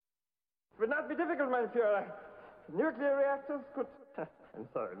would not be difficult, my Führer. Nuclear reactors could... I'm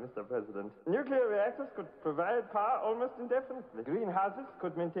sorry, Mr. President. Nuclear reactors could provide power almost indefinitely. Greenhouses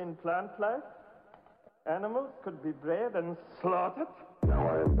could maintain plant life. Animals could be bred and slaughtered. Now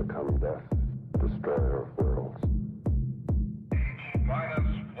I am become death, destroyer of worlds. -1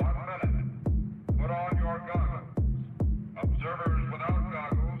 minute. Put on your goggles. Observers without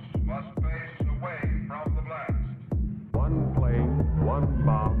goggles must face away from the blast. One plane, one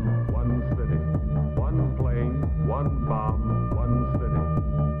bomb, one city. One plane, one bomb, one city.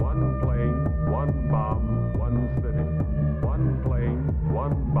 One plane, one bomb, one city. One plane,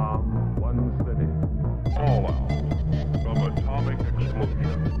 one bomb, one city. Fallout from atomic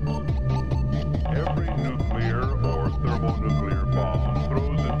explosions. Every nuclear or thermonuclear bomb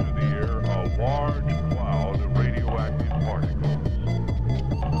throws into the air a large cloud of radioactive particles.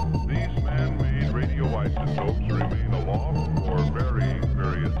 These man-made radioisotopes remain aloft for varying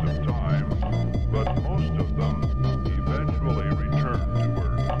periods of time, but most of them eventually return to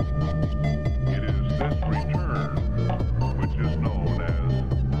Earth. It is this return which is known as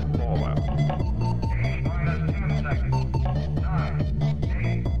fallout. -10 seconds. 9,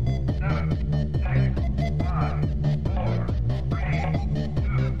 8, 7, 6, 5, 4, 3,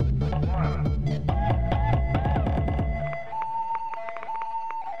 2, 1.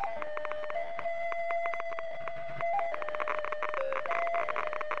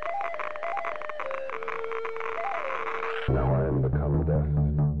 Now I am become death,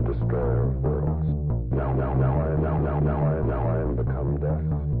 destroyer of worlds. Now I am become death,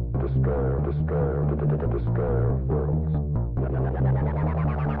 destroyer of worlds.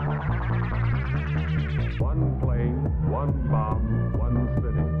 One plane, one bomb, one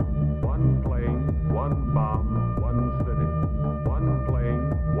city. One plane, one bomb, one city. One plane,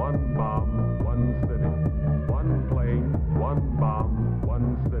 one bomb, one city. One plane, one bomb, one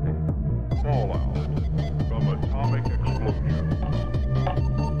city. Fallout from atomic explosions.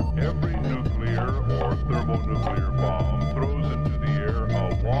 Every nuclear or thermonuclear bomb throws into the air a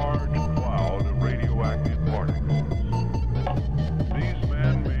large cloud of radioactive particles. These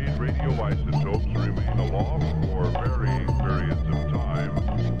man-made radioisotopes remain aloft for varying periods of time,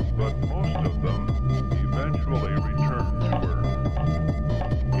 but most of them eventually return to Earth.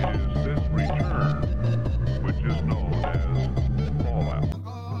 It is this return which is known as fallout.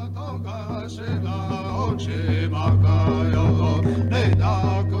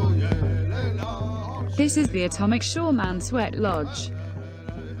 This is the Atomic Shoreman Sweat Lodge.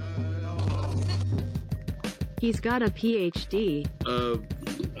 He's got a PhD.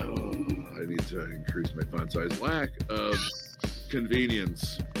 I need to increase my font size. Lack of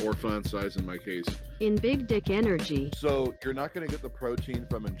convenience or font size in my case. In Big Dick Energy. So you're not going to get the protein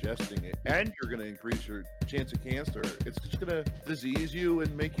from ingesting it, and you're going to increase your chance of cancer. It's just going to disease you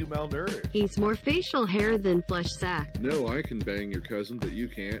and make you malnourished. He's more facial hair than flesh sack. No, I can bang your cousin, but you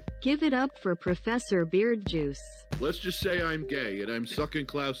can't. Give it up for Professor Beard Juice. Let's just say I'm gay and I'm sucking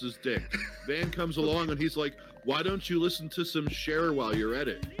Klaus's dick. Van comes along and he's like, why don't you listen to some Cher while you're at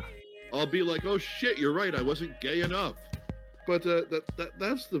it? I'll be like, oh shit, you're right, I wasn't gay enough. But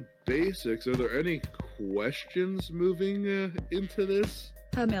that's the basics. Are there any questions moving into this?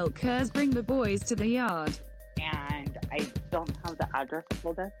 Her milkers bring the boys to the yard. And I don't have the address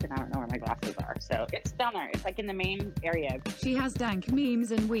pulled up, and I don't know where my glasses are. So it's down there. It's like in the main area. She has dank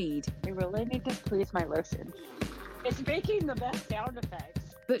memes and weed. I really need to squeeze my lotion. It's making the best sound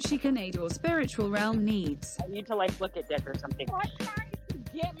effects. But she can aid your spiritual realm needs. I need to like look at dick or something. I'm trying to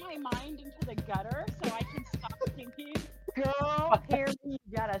get my mind into the gutter so I can stop thinking. Girl, Harry, you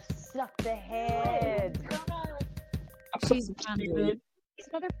gotta suck the head. She's branded. These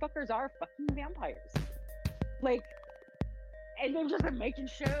motherfuckers are fucking vampires. Like, and they've just been making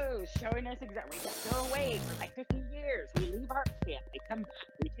shows, showing us exactly. We just go away for like 50 years. We leave our camp. They come back.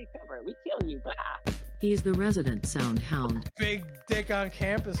 We take over. We kill you. Blah. He's the resident sound hound. Big dick on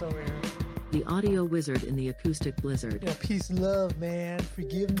campus over here. The audio wizard in the acoustic blizzard. Peace, love, man.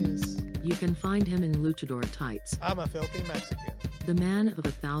 Forgiveness. You can find him in luchador tights. I'm a filthy Mexican. The man of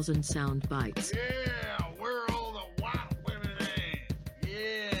 1,000 sound bites. Yeah, where all the white women at?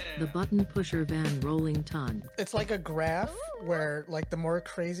 Yeah. The button pusher Van Rolling Ton. It's like a graph where, like, the more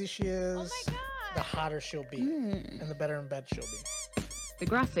crazy she is, the hotter she'll be, and the better in bed she'll be. The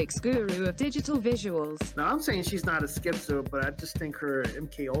graphics guru of digital visuals. Now, I'm saying she's not a schizo, but I just think her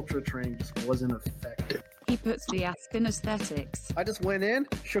MK Ultra training just wasn't effective. He puts the ask in aesthetics. I just went in,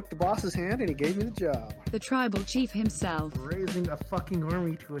 shook the boss's hand, and he gave me the job. The tribal chief himself. Raising a fucking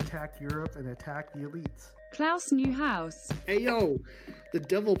army to attack Europe and attack the elites. Klaus Newhouse. Hey yo, the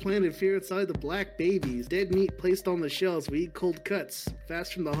devil planted fear inside the black babies. Dead meat placed on the shelves. We eat cold cuts.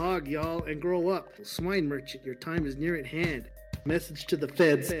 Fast from the hog, y'all, and grow up. Swine merchant, your time is near at hand. Message to the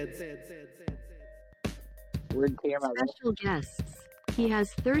feds. Special guests. He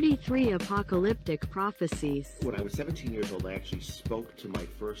has 33 apocalyptic prophecies. When I was 17 years old, I actually spoke to my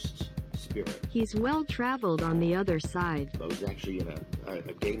first spirit. He's well traveled on the other side. I was actually in a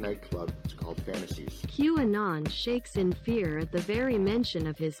gay nightclub. It's called Fantasies. QAnon shakes in fear at the very mention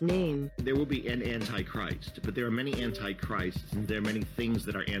of his name. There will be an antichrist, but there are many antichrists, and there are many things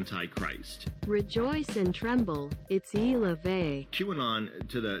that are antichrist. Rejoice and tremble, it's Elave. QAnon,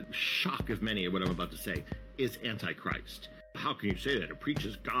 to the shock of many of what I'm about to say, is antichrist. How can you say that? It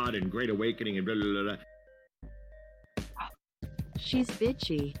preaches God and Great Awakening and blah, blah, blah, blah. She's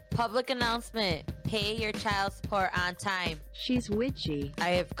bitchy. Public announcement. Pay your child support on time. She's witchy. I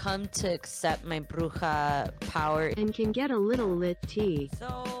have come to accept my bruja power. And can get a little lit tea.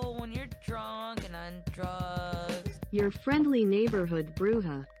 So, when you're drunk and on drugs... Your friendly neighborhood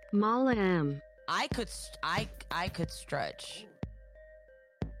bruja, Mala M. I could stretch.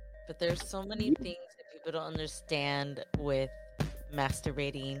 But there's so many things that people don't understand with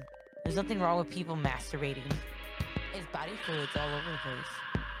masturbating. There's nothing wrong with people masturbating. It's body fluids all over the place.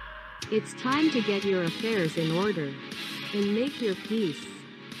 It's time to get your affairs in order and make your peace.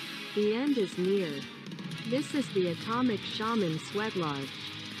 The end is near. This is the Atomic Shaman Sweat Lodge.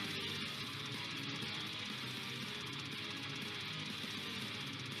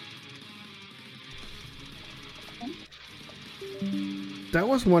 That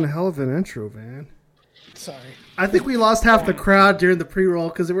was one hell of an intro, Van. Sorry. I think we lost half the crowd during the pre-roll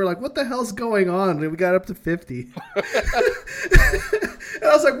because they were like, what the hell's going on? And we got up to 50. And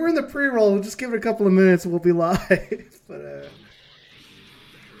I was like, we're in the pre-roll. We'll just give it a couple of minutes and we'll be live. But,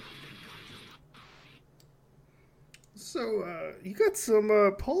 So, you got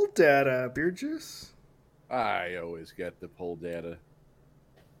some poll data, Beer Juice? I always get the poll data.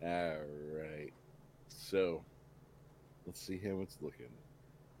 All right. So, let's see how it's looking.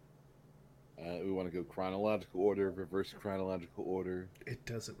 We want to go chronological order, reverse chronological order. It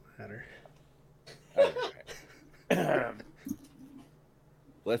doesn't matter. All right.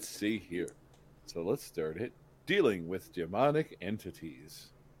 Let's see here. So let's start it. Dealing with demonic entities.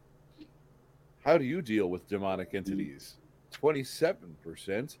 How do you deal with demonic entities?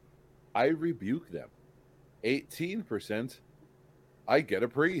 27%, I rebuke them. 18%, I get a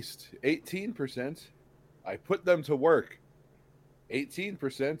priest. 18%, I put them to work.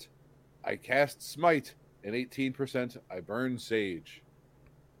 18%, I cast smite, and 18% I burn sage.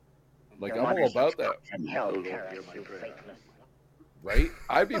 Like, I'm all about that. Right?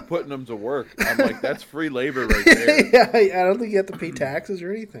 I'd be putting them to work. I'm like, that's free labor right there. Yeah, I don't think you have to pay taxes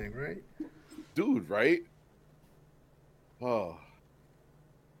or anything, right? Dude, right? Oh.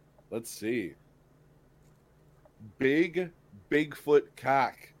 Let's see. Bigfoot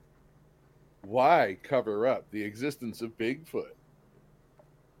cock. Why cover up the existence of Bigfoot?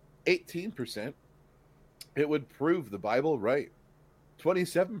 18%, it would prove the Bible right.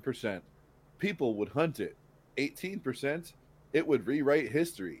 27%, people would hunt it. 18%, it would rewrite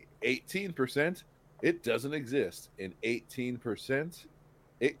history. 18%, it doesn't exist. And 18%,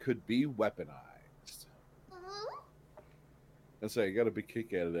 it could be weaponized. That's right, you got a big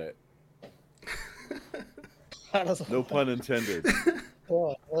kick out of that. No pun intended.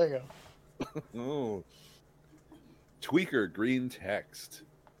 Oh, there you go. Oh. Tweaker green text.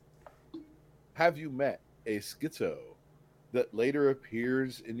 Have you met a schizo that later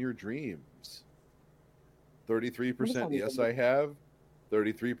appears in your dreams? 33%, yes, I have.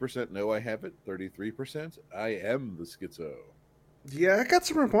 33%, no, I haven't. 33%, I am the schizo. Yeah, I got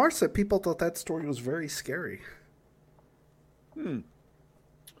some remarks that people thought that story was very scary. I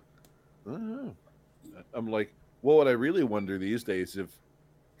don't know. I'm like, well, what I really wonder these days,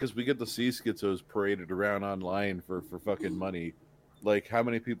 because we get to see schizos paraded around online for fucking money, like, how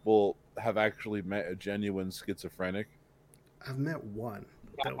many people have actually met a genuine schizophrenic? I've met one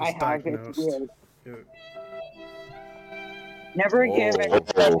that was diagnosed. Yeah. Never give a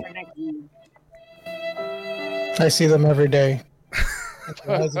schizophrenic. I see them every day.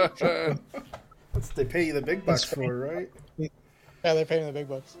 They pay you the big bucks for, right? Yeah, they pay me the big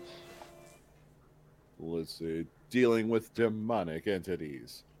bucks. Let's see. Dealing with demonic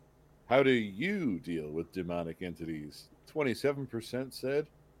entities. How do you deal with demonic entities? 27% said,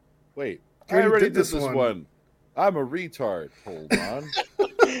 wait, I already did this one. I'm a retard. Hold on.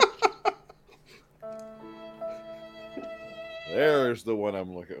 There's the one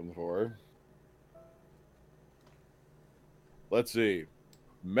I'm looking for. Let's see.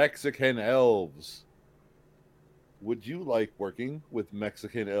 Mexican elves. Would you like working with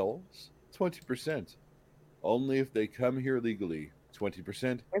Mexican elves? 20%. Only if they come here legally.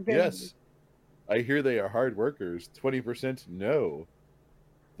 20%. Yes. I hear they are hard workers. 20%. No.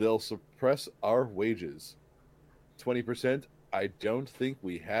 They'll suppress our wages. 20%. I don't think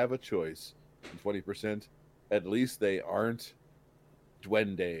we have a choice. And 20%. At least they aren't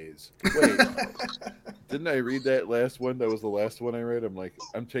duendes. Wait. Didn't I read that last one? That was the last one I read.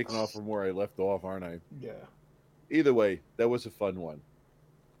 I'm taking off from where I left off, aren't I? Yeah. Either way, that was a fun one.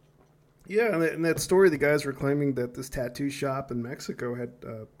 Yeah, and in that story, the guys were claiming that this tattoo shop in Mexico had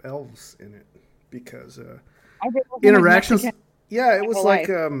elves in it because interactions. Yeah, it was like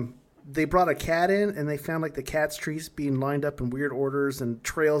they brought a cat in and they found like the cat's trees being lined up in weird orders and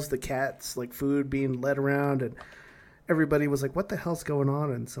trails of the cat's like food being led around, and everybody was like, "What the hell's going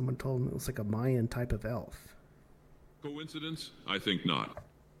on?" And someone told them it was like a Mayan type of elf. Coincidence? I think not.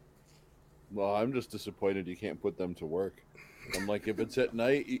 Well, I'm just disappointed you can't put them to work. I'm like, if it's at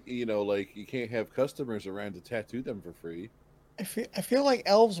night, you can't have customers around to tattoo them for free. I feel like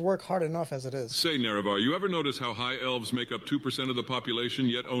elves work hard enough as it is. Say, Nerevar, you ever notice how high elves make up 2% of the population,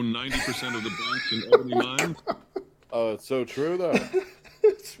 yet own 90% of the banks in Ebony Mines? Oh, it's so true, though.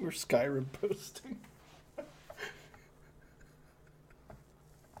 We're Skyrim posting.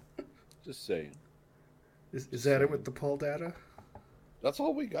 Just saying. Is that it with the poll data? That's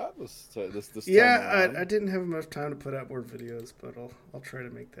all we got this time. Yeah, I didn't have enough time to put out more videos, but I'll try to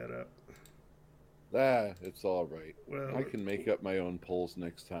make that up. It's all right. Well, I can make up my own polls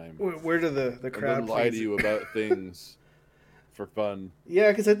next time. Where do the crowd and then lie to you about things for fun? Yeah,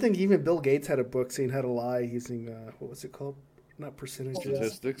 because I think even Bill Gates had a book saying how to lie using what was it called? Not percentages.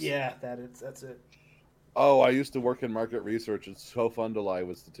 Statistics. Yeah, that's it. Oh, I used to work in market research. It's so fun to lie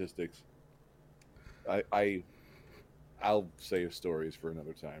with statistics. I'll save stories for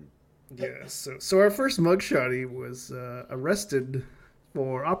another time. Yeah, so our first mugshotty was arrested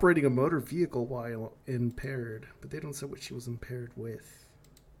for operating a motor vehicle while impaired, but they don't say what she was impaired with.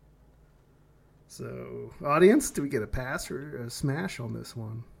 So, audience, do we get a pass or a smash on this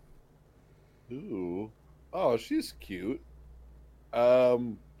one? Ooh. Oh, she's cute.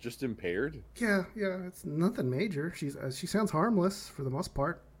 Just impaired? Yeah, it's nothing major. She sounds harmless for the most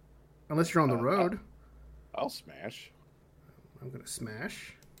part. Unless you're on the road. I'll smash. I'm going to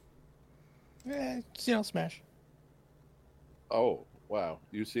smash. Yeah, smash. Oh, wow.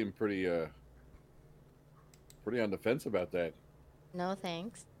 You seem pretty on the fence about that. No,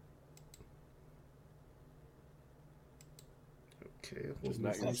 thanks. Okay.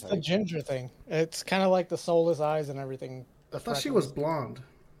 It's the ginger thing. It's kind of like the soulless eyes and everything. I thought she was blonde.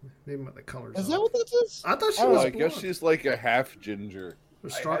 Maybe the colors. Is that what this is? I thought she was I blonde. guess she's like a half ginger.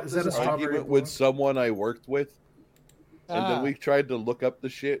 Is that a strawberry blonde? With someone I worked with, and then we tried to look up the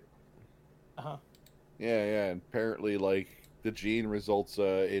shit. Yeah, and apparently, like, the gene results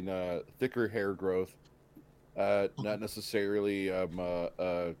in thicker hair growth, not necessarily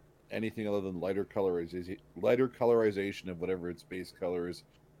anything other than lighter colorization of whatever its base color is.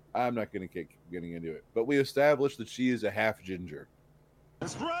 I'm not going to keep getting into it, but we established that she is a half ginger.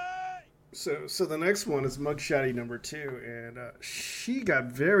 That's right. So the next one is mugshotty number 2, and she got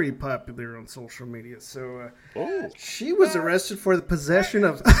very popular on social media. So she was arrested for the possession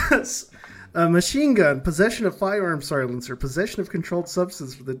of a machine gun, possession of firearm silencer, possession of controlled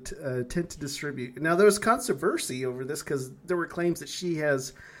substance with the intent to distribute. Now there was controversy over this because there were claims that she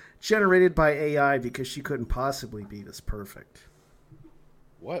has generated by AI because she couldn't possibly be this perfect.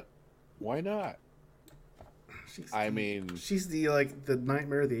 What? Why not? She's the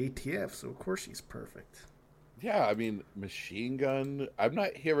nightmare of the ATF, so of course she's perfect. Yeah, I mean, machine gun. I'm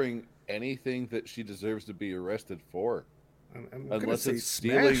not hearing anything that she deserves to be arrested for, unless it's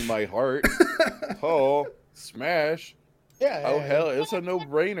stealing my heart. Smash! Yeah. Hell, it's a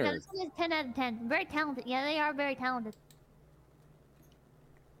no-brainer. This one is 10 out of 10. Very talented. Yeah, they are very talented.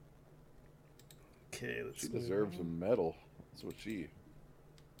 Okay, she deserves a medal. That's what she.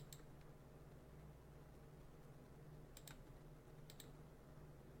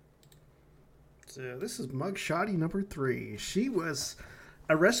 So this is mugshotty number 3. She was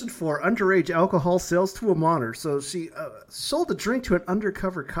arrested for underage alcohol sales to a minor. So she sold a drink to an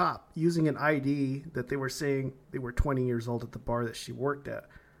undercover cop using an ID that they were saying they were 20 years old at the bar that she worked at.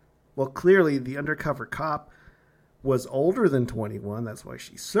 Well, clearly the undercover cop was older than 21. That's why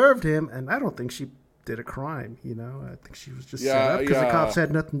she served him, and I don't think she did a crime. I think she was just set up because the cops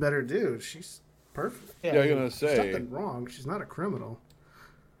had nothing better to do. She's perfect. Yeah, I'm gonna say there's nothing wrong. She's not a criminal.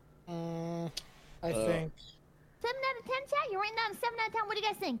 I think 7 out of 10, chat. You're writing down 7 out of 10. What do you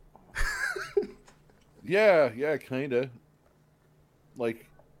guys think? Yeah, kinda. Like,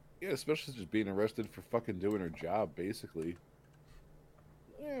 Yeah, especially just being arrested for fucking doing her job, basically.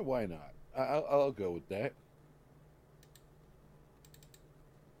 Yeah, why not? I'll go with that.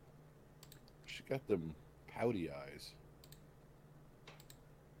 She got them pouty eyes.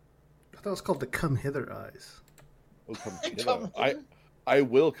 I thought it was called the come hither eyes. Oh, come hither. I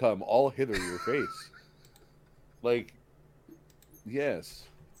will come all hither your face. Like, yes.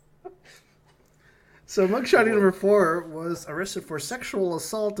 So mugshot number 4 was arrested for sexual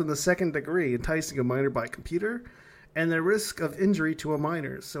assault in the 2nd degree, enticing a minor by computer, and the risk of injury to a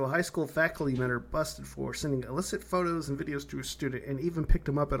minor. So a high school faculty member busted for sending illicit photos and videos to a student, and even picked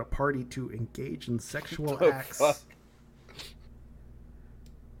him up at a party to engage in sexual acts. Fuck?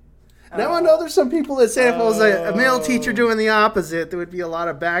 Now I know there's some people that say if it was a male teacher doing the opposite, there would be a lot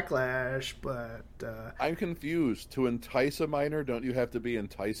of backlash, but... I'm confused. To entice a minor, don't you have to be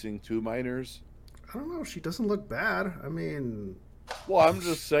enticing two minors? I don't know. She doesn't look bad. I mean... Well, I'm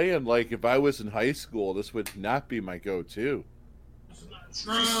just saying, like, if I was in high school, this would not be my go-to.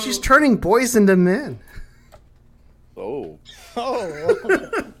 She's turning boys into men. Oh.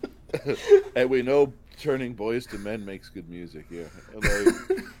 Oh. And we know turning boys to men makes good music, yeah. Like,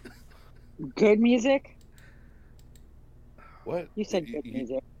 Good music? what? You said good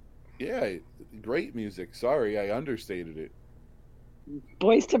music. Yeah, great music. Sorry, I understated it.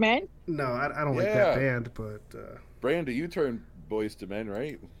 Boys to Men? No, I don't like that band, but... Brandy, you turned boys to men,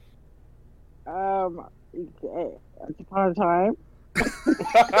 right? Once upon a time.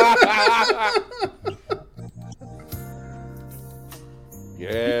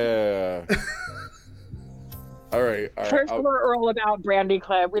 Yeah. All right. First, we're all about Brandy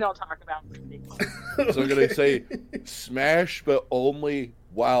Club. We don't talk about Brandy Club. So I'm going to say smash, but only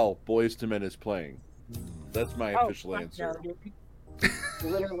while Boys to Men is playing. That's my official answer. No,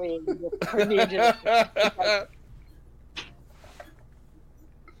 literally, turn the engine.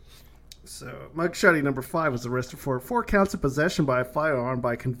 So, mugshotty number 5 was arrested for 4 counts of possession by a firearm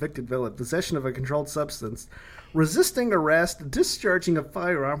by a convicted villain, possession of a controlled substance, resisting arrest, discharging a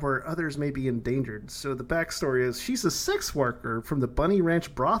firearm where others may be endangered. So the backstory is she's a sex worker from the Bunny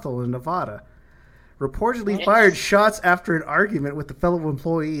Ranch brothel in Nevada. Reportedly fired shots after an argument with a fellow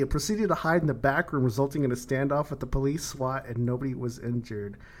employee and proceeded to hide in the back room, resulting in a standoff with the police, SWAT, and nobody was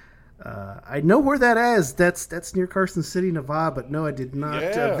injured. I know where that is. That's near Carson City, Nevada, but no, I did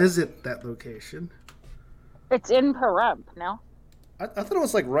not visit that location. It's in Pahrump, no? I thought it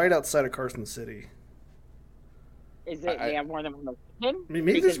was like right outside of Carson City. Is it? They have more than one location?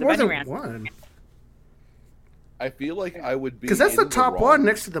 Maybe there's more than one. I feel like I would be... Because that's the in top wrong. one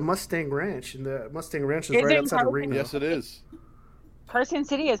next to the Mustang Ranch, and the Mustang Ranch is right outside of Reno. Yes, it is. Carson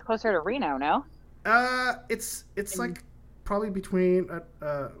City is closer to Reno, no? It's like probably between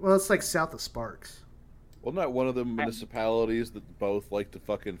well, it's like south of Sparks. Well, not one of the municipalities that both like to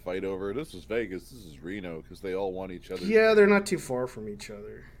fucking fight over. This is Vegas. This is Reno, because they all want each other. Yeah, they're not too far from each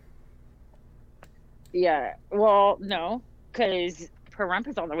other. Yeah, well, no, because Pahrump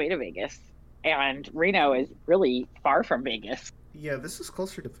is on the way to Vegas, and Reno is really far from Vegas. Yeah, this is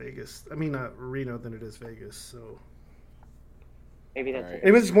closer to Vegas. I mean, Reno than it is Vegas, so... Maybe that's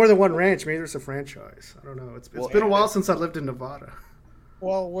Maybe there's more than one ranch. Maybe there's a franchise. I don't know. It's been a while since I lived in Nevada.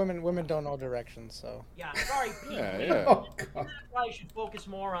 Well, women don't know directions, so. Yeah, sorry, Pete. Yeah. Oh, God. That's why you should focus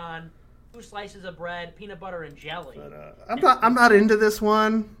more on 2 slices of bread, peanut butter, and jelly. But, I'm not into this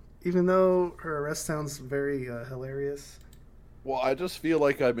one, even though her arrest sounds very hilarious. Well, I just feel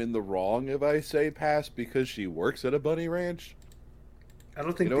like I'm in the wrong if I say pass because she works at a bunny ranch. I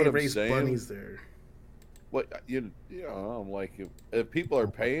don't think You know they what I'm raise saying? bunnies there. What I'm like, if people are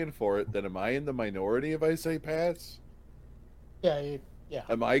paying for it, then am I in the minority if I say pass? Yeah.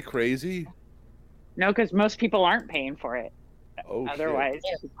 Am I crazy? No, because most people aren't paying for it. Oh, Otherwise,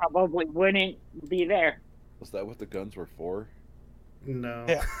 you probably wouldn't be there. Was that what the guns were for? No.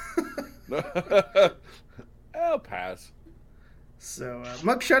 Yeah. I'll pass. So,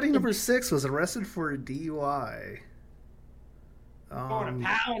 mugshotty number 6 was arrested for DUI. Going to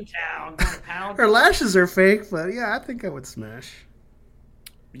Pound Town. Going to Pound Her lashes are fake, but yeah, I think I would smash.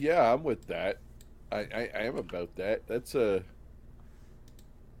 Yeah, I'm with that. I am about that. That's a...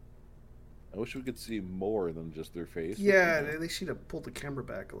 I wish we could see more than just their face. Yeah, they should have pulled the camera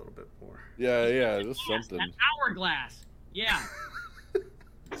back a little bit more. Yeah, just something. That hourglass. Yeah.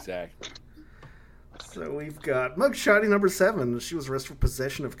 Exactly. So we've got mugshotty number 7. She was arrested for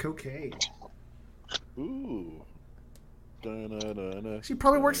possession of cocaine. Ooh. Da-na-na-na. She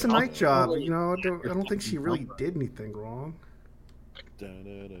probably works a night job. You know, I don't think she really did anything wrong.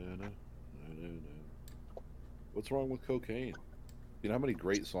 Da-na-na-na. What's wrong with cocaine? You know how many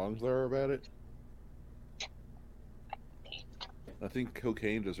great songs there are about it? I think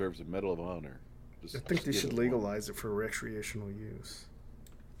cocaine deserves a Medal of Honor. I think they should legalize it for recreational use.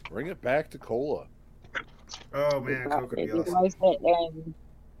 Bring it back to cola. Oh man, coke would They be awesome. legalized it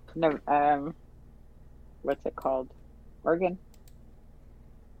in what's it called? Oregon.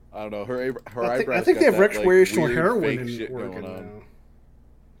 I don't know. Her I eyebrows. think they got have that, recreational weird heroin fake in shit Oregon going on. now.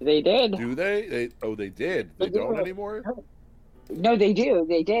 They did. Do they? They did. They don't anymore. No, they do.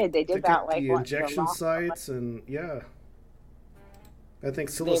 They did. They did They that got like the what, injection last- sites and I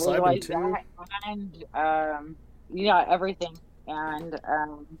think They psilocybin legalized too. that and everything, and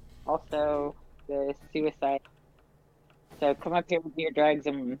also the suicide. So come up here with your drugs,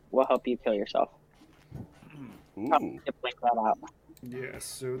 and we'll help you kill yourself. Probably to blink that out. Yeah,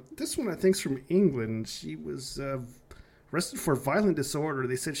 so this one I think's from England. She was arrested for violent disorder.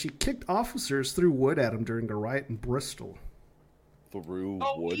 They said she kicked officers, threw wood at him during a riot in Bristol. Threw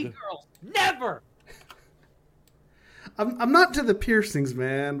wood? E-girls, never! I'm not to the piercings,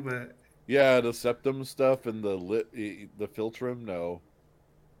 man, but Yeah, the septum stuff and the philtrum. No.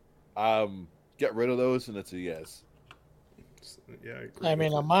 Get rid of those, and it's a yes. Yeah, I agree. I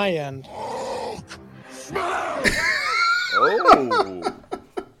mean, on my end. Oh.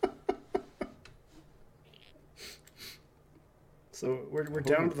 So we're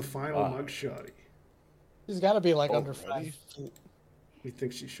down to the final mugshotty. She's got to be like Oh, under really? 5 feet. You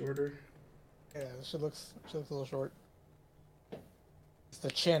think she's shorter? Yeah, she looks a little short. It's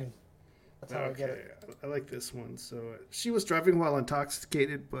the chin. That's how I get it. I like this one. So she was driving while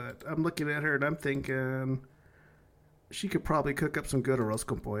intoxicated, but I'm looking at her and I'm thinking she could probably cook up some good arroz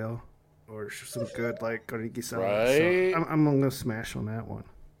con pollo or some good like origi salad. Right? So I'm gonna smash on that one.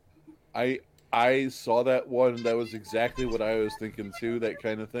 I saw that one. That was exactly what I was thinking too. That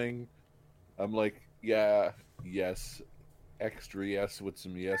kind of thing. I'm like, yeah, yes, extra yes with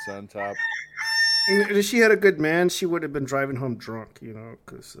some yes on top. And if she had a good man, she would have been driving home drunk,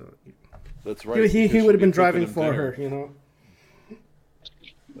 because That's right. he because would have been she'll be driving cooking for him her, dinner.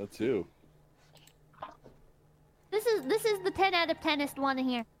 That too. This is the 10 out of 10est one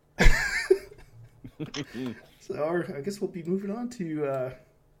here. So I guess we'll be moving on to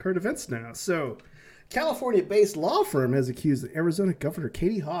current events now. So, California-based law firm has accused Arizona Governor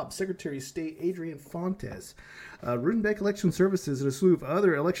Katie Hobbs, Secretary of State Adrian Fontes, Rudenbeck Election Services, and a slew of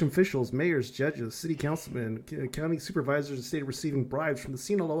other election officials, mayors, judges, city councilmen, county supervisors, and state receiving bribes from the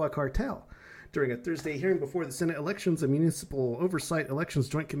Sinaloa cartel. During a Thursday hearing before the Senate Elections and Municipal Oversight Elections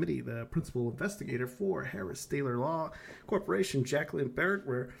Joint Committee, the principal investigator for Harris Taylor Law Corporation, Jacqueline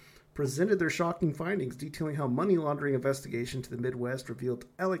Barrett, presented their shocking findings, detailing how money laundering investigation to the Midwest revealed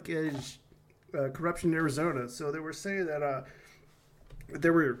alleged corruption in Arizona. So they were saying that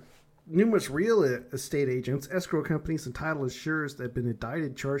there were numerous real estate agents, escrow companies, and title insurers that had been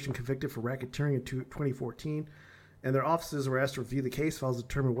indicted, charged, and convicted for racketeering in 2014. And their offices were asked to review the case files to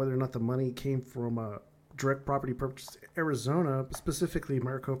determine whether or not the money came from direct property purchase in Arizona, specifically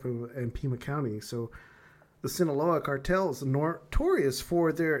Maricopa and Pima County. So the Sinaloa cartel is notorious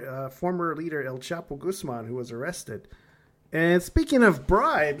for their former leader El Chapo Guzman, who was arrested. And speaking of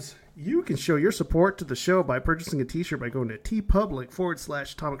bribes, you can show your support to the show by purchasing a t-shirt by going to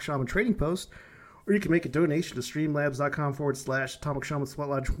tpublic.com/Atomic Shaman Trading Post, or you can make a donation to streamlabs.com/Atomic Shaman Sweat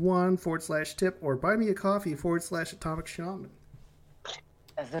Lodge 1/tip, or buy me a coffee /Atomic Shaman.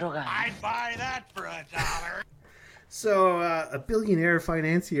 I'd buy that for $1. So, a billionaire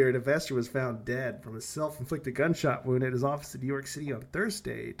financier and investor was found dead from a self-inflicted gunshot wound at his office in New York City on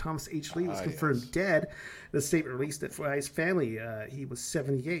Thursday. Thomas H. Lee was confirmed dead. The statement released by his family. He was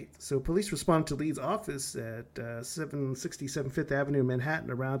 78. So, police responded to Lee's office at 767 Fifth Avenue,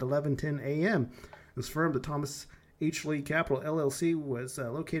 Manhattan, around 11:10 a.m. It was confirmed that Thomas H. Lee Capital LLC was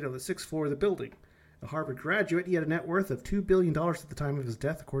located on the 6th floor of the building. A Harvard graduate, he had a net worth of $2 billion at the time of his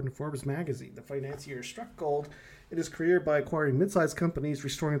death, according to Forbes magazine. The financier struck gold in his career by acquiring mid-sized companies,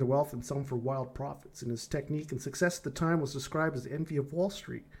 restoring their wealth, and selling for wild profits. And his technique and success at the time was described as the envy of Wall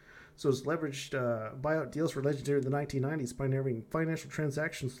Street. So his leveraged buyout deals were legendary in the 1990s. Pioneering financial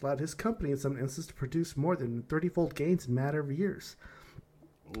transactions allowed his company in some instances to produce more than 30-fold gains in a matter of years.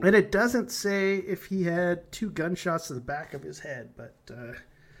 And it doesn't say if he had 2 gunshots to the back of his head, but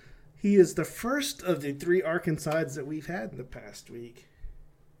he is the first of the 3 Arkansans that we've had in the past week.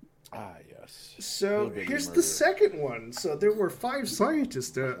 Ah, yes. So here's the second one. So there were 5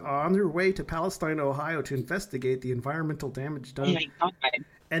 scientists on their way to Palestine, Ohio to investigate the environmental damage done.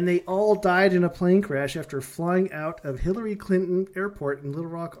 And they all died in a plane crash after flying out of Hillary Clinton Airport in Little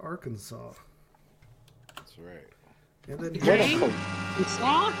Rock, Arkansas. That's right. And then You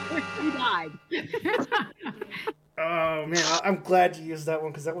saw? He died. Oh, man. I'm glad you used that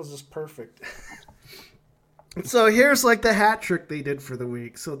one because that was just perfect. So here's like the hat trick they did for the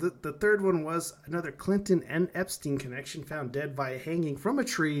week. So the third one was another Clinton and Epstein connection found dead by hanging from a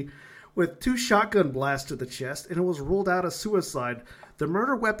tree with 2 shotgun blasts to the chest, and it was ruled out as suicide. The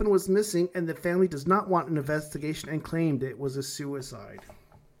murder weapon was missing, and the family does not want an investigation and claimed it was a suicide.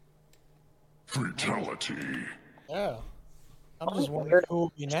 Fatality. Yeah. I'm just wondering who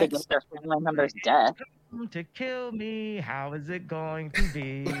will be next. Their family member's death. To kill me, how is it going to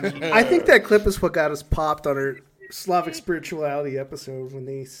be? I think that clip is what got us popped on our Slavic spirituality episode when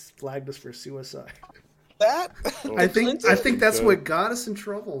they flagged us for suicide. That? I think that's what got us in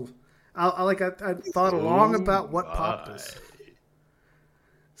trouble. I thought long about what popped us.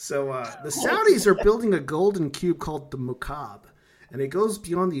 So the Saudis are building a golden cube called the Muqab, and it goes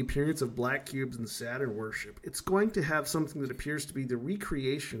beyond the appearance of black cubes and Saturn worship. It's going to have something that appears to be the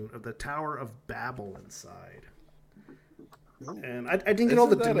recreation of the Tower of Babel inside. And I didn't get all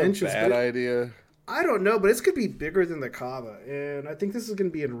the dimensions. Bad idea. I don't know, but it's going to be bigger than the Kaaba, and I think this is going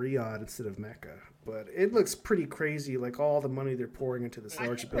to be in Riyadh instead of Mecca. But it looks pretty crazy, like all the money they're pouring into this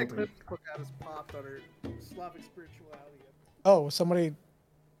large building. Oh, somebody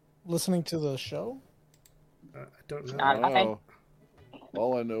listening to the show? I don't know. I don't know.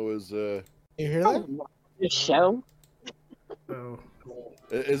 All I know is You hear that? The show? Oh.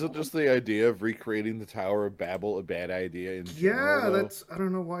 Isn't just the idea of recreating the Tower of Babel a bad idea in general, though? I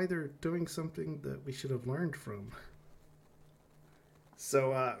don't know why they're doing something that we should have learned from.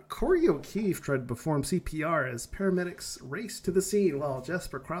 So, Corey O'Keefe tried to perform CPR as paramedics raced to the scene while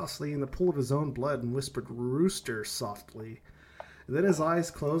Jesper Krause lay in the pool of his own blood and whispered "rooster" softly. And then his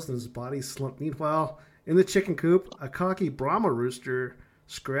eyes closed and his body slumped. Meanwhile, in the chicken coop, a cocky Brahma rooster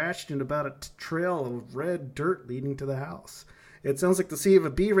scratched in about a trail of red dirt leading to the house. It sounds like the scene of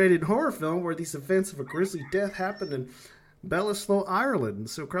a B-rated horror film where these events of a grisly death happened in Ballisloe, Ireland.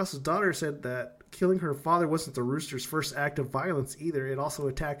 So Krause's daughter said that killing her father wasn't the rooster's first act of violence either. It also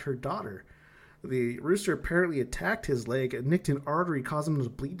attacked her daughter. The rooster apparently attacked his leg and nicked an artery, causing him to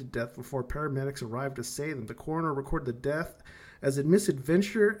bleed to death before paramedics arrived to save him. The coroner recorded the death as a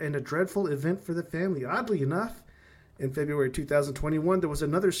misadventure and a dreadful event for the family. Oddly enough, in February 2021, there was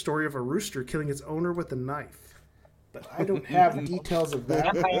another story of a rooster killing its owner with a knife. But I don't have details of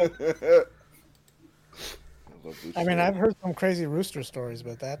that. I mean, I've heard some crazy rooster stories,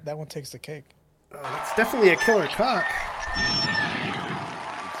 but that one takes the cake. It's definitely a killer cock.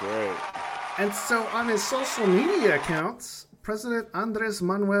 That's right. And so on his social media accounts, President Andres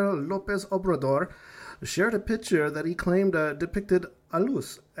Manuel Lopez Obrador shared a picture that he claimed depicted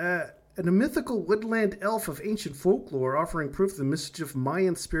Aluz, a mythical woodland elf of ancient folklore offering proof of the message of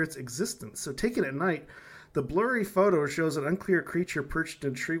Mayan spirits' existence. So taken at night, the blurry photo shows an unclear creature perched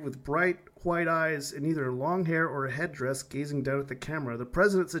in a tree with bright white eyes and either long hair or a headdress gazing down at the camera. The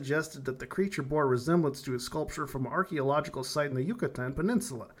president suggested that the creature bore resemblance to a sculpture from an archaeological site in the Yucatan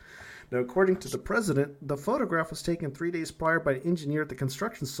Peninsula. Now, according to the president, the photograph was taken 3 days prior by an engineer at the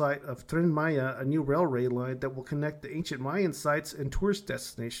construction site of Tren Maya, a new railway line that will connect the ancient Mayan sites and tourist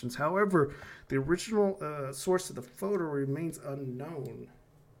destinations. However, the original source of the photo remains unknown.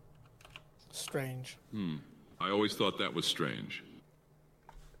 Strange. I always thought that was strange.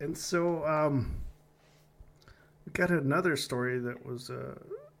 And so, we got another story that was a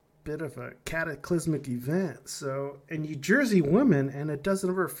bit of a cataclysmic event. So, a New Jersey woman and a dozen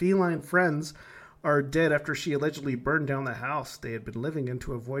of her feline friends are dead after she allegedly burned down the house they had been living in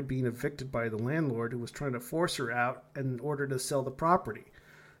to avoid being evicted by the landlord who was trying to force her out in order to sell the property.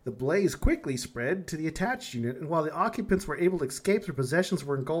 The blaze quickly spread to the attached unit, and while the occupants were able to escape, their possessions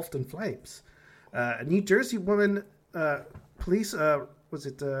were engulfed in flames. A New Jersey woman, police,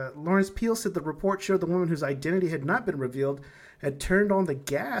 Lawrence Peel said the report showed the woman whose identity had not been revealed had turned on the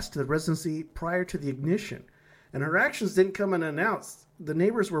gas to the residency prior to the ignition. And her actions didn't come unannounced. The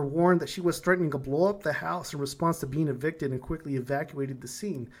neighbors were warned that she was threatening to blow up the house in response to being evicted and quickly evacuated the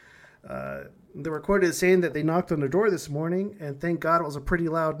scene. They were quoted as saying that they knocked on the door this morning, and thank God it was a pretty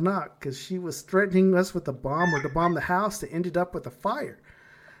loud knock, because she was threatening us with a bomb or to bomb the house that ended up with a fire.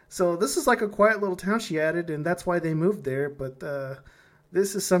 So this is like a quiet little town, she added, and that's why they moved there. But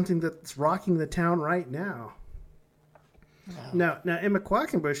this is something that's rocking the town right now. Wow. Now, Emma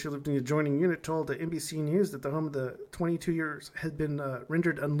Quackenbush, who lived in the adjoining unit, told the NBC News that the home of the 22 years had been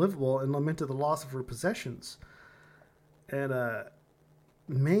rendered unlivable and lamented the loss of her possessions. And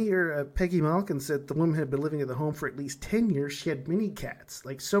Mayor Peggy Malkin said the woman had been living at the home for at least 10 years. She had many cats,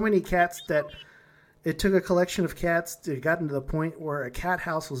 like so many cats that it took a collection of cats to gotten to the point where a cat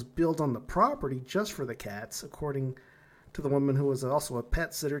house was built on the property just for the cats, according to the woman who was also a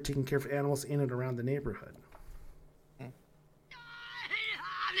pet sitter taking care of animals in and around the neighborhood.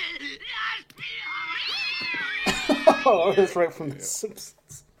 Oh, that's right from The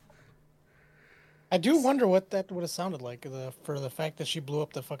Simpsons. I do wonder what that would have sounded like for the fact that she blew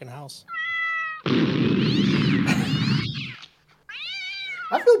up the fucking house.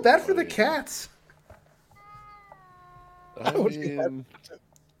 I feel bad for the cats. I mean,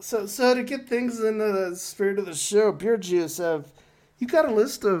 So to get things in the spirit of the show, Beer Juice, you got a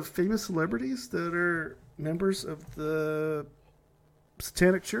list of famous celebrities that are members of the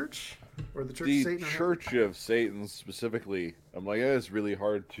Satanic Church or the Church of Satan? Church of Satan specifically. I'm like, it's really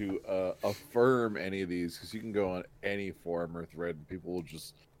hard to affirm any of these because you can go on any forum or thread and people will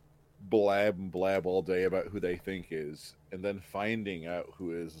just blab and blab all day about who they think is, and then finding out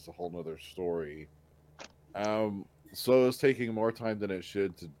who is a whole nother story. So it's taking more time than it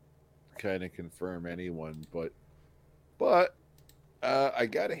should to kind of confirm anyone, but I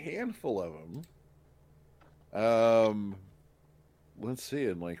got a handful of them. Let's see,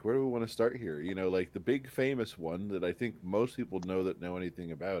 and like, where do we want to start here? You know, like the big famous one that I think most people know that know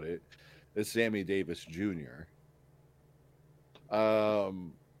anything about it is Sammy Davis Jr.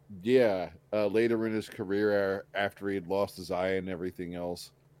 Later in his career, after he'd lost his eye and everything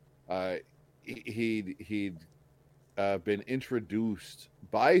else, he'd been introduced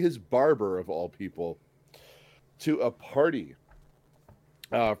by his barber, of all people, to a party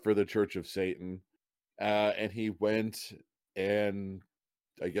for the Church of Satan, and he went, and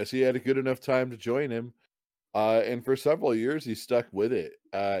I guess he had a good enough time to join him, and for several years he stuck with it.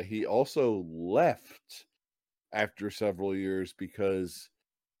 He also left after several years because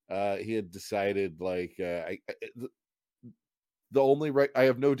he had decided, like, I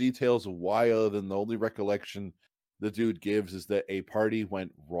have no details of why, other than the only recollection the dude gives is that a party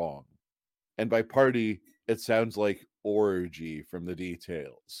went wrong. And by party, it sounds like orgy from the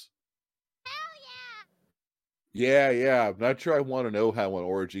details. Hell yeah! Yeah. I'm not sure I want to know how an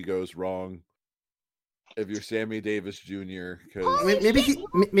orgy goes wrong if you're Sammy Davis Jr. Because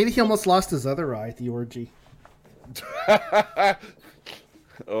maybe he almost lost his other eye at the orgy.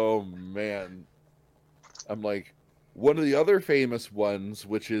 Oh man, I'm like, one of the other famous ones,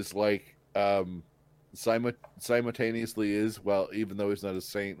 which is like simultaneously is, well, even though he's not a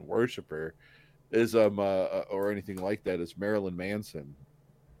saint worshiper, is or anything like that, is Marilyn Manson.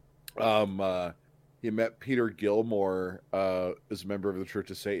 He met Peter Gilmore as a member of the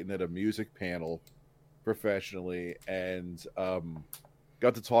Church of Satan at a music panel professionally, and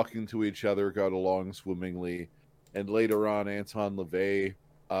got to talking to each other, got along swimmingly, and later on Anton LaVey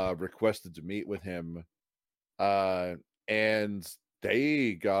requested to meet with him, and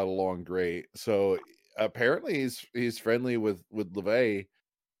they got along great. So apparently he's friendly with LaVey,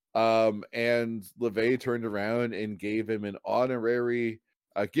 and LaVey turned around and gave him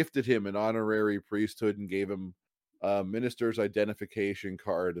gifted him an honorary priesthood and gave him a minister's identification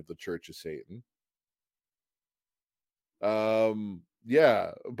card of the Church of Satan.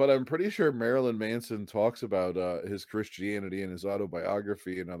 Yeah, but I'm pretty sure Marilyn Manson talks about his Christianity in his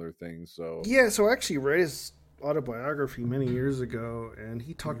autobiography and other things. So yeah, so I actually read his autobiography many years ago, and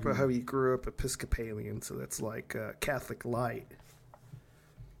he talked about how he grew up Episcopalian, so that's like Catholic light.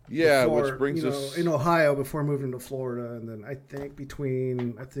 Yeah, before, which brings us in Ohio before moving to Florida, and then I think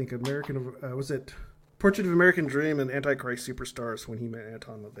American was it Portrait of American Dream and Antichrist Superstars when he met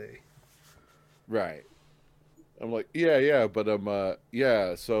Anton LaVey. Right. I'm like, yeah, but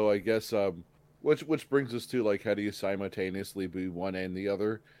so I guess which brings us to, like, how do you simultaneously be one and the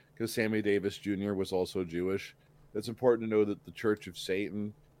other? Because Sammy Davis Jr. was also Jewish. It's important to know that the Church of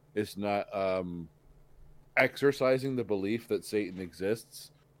Satan is not exercising the belief that Satan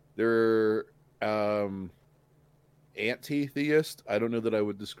exists. They're anti-theist. I don't know that I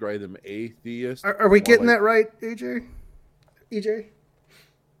would describe them atheist. Are we getting that right, EJ?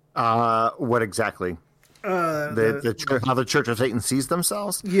 What exactly? How the Church of Satan sees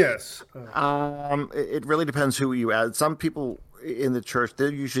themselves? Yes. It really depends who you add. Some people in the church, they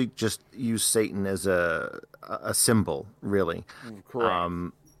usually just use Satan as a symbol, really.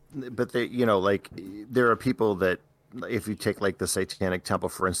 Correct. But they, there are people that, if you take like the Satanic Temple,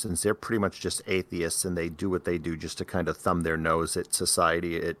 for instance, they're pretty much just atheists, and they do what they do just to kind of thumb their nose at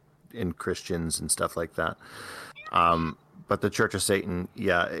society, in Christians and stuff like that. But the Church of Satan,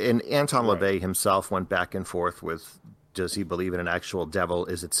 yeah. And Anton LaVey himself went back and forth with, does he believe in an actual devil?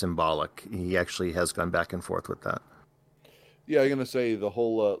 Is it symbolic? He actually has gone back and forth with that. Yeah, I'm going to say the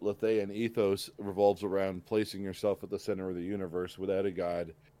whole Lathean ethos revolves around placing yourself at the center of the universe without a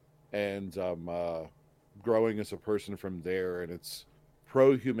god, and growing as a person from there. And it's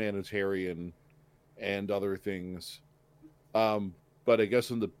pro-humanitarian and other things. But I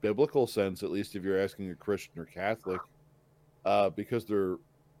guess in the biblical sense, at least if you're asking a Christian or Catholic, because their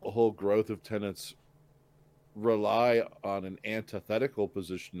whole growth of tenets rely on an antithetical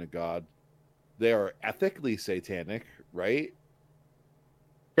position to God, they are ethically satanic, right?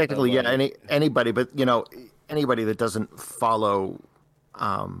 Technically, yeah, anybody, but anybody that doesn't follow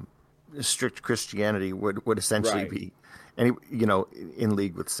strict Christianity would essentially be in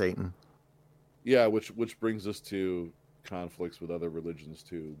league with Satan. Yeah, which brings us to conflicts with other religions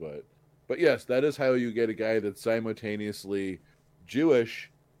too, but yes, that is how you get a guy that's simultaneously Jewish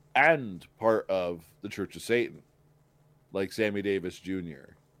and part of the Church of Satan, like Sammy Davis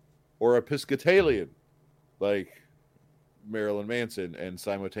Jr., or Episcopalian, like Marilyn Manson, and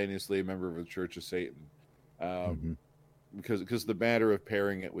simultaneously a member of the Church of Satan. Because the matter of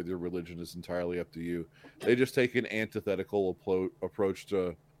pairing it with your religion is entirely up to you. They just take an antithetical approach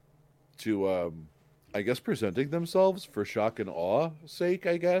to I guess presenting themselves for shock and awe sake.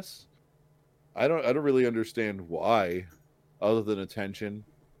 I guess I don't really understand why, other than attention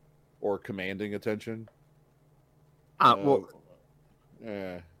or commanding attention. I'm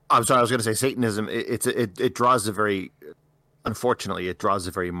sorry, I was going to say Satanism. It draws a very, unfortunately, it draws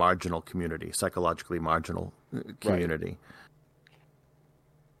a very marginal community, psychologically marginal community. Right.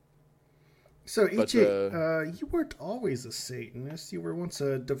 So, EJ, you weren't always a Satanist. You were once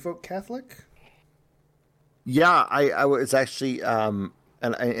a devout Catholic. Yeah, I was actually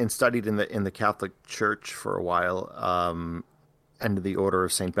and studied in the Catholic Church for a while, and the Order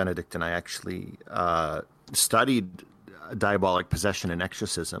of Saint Benedict, and I actually studied diabolic possession and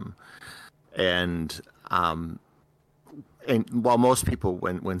exorcism, and while most people,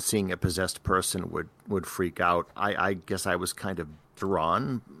 when seeing a possessed person, would freak out, I guess I was kind of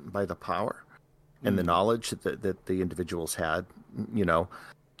drawn by the power and the knowledge that the individuals had,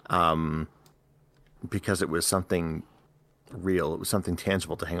 because it was something real, it was something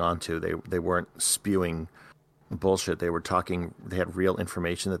tangible to hang on to. They weren't spewing bullshit. They had real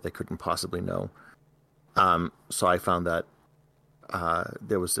information that they couldn't possibly know. So I found that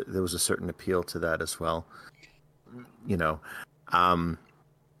there was a certain appeal to that as well. You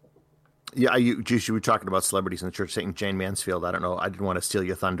were talking about celebrities in the Church of Satan. Jane Mansfield. I don't know. I didn't want to steal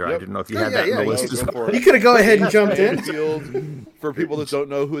your thunder. Yep. I didn't know if you had that in the list. You could have go ahead and jumped in. For people that don't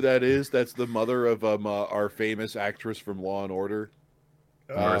know who that is, that's the mother of our famous actress from Law and Order.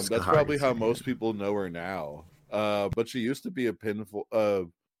 That's probably how most people know her now. But she used to be a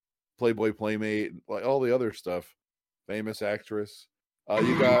Playboy Playmate, like all the other stuff. Famous actress.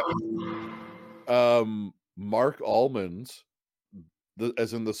 You got Mark Almonds,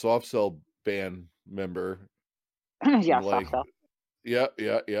 as in the Soft Cell band member. Yeah, Soft Cell. Yeah.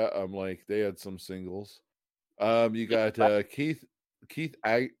 I'm like, they had some singles. You got Keith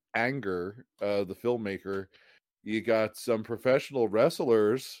Anger, the filmmaker. You got some professional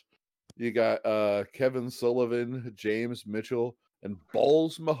wrestlers. You got Kevin Sullivan, James Mitchell, and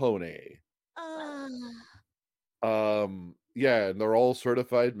Balls Mahoney. Yeah, and they're all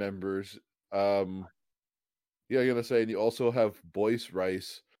certified members. Yeah, I'm gonna say, and you also have Boyce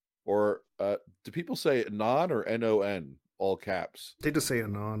Rice, or do people say Non or NON, all caps? They just say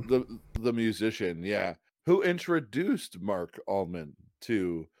Anon. The musician, yeah, who introduced Mark Allman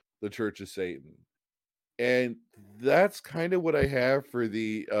to the Church of Satan. And that's kind of what I have for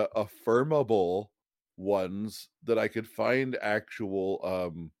the affirmable ones, that I could find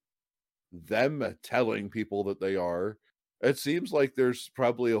actual them telling people that they are. It seems like there's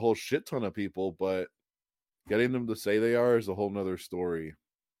probably a whole shit ton of people, but getting them to say they are is a whole nother story.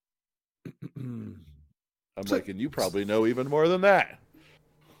 I'm like, and you probably know even more than that.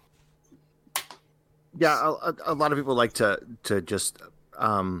 Yeah, a lot of people like to just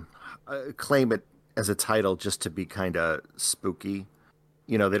claim it as a title just to be kind of spooky.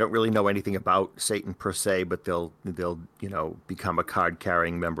 They don't really know anything about Satan per se, but they'll become a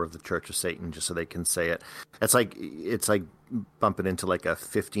card-carrying member of the Church of Satan just so they can say it. It's like bumping into like a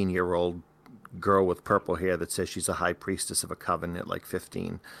 15-year-old girl with purple hair that says she's a high priestess of a coven at like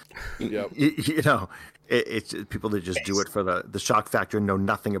 15. Yep. It's people that just do it for the shock factor and know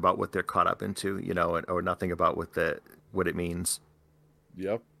nothing about what they're caught up into, or nothing about what it means.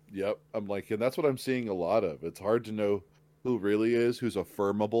 Yep. I'm like, and that's what I'm seeing a lot of. It's hard to know who really is, who's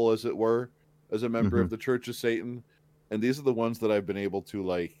affirmable, as it were, as a member of the Church of Satan. And these are the ones that I've been able to,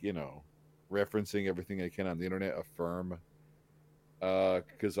 like, referencing everything I can on the internet, affirm.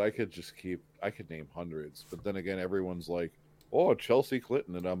 Because I could name hundreds. But then again, everyone's like, oh, Chelsea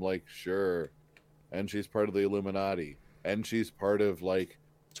Clinton. And I'm like, sure. And she's part of the Illuminati. And she's part of, like,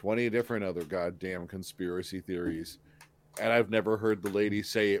 20 different other goddamn conspiracy theories. And I've never heard the lady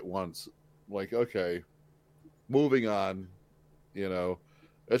say it once. Like, okay, moving on.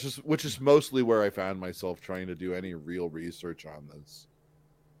 That's just, which is mostly where I found myself trying to do any real research on this.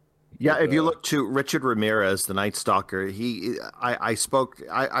 Yeah, if you look to Richard Ramirez, the Night Stalker,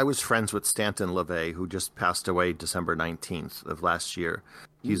 I was friends with Stanton LaVey, who just passed away December 19th of last year.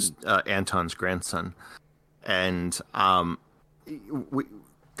 He's Anton's grandson. And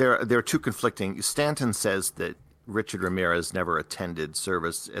there are two conflicting. Stanton says that Richard Ramirez never attended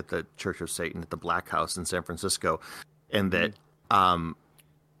service at the Church of Satan at the Black House in San Francisco, and that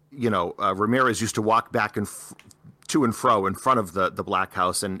Ramirez used to walk back and to and fro in front of the Black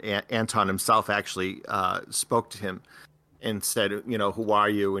House, and Anton himself actually spoke to him and said, who are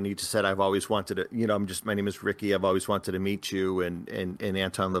you? And he just said, I've always wanted to, my name is Ricky. I've always wanted to meet you. And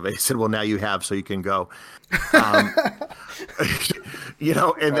Anton LaVey said, well, now you have, so you can go.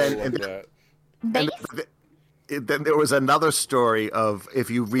 Then there was another story of, if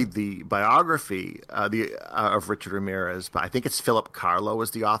you read the biography of Richard Ramirez, but I think it's Philip Carlo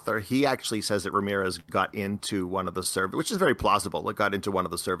is the author. He actually says that Ramirez got into one of the services, which is very plausible. It got into one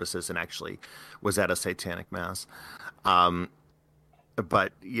of the services and actually was at a satanic mass. But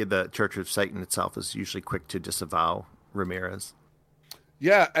the Church of Satan itself is usually quick to disavow Ramirez.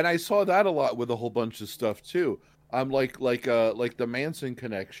 Yeah, and I saw that a lot with a whole bunch of stuff too. I'm like the Manson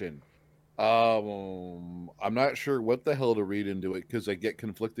connection. I'm not sure what the hell to read into it because I get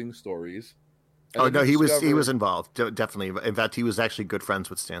conflicting stories. And he was involved, definitely. In fact, he was actually good friends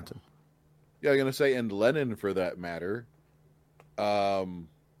with Stanton. Yeah, I'm gonna say, and Lennon for that matter. There's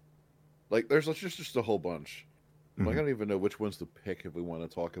just a whole bunch. I don't even know which ones to pick if we want to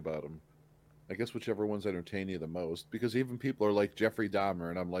talk about them. I guess whichever ones entertain you the most, because even people are like Jeffrey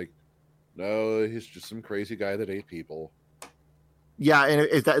Dahmer, and I'm like, no, he's just some crazy guy that ate people. Yeah,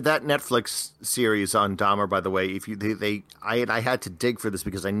 and that Netflix series on Dahmer, by the way, I had to dig for this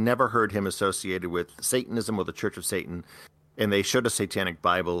because I never heard him associated with Satanism or the Church of Satan, and they showed a Satanic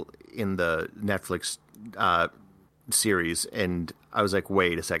Bible in the Netflix series, and I was like,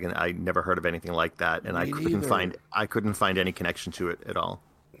 wait a second, I never heard of anything like that, and I couldn't find any connection to it at all.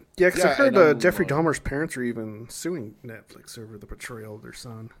 Yeah, because I heard Jeffrey Dahmer's parents are even suing Netflix over the portrayal of their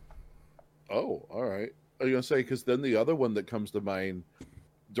son. Oh, all right. I was going to say, because then the other one that comes to mind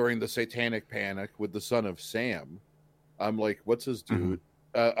during the Satanic Panic with the son of Sam, I'm like, what's his dude?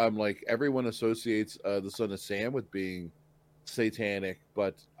 I'm like, everyone associates the son of Sam with being satanic,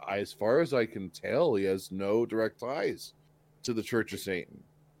 but as far as I can tell, he has no direct ties to the Church of Satan.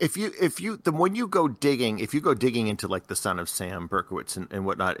 When you go digging into like the son of Sam Berkowitz and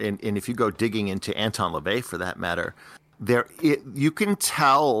whatnot, and if you go digging into Anton LaVey for that matter, you can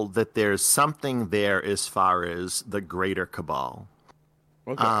tell that there's something there as far as the greater cabal.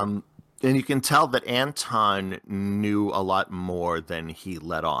 Okay. And you can tell that Anton knew a lot more than he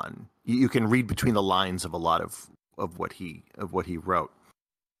let on. You can read between the lines of a lot of what he wrote.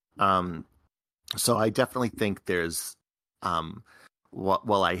 So I definitely think there's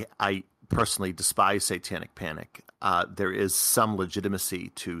while I personally despise Satanic Panic, there is some legitimacy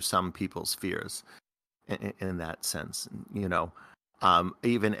to some people's fears. In that sense,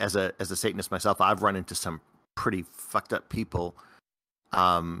 even as a Satanist myself, I've run into some pretty fucked up people.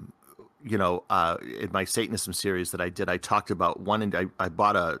 In my Satanism series that I did, I talked about one, and I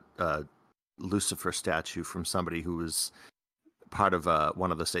bought a Lucifer statue from somebody who was part of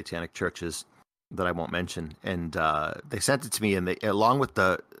one of the satanic churches that I won't mention, and they sent it to me, and they, along with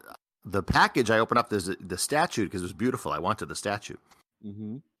the package, I opened up the statue because it was beautiful. I wanted the statue,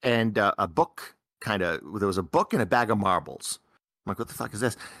 and a book. There was a book and a bag of marbles. I'm like, what the fuck is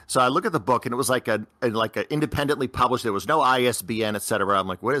this? So I look at the book, and it was like a independently published. There was no ISBN, etc. I'm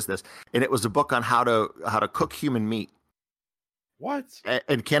like, what is this? And it was a book on how to cook human meat. What?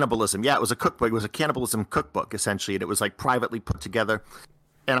 And cannibalism. Yeah, it was a cookbook. It was a cannibalism cookbook essentially, and it was like privately put together.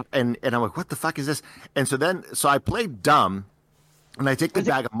 And I'm like, what the fuck is this? And so I played dumb, and I take the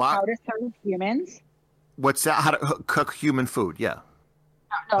bag of marbles. How to serve humans? What's that? How to cook human food? Yeah.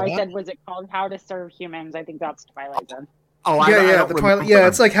 No, I said, was it called How to Serve Humans? I think that's Twilight Zone. Oh, yeah, the Twilight. Yeah,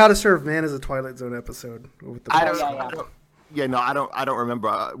 it's like How to Serve Man is a Twilight Zone episode. With the I don't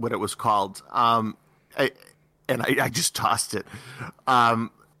remember what it was called. I just tossed it.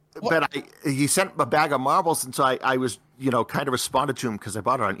 But he sent a bag of marbles, and so I was, kind of responded to him because I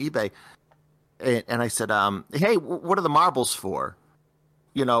bought it on eBay, and I said, "Hey, what are the marbles for?"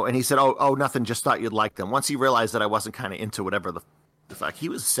 And he said, "Oh, nothing. Just thought you'd like them." Once he realized that I wasn't kind of into whatever the fuck he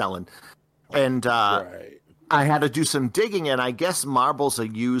was selling, and I had to do some digging, and I guess marbles are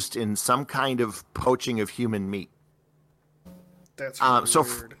used in some kind of poaching of human meat. That's really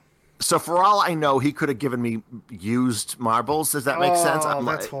weird. So for all I know, he could have given me used marbles. Does that make sense?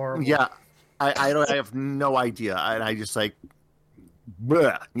 That's horrible. Yeah, I have no idea, and I just like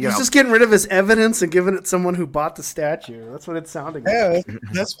bleh, you He's know. just getting rid of his evidence and giving it to someone who bought the statue. That's what it's sounding like. Yeah,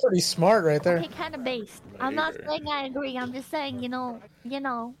 that's pretty smart right there. Okay, kind of based. I'm not saying I agree. I'm just saying, you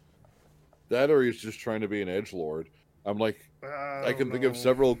know. That or he's just trying to be an edgelord. I'm like, I can think of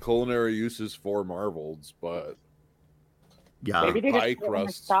several culinary uses for marbles, but yeah, Maybe they pie just put him in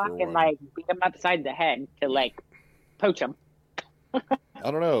crusts stock for and one. like beat him upside the head to like poach him. I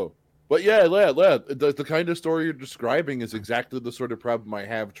don't know. But yeah, the kind of story you're describing is exactly the sort of problem I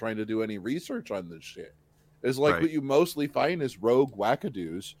have trying to do any research on this shit. Is like Right. what you mostly find is rogue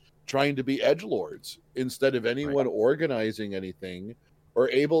wackadoos trying to be edgelords instead of anyone organizing anything or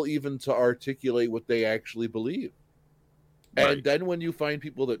able even to articulate what they actually believe. And then when you find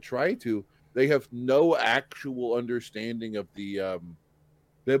people that try to, they have no actual understanding of the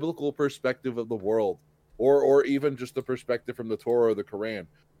biblical perspective of the world, or even just the perspective from the Torah or the Quran.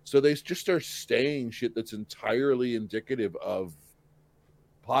 So they just are saying shit that's entirely indicative of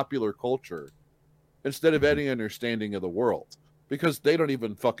popular culture instead of any understanding of the world, because they don't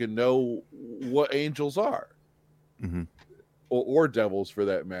even fucking know what angels are, or devils for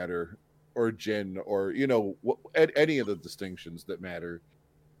that matter, or jinn, or any of the distinctions that matter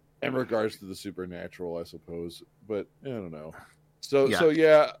in regards to the supernatural, I suppose. But I don't know. So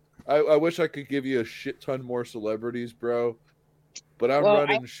yeah, I wish I could give you a shit ton more celebrities, bro, but I'm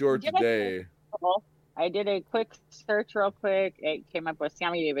running short today. I did a quick search real quick. It came up with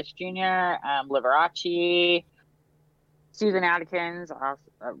Sammy Davis Jr., Liberace, Susan Atkins,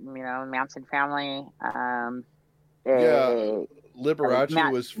 Manson family. Liberace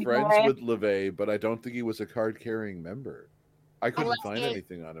Matt was Stevens. friends with LeVay, but I don't think he was a card-carrying member. I couldn't find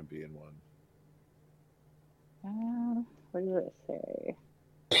anything on him being one. What does it say?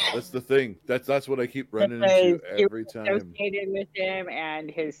 That's the thing. That's what I keep running into every time. Associated with him and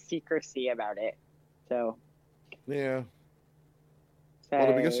his secrecy about it. So yeah.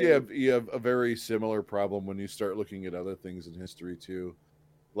 Well, because you have a very similar problem when you start looking at other things in history too.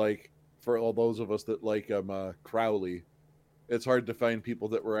 Like for all those of us that like Crowley, it's hard to find people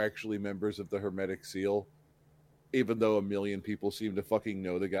that were actually members of the Hermetic Seal, even though a million people seem to fucking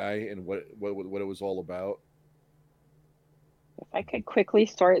know the guy and what it was all about. if I could quickly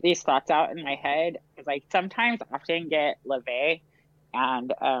sort these thoughts out in my head, because I sometimes often get LeVay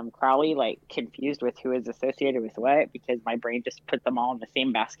and Crowley like confused with who is associated with what, because my brain just put them all in the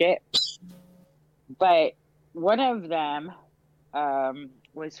same basket. But one of them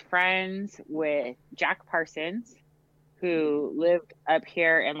was friends with Jack Parsons, who lived up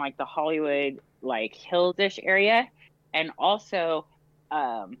here in like the Hollywood like Hills-ish area, and also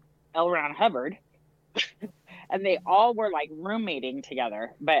L. Ron Hubbard. And they all were like roommating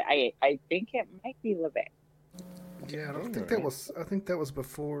together, but I think it might be LeVay. Yeah, I don't think that was. I think that was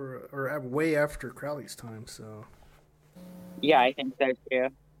before or way after Crowley's time. So. Yeah, I think so too.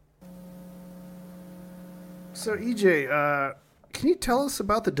 So EJ, can you tell us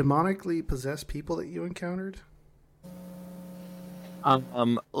about the demonically possessed people that you encountered?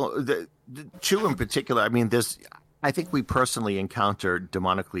 The two in particular. I mean, I think we personally encounter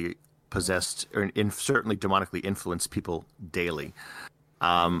demonically possessed or certainly demonically influenced people daily.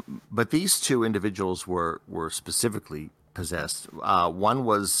 But these two individuals were specifically possessed. One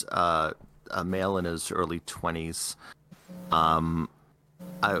was a male in his early 20s.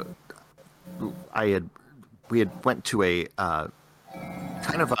 We had went to a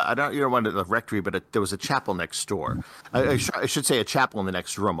kind of I don't want a rectory, but there was a chapel next door. I should say a chapel in the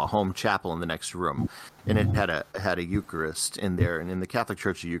next room, a home chapel in the next room, and it had a Eucharist in there. And in the Catholic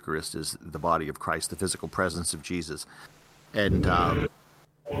Church, the Eucharist is the body of Christ, the physical presence of Jesus. And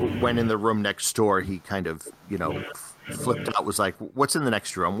when in the room next door, he kind of flipped out, was like, "What's in the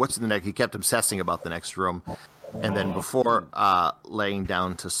next room? What's in the next?" He kept obsessing about the next room. And then before laying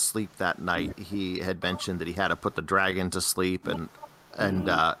down to sleep that night, he had mentioned that he had to put the dragon to sleep, and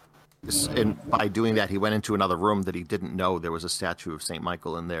by doing that, he went into another room that he didn't know there was a statue of Saint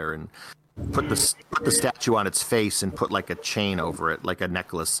Michael in there, and put the statue on its face and put like a chain over it, like a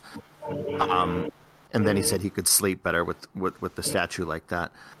necklace. And then he said he could sleep better with the statue like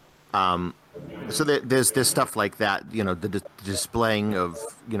that. So there's stuff like that, the displaying of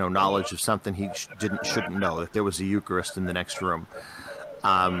knowledge of something he shouldn't know, that there was a Eucharist in the next room,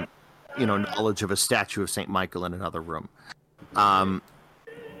 knowledge of a statue of Saint Michael in another room, and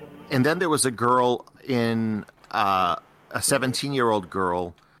then there was a girl a 17-year-old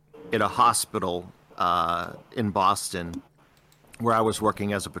girl in a hospital in Boston, where I was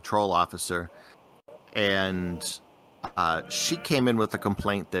working as a patrol officer, and she came in with a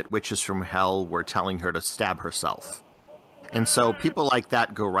complaint that witches from hell were telling her to stab herself. And so people like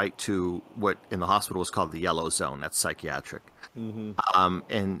that go right to what in the hospital is called the yellow zone. That's psychiatric.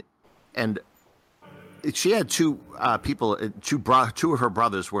 And she had two people, two of her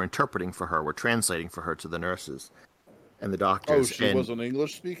brothers were interpreting for her, were translating for her to the nurses and the doctors. Oh, she wasn't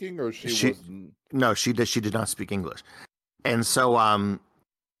English speaking, or she wasn't. No, she did not speak English, and so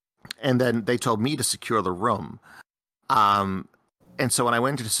and then they told me to secure the room. And so when I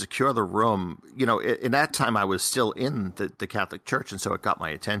went to secure the room, in that time I was still in the Catholic Church, and so it got my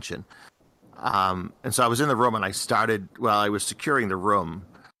attention. And so I was in the room, and while I was securing the room,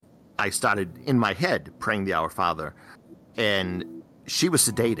 I started in my head praying the Our Father, and she was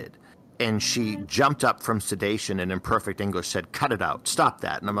sedated, and she jumped up from sedation and in perfect English said, "Cut it out, stop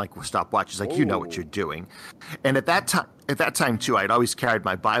that." And I'm like, well, "Stop what?" She's like, "You know what you're doing." And at that time too, I'd always carried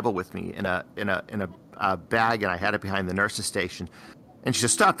my Bible with me in a bag, and I had it behind the nurse's station. And she said,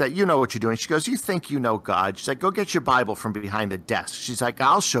 "Stop that, you know what you're doing." She goes, "You think you know God?" She's like, "Go get your Bible from behind the desk." She's like,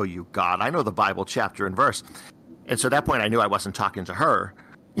 "I'll show you God. I know the Bible chapter and verse." And so at that point I knew I wasn't talking to her.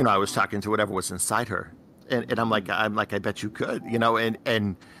 I was talking to whatever was inside her. And I'm like, "I bet you could,"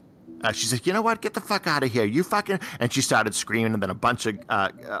 and she's like, "You know what? Get the fuck out of here. You fucking..." And she started screaming, and then a bunch of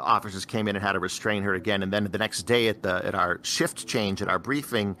officers came in and had to restrain her again. And then the next day at our shift change, at our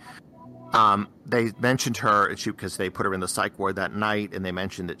briefing, they mentioned her because they put her in the psych ward that night, and they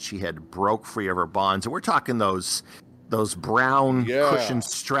mentioned that she had broke free of her bonds. And we're talking those brown cushioned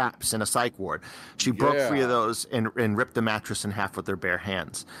straps in a psych ward. She broke free of those and ripped the mattress in half with her bare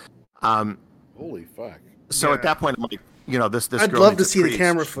hands. Holy fuck. So at that point, I'm like, this I'd girl love to needs a see the priest.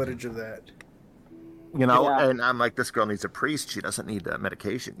 camera footage of that. And I'm like, this girl needs a priest. She doesn't need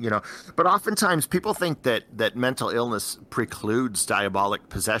medication, But oftentimes people think that mental illness precludes diabolic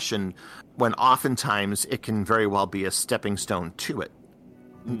possession, when oftentimes it can very well be a stepping stone to it.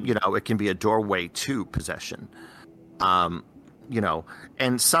 It can be a doorway to possession. And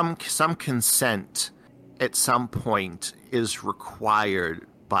some consent at some point is required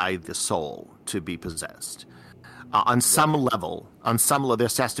by the soul to be possessed. On some level, there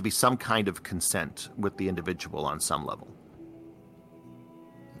has to be some kind of consent with the individual on some level.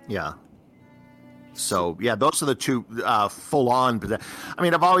 Yeah. So those are the two full-on. I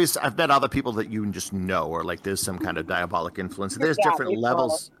mean, I've met other people that you just know, or like there's some kind of diabolic influence. There's different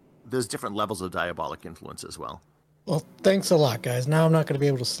levels. There's different levels of diabolic influence as well. Well, thanks a lot, guys. Now I'm not going to be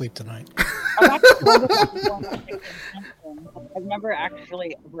able to sleep tonight. I've never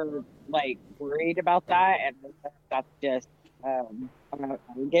actually ever worried about that, and that's just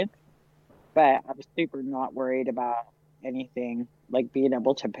arrogant. But I'm super not worried about anything being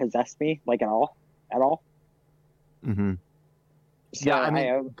able to possess me at all. Mm-hmm. So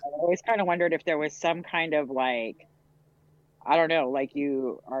I always kind of wondered if there was some kind of I don't know,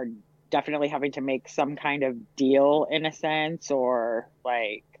 you are definitely having to make some kind of deal in a sense, or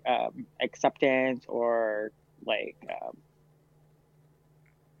acceptance, or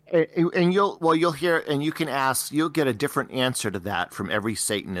and you'll hear, and you can ask, you'll get a different answer to that from every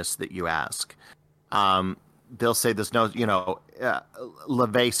Satanist that you ask. They'll say there's no,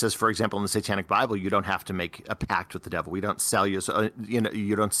 LaVey says, for example, in the Satanic Bible, you don't have to make a pact with the devil. We don't sell your,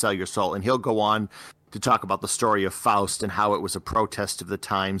 you don't sell your soul. And he'll go on to talk about the story of Faust and how it was a protest of the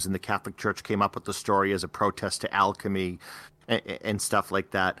times, and the Catholic Church came up with the story as a protest to alchemy and stuff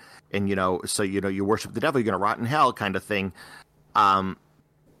like that. And, so, you worship the devil, you're going to rot in hell kind of thing. And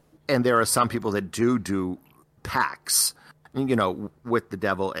there are some people that do pacts, with the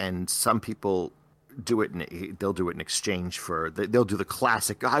devil, and some people do it, they'll do it in exchange for, they'll do the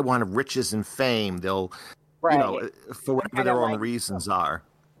classic, I want riches and fame. They'll, for whatever their own reasons are.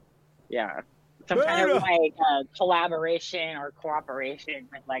 Yeah. Some kind of collaboration or cooperation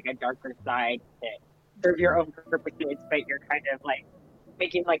with a darker side to serve your own purposes, but you're kind of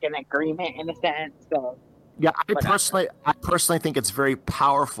making an agreement in a sense. So yeah, I personally think it's very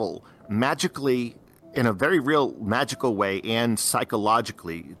powerful magically, in a very real magical way, and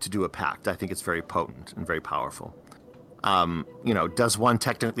psychologically, to do a pact. I think it's very potent and very powerful. Does one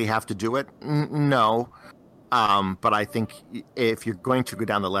technically have to do it? No. But I think if you're going to go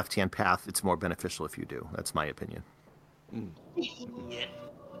down the left-hand path, it's more beneficial if you do. That's my opinion.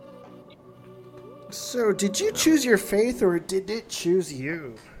 So, did you choose your faith, or did it choose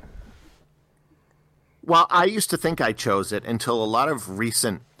you? Well, I used to think I chose it until a lot of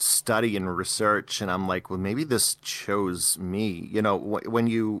recent study and research, and I'm like, well, maybe this chose me. When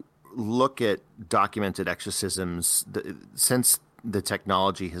you look at documented exorcisms, since the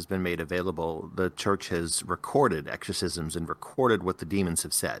technology has been made available, the church has recorded exorcisms and recorded what the demons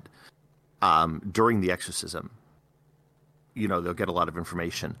have said during the exorcism. They'll get a lot of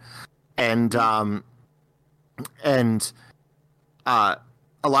information, and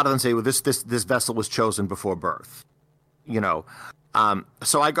a lot of them say, well, this vessel was chosen before birth.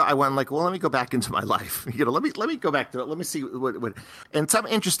 So I went like, well, let me go back into my life. Let me go back to it. Let me see what. And some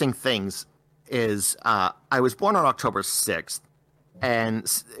interesting things is I was born on October 6th,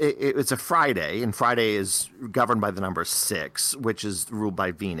 and it's a Friday, and Friday is governed by the number 6, which is ruled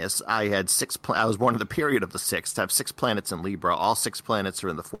by Venus. I had I was born in the period of the 6th. I have 6 planets in Libra. All 6 planets are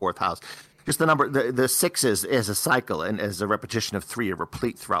in the 4th house. Just the number, the 6 is a cycle and as a repetition of 3, a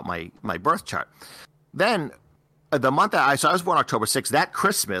replete throughout my birth chart. Then the month I was born October 6th, that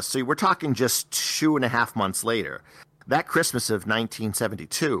Christmas, so we're talking just 2.5 months later, that Christmas of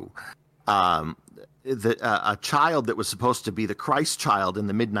 1972, a child that was supposed to be the Christ child in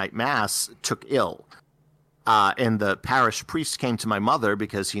the midnight mass took ill. And the parish priest came to my mother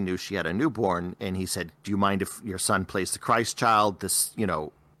because he knew she had a newborn, and he said, do you mind if your son plays the Christ child? This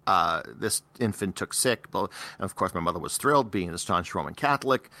infant took sick. And of course, my mother was thrilled, being an staunch Roman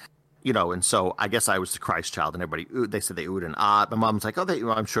Catholic. And so I guess I was the Christ child, and everybody, they said they oohed and awed. My mom's like,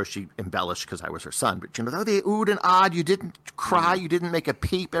 I'm sure she embellished because I was her son, but they oohed and awed. You didn't cry, you didn't make a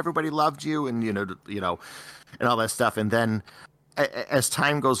peep. Everybody loved you, and and all that stuff. And then as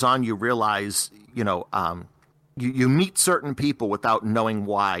time goes on, you realize, you meet certain people without knowing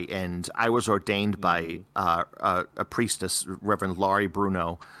why. And I was ordained by a priestess, Reverend Laurie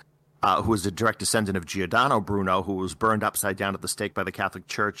Bruno, who was a direct descendant of Giordano Bruno, who was burned upside down at the stake by the Catholic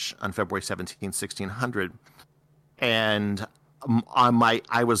Church on February 17, 1600. And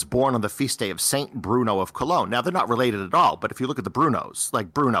I was born on the feast day of Saint Bruno of Cologne. Now, they're not related at all, but if you look at the Brunos,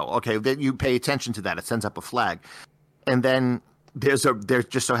 like Bruno, okay, then you pay attention to that. It sends up a flag. And then there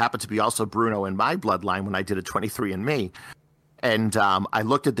just so happened to be also Bruno in my bloodline when I did a 23andMe. And I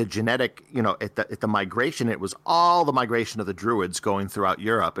looked at the genetic, at the migration. It was all the migration of the Druids going throughout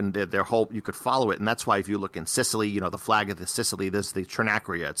Europe, and their whole, you could follow it. And that's why if you look in Sicily, the flag of the Sicily, there's the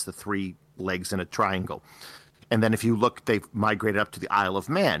Trinacria. It's the 3 legs in a triangle. And then if you look, they've migrated up to the Isle of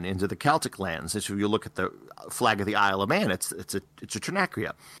Man, into the Celtic lands. If you look at the flag of the Isle of Man, it's a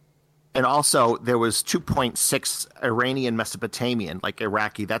Trinacria. And also, there was 2.6 Iranian Mesopotamian, like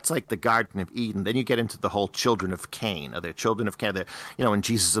Iraqi. That's like the Garden of Eden. Then you get into the whole children of Cain. Are they children of Cain? And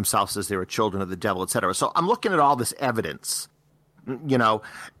Jesus himself says they were children of the devil, etc. So I'm looking at all this evidence, and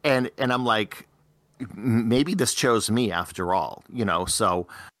I'm like, maybe this chose me after all, So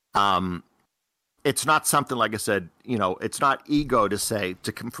it's not something, like I said, it's not ego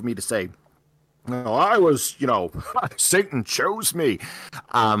for me to say, I was, Satan chose me.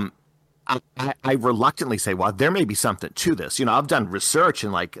 I reluctantly say, well, there may be something to this. I've done research,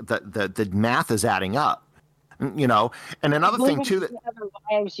 and like the math is adding up. And another thing too, that other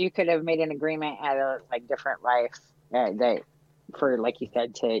lives you could have made an agreement at a different life that for, like you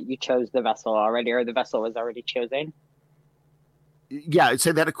said, you chose the vessel already, or the vessel was already chosen. Yeah,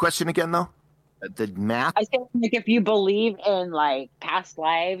 say that a question again though. The math. I think if you believe in past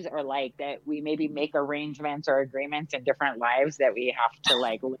lives, or that we maybe make arrangements or agreements in different lives that we have to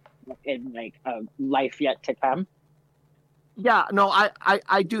live in a life yet to come. Yeah, no,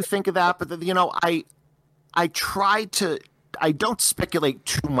 I do think of that, but I don't speculate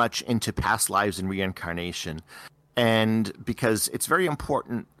too much into past lives and reincarnation. And because it's very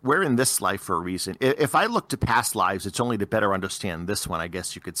important, we're in this life for a reason. If I look to past lives, it's only to better understand this one, I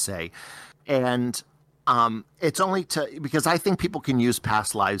guess you could say. And it's only because I think people can use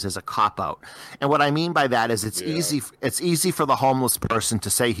past lives as a cop-out. And what I mean by that is it's easy for the homeless person to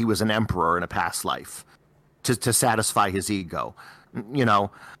say he was an emperor in a past life to satisfy his ego,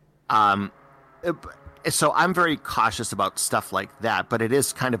 So I'm very cautious about stuff like that, but it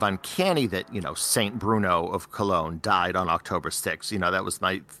is kind of uncanny that, Saint Bruno of Cologne died on October 6th.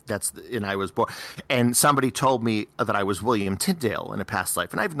 And I was born. And somebody told me that I was William Tyndale in a past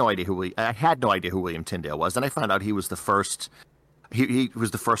life. And I have no idea I had no idea who William Tyndale was. And I found out he was the first, he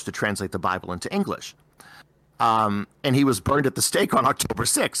was the first to translate the Bible into English. And he was burned at the stake on October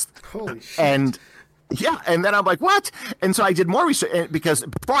 6th. Holy shit. And yeah. And then I'm like, what? And so I did more research, because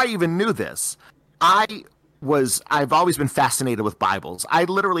before I even knew this, I've always been fascinated with Bibles. I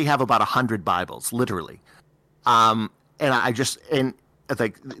literally have about 100 Bibles, literally. And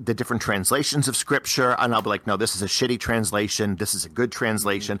like the different translations of Scripture, and I'll be like, no, this is a shitty translation. This is a good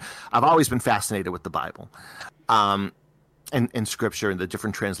translation. I've always been fascinated with the Bible, and Scripture and the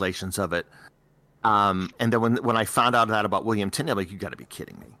different translations of it. And then when I found out that about William Tyndale, I'm like, you got to be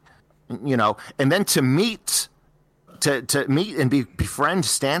kidding me, And then to meet and befriend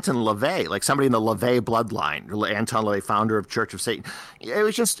Stanton LaVey, like somebody in the LaVey bloodline, Anton LaVey, founder of Church of Satan. It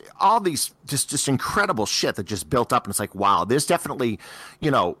was just all these just incredible shit that just built up, and it's like, wow, there's definitely,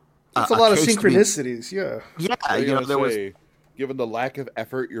 it's a lot of synchronicities. Yeah, given the lack of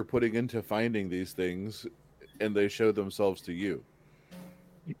effort you're putting into finding these things, and they show themselves to you.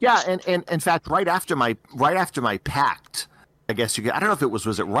 Yeah, and in fact, right after my pact, I guess I don't know if it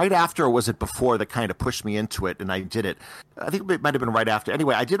was it right after or was it before that kind of pushed me into it, and I did it. I think it might have been right after.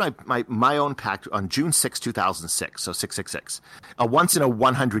 Anyway, I did my own pact on June 6, 2006, so 666, a once in a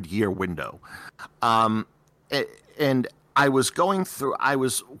 100-year window, and I was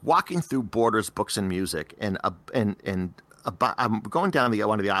walking through Borders Books and Music, and I'm going down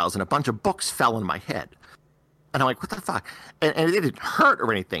one of the aisles, and a bunch of books fell in my head. And I'm like, what the fuck? And it didn't hurt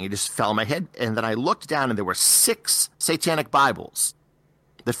or anything. It just fell in my head. And then I looked down, and there were 6 satanic Bibles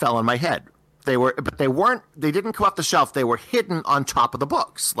that fell on my head. They didn't come off the shelf. They were hidden on top of the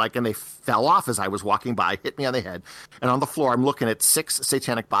books. And they fell off as I was walking by, hit me on the head. And on the floor, I'm looking at 6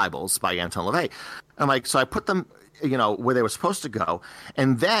 satanic Bibles by Anton LaVey. I'm like, so I put them, where they were supposed to go.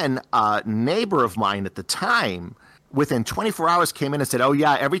 And then a neighbor of mine at the time, within 24 hours, came in and said, oh,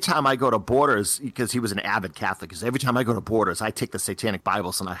 yeah, every time I go to Borders, because he was an avid Catholic, because every time I go to Borders, I take the satanic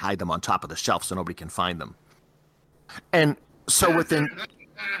Bibles and I hide them on top of the shelf so nobody can find them. And so within,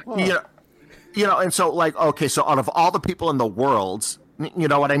 and so okay, so out of all the people in the world, you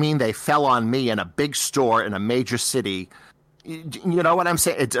know what I mean? They fell on me in a big store in a major city. You know what I'm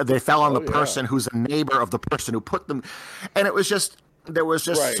saying? They fell on the person who's a neighbor of the person who put them. And it was just, there was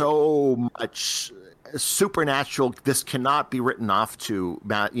just so much supernatural. This cannot be written off to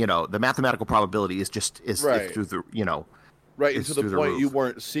the mathematical probability is through the right, and to the point you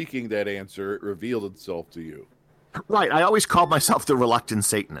weren't seeking that answer, it revealed itself to you. Right. I always called myself the reluctant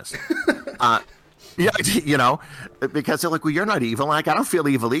Satanist. Because they're like, well, you're not evil. I don't feel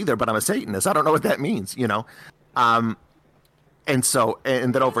evil either, but I'm a Satanist. I don't know what that means, And so,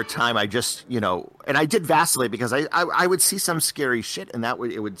 and then over time, I just, and I did vacillate because I would see some scary shit, and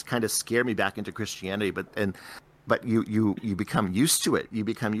it would kind of scare me back into Christianity. But you become used to it. You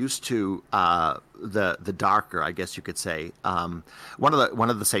become used to the darker, I guess you could say. One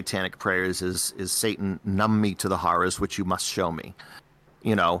of the satanic prayers is Satan, numb me to the horrors which you must show me.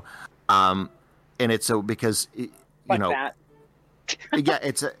 And it's because that. Yeah,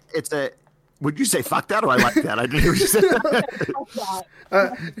 it's a. Would you say fuck that, or I like that? I didn't hear what you said.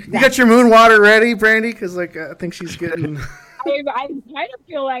 You got your moon water ready, Brandy? Because I think she's getting. I kind of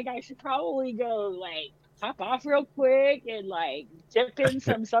feel like I should probably go pop off real quick and dip in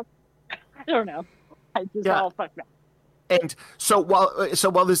some stuff. I don't know. I just all fuck that. And so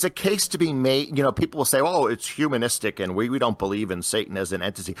while there's a case to be made, people will say, "Oh, it's humanistic, and we don't believe in Satan as an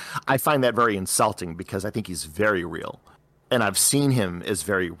entity." I find that very insulting because I think he's very real. And I've seen him as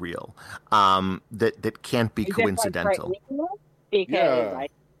very real. That can't be coincidental. Because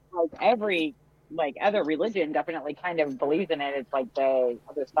every other religion definitely kind of believes in it. It's the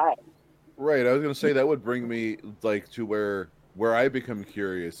other side. Right. I was going to say that would bring me to where I become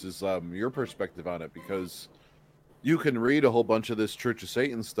curious is your perspective on it, because you can read a whole bunch of this Church of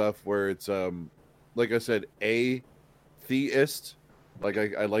Satan stuff where it's like I said, theist.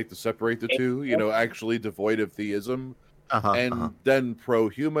 I like to separate the two. Actually devoid of theism. Then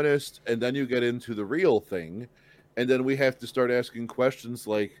pro-humanist, and then you get into the real thing, and then we have to start asking questions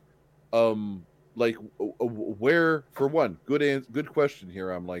where, for one, good question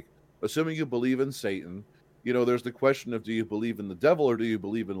here. I'm assuming you believe in Satan, there's the question of, do you believe in the devil, or do you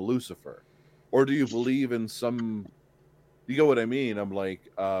believe in Lucifer, or do you believe in some? You know what I mean? I'm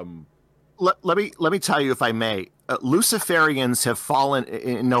let me tell you, if I may. Luciferians have fallen.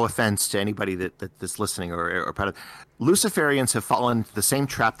 No offense to anybody that's listening or part of. Luciferians have fallen into the same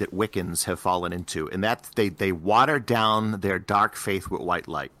trap that Wiccans have fallen into, and that they water down their dark faith with white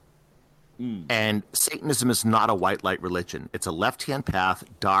light. And Satanism is not a white light religion; it's a left-hand path,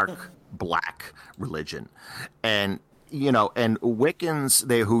 dark black religion, and Wiccans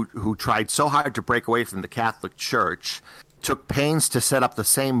who tried so hard to break away from the Catholic Church took pains to set up the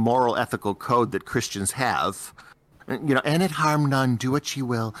same moral ethical code that Christians have. And it harm none, do what you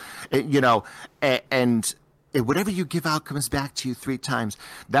will, and whatever you give out comes back to you 3 times.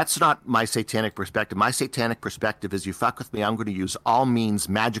 That's not my satanic perspective. My satanic perspective is, you fuck with me, I'm going to use all means,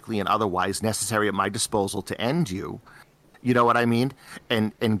 magically and otherwise, necessary at my disposal to end you. You know what I mean?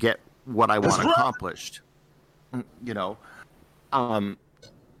 And get what I want accomplished. And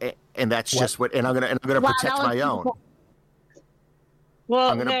that's just what. And I'm gonna protect my own.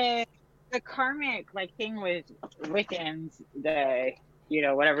 Well, the karmic thing with Wiccans,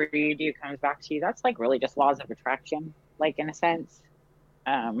 whatever you do comes back to you. That's really just laws of attraction, in a sense.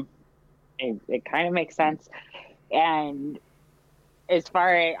 It kind of makes sense. And as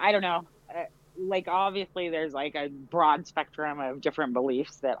far as, I don't know, obviously there's a broad spectrum of different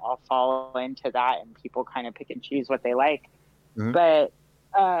beliefs that all fall into that, and people kind of pick and choose what they like. Mm-hmm. But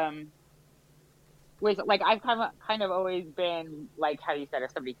with like I've kind of always been like how you said,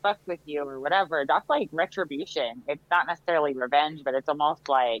 if somebody fucks with you or whatever, that's like retribution. It's not necessarily revenge, but it's almost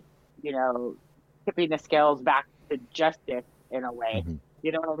like, you know, tipping the scales back to justice in a way. Mm-hmm.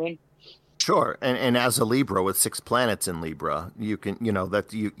 You know what I mean? Sure, and as a Libra with 6 planets in Libra, you can, you know,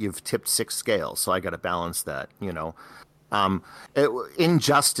 that you've tipped 6 scales, so I got to balance that, you know.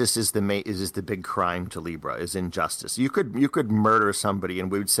 Injustice is the big crime to Libra, is injustice. You could murder somebody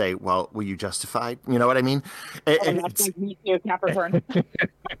and we would say, well, were you justified? You know what I mean? That's like me too, Capricorn. You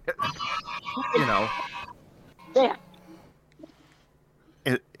know. Yeah.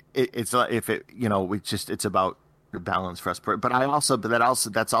 It's if it, you know, it's about balance for us. But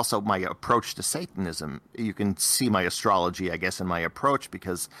that's also my approach to Satanism. You can see my astrology, I guess, in my approach,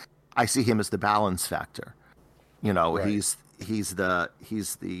 because I see him as the balance factor. You know, right. he's the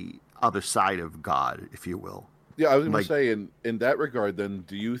other side of God, if you will. Yeah, I was going to say, in that regard, then,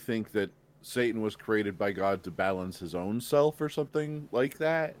 do you think that Satan was created by God to balance his own self or something like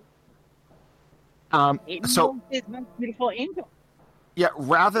that? So his most beautiful angel. Yeah,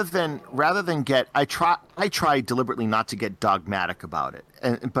 rather than get, I try deliberately not to get dogmatic about it,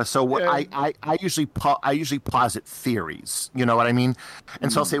 I usually posit theories. You know what I mean?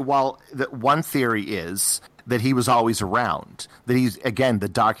 And so I'll say, well, one theory is that he was always around, that he's, again, the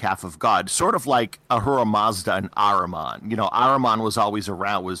dark half of God, sort of like Ahura Mazda and Ahriman. You know, Ahriman was always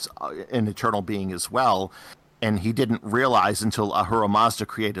around, was an eternal being as well, and he didn't realize until Ahura Mazda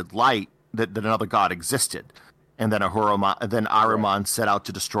created light that another God existed. And then Ahriman set out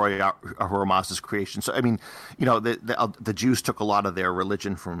to destroy Ahura Mazda's creation. So I mean, you know, the Jews took a lot of their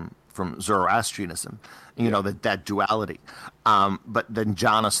religion from Zoroastrianism, you know, that duality. But then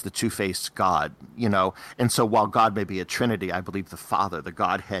Janus, the two-faced God, you know, and so while God may be a trinity, I believe the Father, the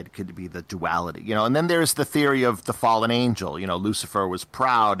Godhead, could be the duality, you know. And then there's the theory of the fallen angel. You know, Lucifer was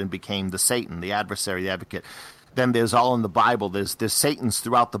proud and became the Satan, the adversary, the advocate. Then there's all in the Bible. There's Satans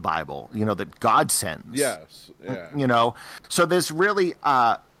throughout the Bible, you know, that God sends. Yes, yeah. You know, so there's really,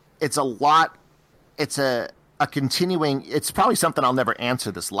 it's a lot. It's a continuing. It's probably something I'll never answer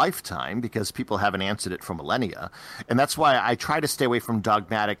this lifetime because people haven't answered it for millennia, and that's why I try to stay away from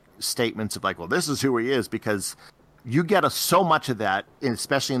dogmatic statements of like, well, this is who he is, because you get so much of that,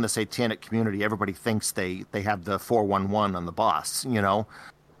 especially in the satanic community. Everybody thinks they have the 411 on the boss, you know.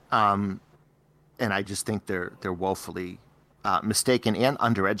 And I just think they're woefully mistaken and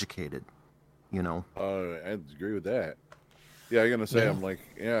undereducated, you know. I agree with that. Yeah, I'm gonna say, I'm like,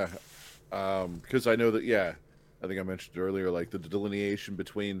 because I know that, I think I mentioned earlier, like the delineation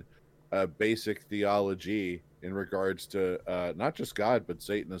between basic theology in regards to not just God but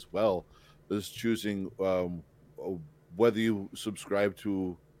Satan as well is choosing whether you subscribe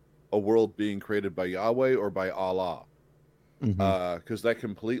to a world being created by Yahweh or by Allah. Because that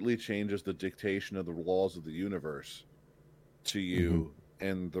completely changes the dictation of the laws of the universe to you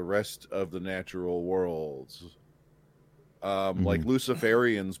and the rest of the natural worlds. Like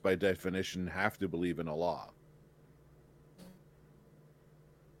Luciferians, by definition, have to believe in Allah.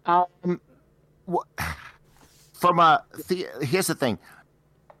 Here's the thing.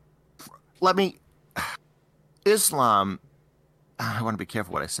 Islam. I want to be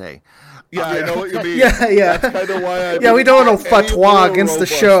careful what I say. Yeah, I know what you mean. Yeah. That's kind of why we don't want to fatwa against the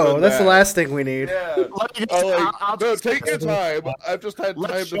show. That's the last thing we need. Yeah. Take your time. I've just had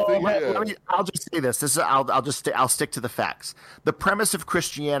time to think. I'll just say this. I'll stick to the facts. The premise of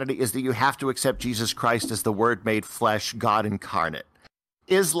Christianity is that you have to accept Jesus Christ as the Word made flesh, God incarnate.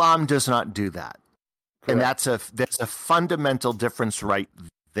 Islam does not do that, and that's a fundamental difference right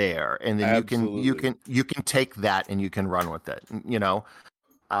there, and then you can take that and you can run with it, you know.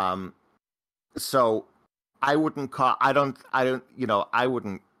 So I wouldn't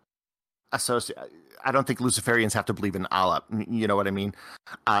associate. I don't think Luciferians have to believe in Allah. You know what I mean?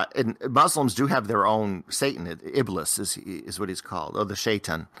 And Muslims do have their own Satan. Iblis is what he's called, or the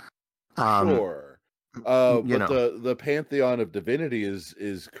Shaitan. Sure. But the pantheon of divinity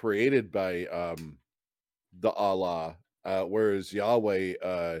is created by the Allah. Whereas Yahweh,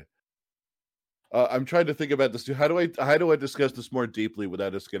 I'm trying to think about this too. How do I discuss this more deeply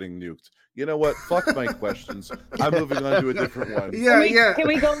without us getting nuked? You know what? Fuck my questions. I'm moving on to a different one. Can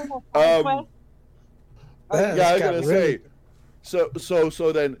we go? I was gonna say.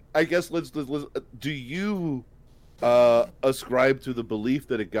 So then I guess let's do you ascribe to the belief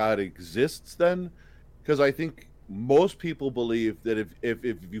that a God exists then? Because I think most people believe that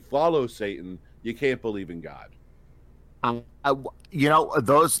if you follow Satan, you can't believe in God.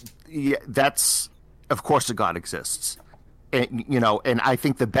 That's, of course, a God exists, and, you know, and I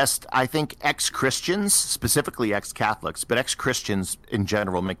think ex-Christians, specifically ex-Catholics, but ex-Christians in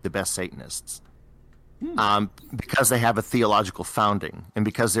general, make the best Satanists. because they have a theological founding and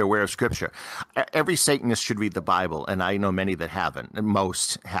because they're aware of Scripture. Every Satanist should read the Bible, and I know many that haven't, and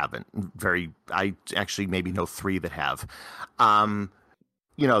most haven't. I actually maybe know 3 that have.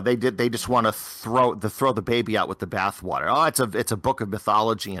 They just want to throw the baby out with the bathwater. Oh, it's a book of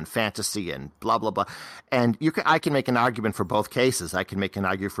mythology and fantasy and blah blah blah. And I can make an argument for both cases. I can make an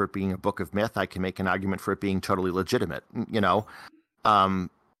argument for it being a book of myth. I can make an argument for it being totally legitimate.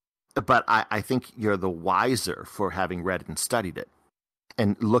 But I think you're the wiser for having read and studied it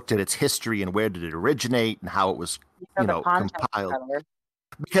and looked at its history and where did it originate and how it was, compiled.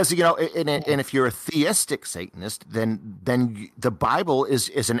 Because, and if you're a theistic Satanist, then the Bible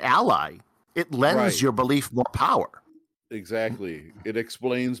is an ally. It lends your belief more power. Exactly. It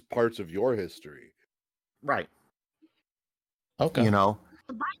explains parts of your history. Right. Okay.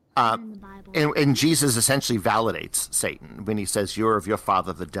 And Jesus essentially validates Satan when he says, "You're of your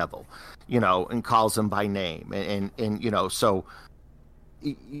father, the devil," and calls him by name. And so,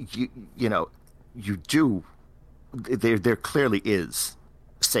 you do, there clearly is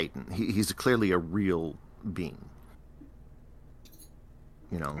Satan. He's clearly a real being.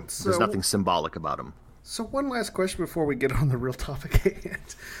 There's nothing symbolic about him. So one last question before we get on the real topic at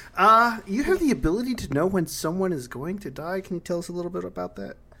hand. You have the ability to know when someone is going to die. Can you tell us a little bit about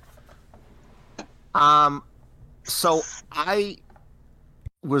that? So I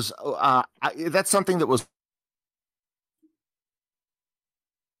was, that's something that was.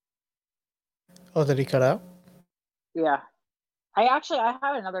 Oh, did he cut out? Yeah. I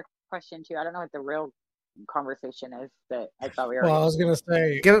have another question too. I don't know what the real conversation is that I thought we were. Well, I was gonna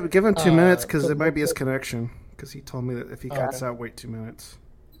say, give him 2 minutes because it might be his connection. Because he told me that if he cuts out, wait 2 minutes.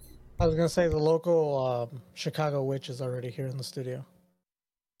 I was gonna say the local Chicago witch is already here in the studio.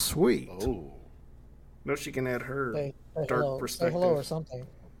 Sweet. Oh. No, she can add her dark hello. perspective. Say hello or something.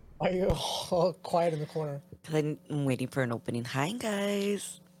 Why are you all quiet in the corner? I'm waiting for an opening. Hi,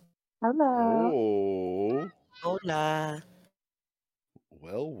 guys. Hello. Oh. Hola.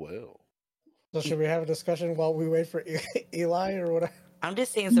 Well. So should we have a discussion while we wait for Eli or whatever? I'm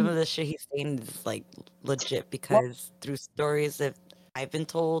just saying some of the shit he's saying is like legit because through stories that I've been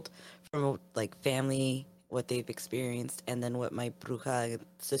told from like family, what they've experienced, and then what my bruja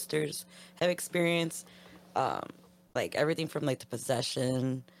sisters have experienced, like everything from like the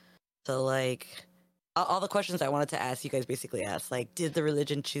possession to like all the questions I wanted to ask you guys basically asked, like, did the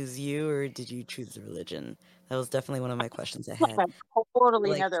religion choose you or did you choose the religion? That was definitely one of my questions I had. Totally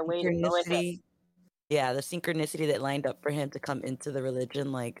Like, another way to go with it. synchronicity. Yeah, the synchronicity that lined up for him to come into the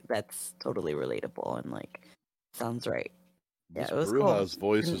religion, like that's totally relatable and like sounds right. This Yeah, it was Bruja's cool.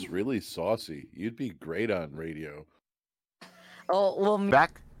 voice is really saucy. You'd be great on radio. Oh well,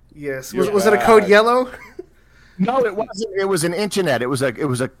 Back. Yes. You're Was it a code back. yellow? No, it wasn't. It was an internet. It was a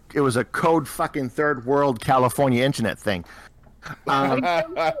code fucking third world California internet thing.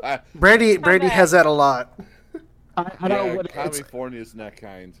 Brady has that a lot. I don't know what it's. California's not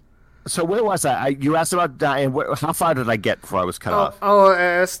kind. So where was I? You asked about dying. How far did I get before I was cut off? I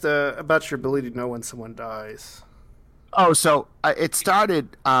asked about your ability to know when someone dies. Oh, so it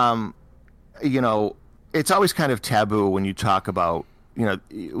started. It's always kind of taboo when you talk about,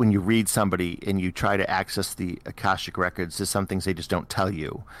 when you read somebody and you try to access the Akashic records. There's some things they just don't tell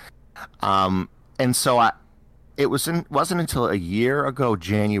you. And so it wasn't until a year ago,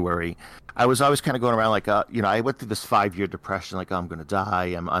 January, I was always kind of going around like, I went through this 5-year depression, like, oh, I'm going to die.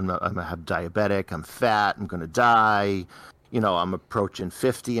 I'm gonna have diabetic. I'm fat. I'm going to die. I'm approaching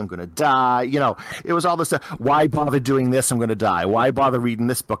 50. I'm going to die. It was all this stuff. Why bother doing this? I'm going to die. Why bother reading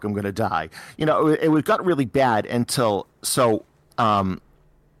this book? I'm going to die. It got really bad until one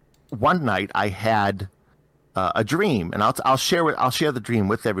night I had a dream, and I'll share the dream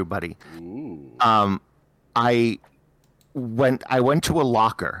with everybody. Ooh. I went to a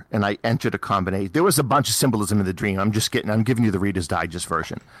locker and I entered a combination. There was a bunch of symbolism in the dream. I'm giving you the Reader's Digest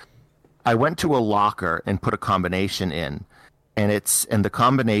version. I went to a locker and put a combination in, and the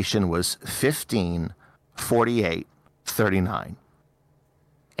combination was 15, 48, 39.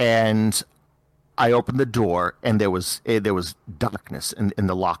 And I opened the door and there was darkness in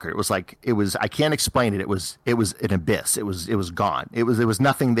the locker. It was I can't explain it. It was an abyss. It was gone. There was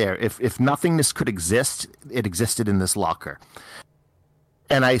nothing there. If nothingness could exist, it existed in this locker.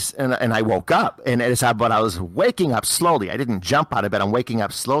 And I woke up, and but I was waking up slowly. I didn't jump out of bed. I'm waking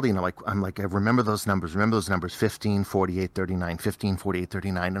up slowly, and I'm like, I remember those numbers. 15, 48, 39, 15, 48,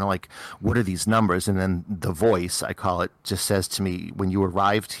 39. And I'm like, what are these numbers? And then the voice, I call it, just says to me, when you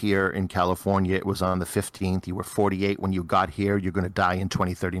arrived here in California, it was on the 15th. You were 48 when you got here. You're going to die in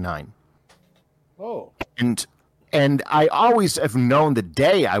 2039. Oh. And And I always have known the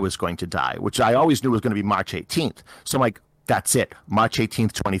day I was going to die, which I always knew was going to be March 18th. So I'm like, that's it. March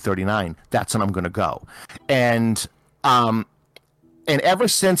 18th, 2039. That's when I'm going to go. And ever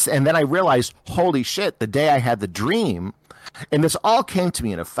since, and then I realized, holy shit, the day I had the dream, and this all came to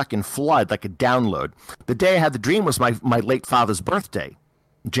me in a fucking flood, like a download. The day I had the dream was my late father's birthday,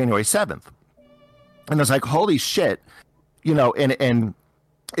 January 7th. And I was like, holy shit, and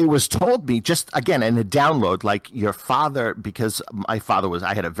it was told me just, again, in a download, like your father, because my father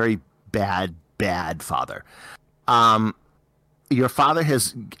I had a very bad father. Your father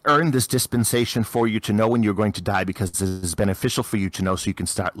has earned this dispensation for you to know when you're going to die because it is beneficial for you to know so you can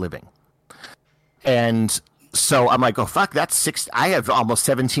start living. And so I'm like, oh, fuck, that's 6. I have almost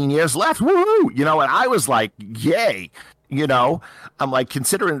 17 years left. Woo! And I was like, yay. I'm like,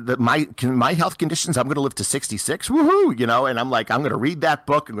 considering that my health conditions, I'm going to live to 66. Woohoo! And I'm like, I'm going to read that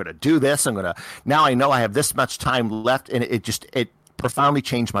book. I'm going to do this. Now I know I have this much time left. And it profoundly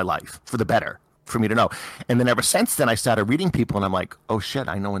changed my life for the better for me to know. And then ever since then, I started reading people and I'm like, oh shit,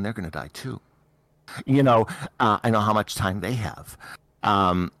 I know when they're going to die too. I know how much time they have.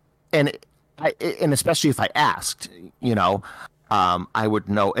 And especially if I asked, I would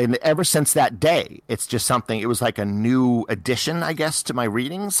know. And ever since that day, it's just something, it was like a new addition, I guess, to my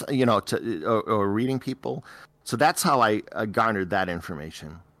readings, or reading people. So that's how I garnered that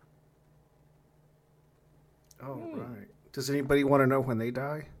information. Oh, right. Does anybody want to know when they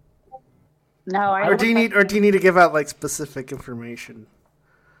die? No, or do you need to give out like specific information?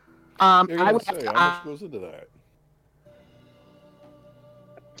 I would say, how much goes into that?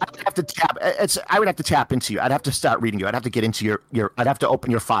 I'd have to tap. I would have to tap into you. I'd have to start reading you. I'd have to get into your. I'd have to open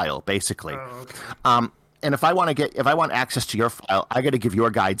your file, basically. Oh, okay. And if I want access to your file, I got to give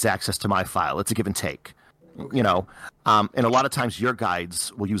your guides access to my file. It's a give and take. Okay. And a lot of times your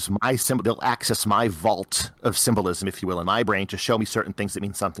guides will use my symbol. They'll access my vault of symbolism, if you will, in my brain to show me certain things that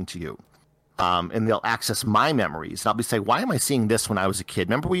mean something to you. And they'll access my memories. And I'll be saying, why am I seeing this when I was a kid?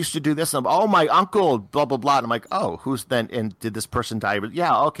 Remember we used to do this? And oh, my uncle, blah, blah, blah. And I'm like, oh, who's then? And did this person die?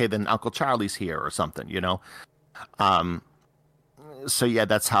 Yeah, okay, then Uncle Charlie's here or something, So, yeah,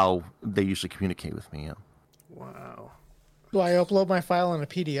 that's how they usually communicate with me. Yeah. Wow. Do I upload my file in a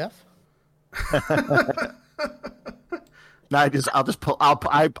PDF? No, I'll just pull.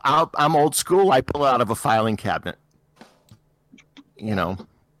 I'm old school. I pull it out of a filing cabinet.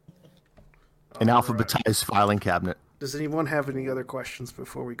 An alphabetized filing cabinet. Does anyone have any other questions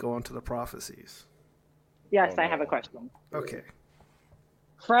before we go on to the prophecies? Yes, I have a question. Okay.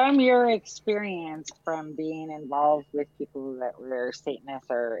 From your experience from being involved with people that were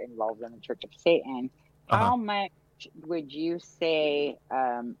Satanists or involved in the Church of Satan, how much would you say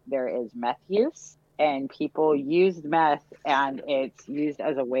there is meth use? And people use meth and it's used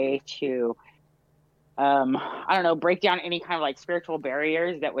as a way to break down any kind of like spiritual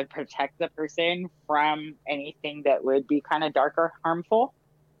barriers that would protect the person from anything that would be kind of dark or harmful?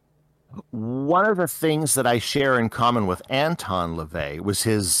 One of the things that I share in common with Anton LaVey was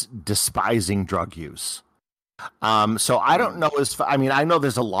his despising drug use. So I don't know I know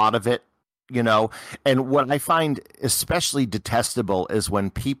there's a lot of it, and what I find especially detestable is when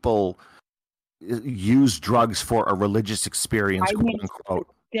people use drugs for a religious experience, quote unquote.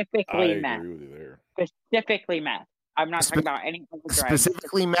 Specifically meth. Specifically meth. I'm not talking about any other drugs.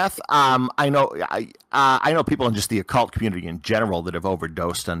 Specifically meth. I know people in just the occult community in general that have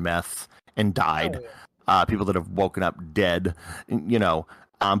overdosed on meth and died. People that have woken up dead.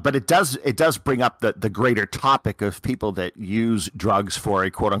 But it does bring up the greater topic of people that use drugs for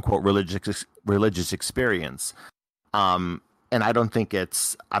a quote unquote religious experience. And I don't think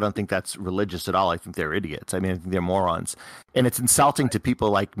that's religious at all. I think they're idiots. I think they're morons. And it's insulting to people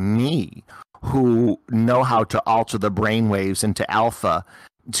like me who know how to alter the brainwaves into alpha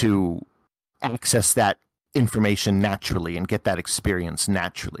to access that information naturally and get that experience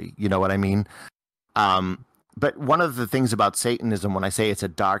naturally. You know what I mean? But one of the things about Satanism, when I say it's a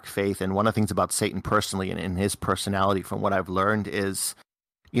dark faith, and one of the things about Satan personally and in his personality from what I've learned is,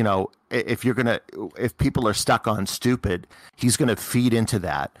 if people are stuck on stupid, he's going to feed into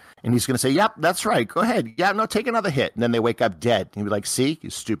that. And he's going to say, yep, that's right. Go ahead. Yeah, no, take another hit. And then they wake up dead. And he'll be like, see, you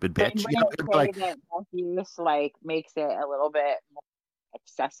stupid bitch. That use makes it a little bit more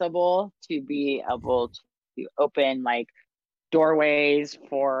accessible to be able to open doorways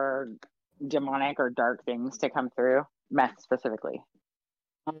for demonic or dark things to come through. Meth specifically.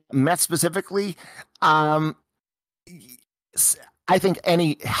 I think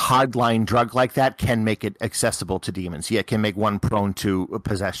any hardline drug like that can make it accessible to demons. Yeah, it can make one prone to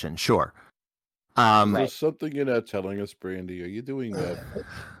possession, sure. There's something you're not telling us, Brandy. Are you doing that?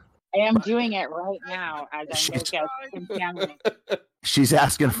 I am doing it right now as I make a contaminant. She's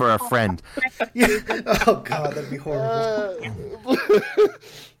asking for a friend. Oh God, that'd be horrible.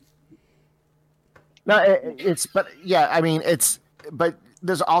 No, but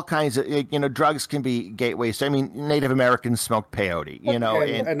there's all kinds of, drugs can be gateways. So, I mean, Native Americans smoke peyote, and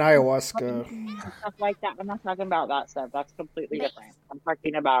ayahuasca. Stuff like that. I'm not talking about that stuff. That's completely different. I'm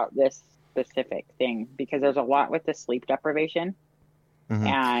talking about this specific thing because there's a lot with the sleep deprivation. Mhm.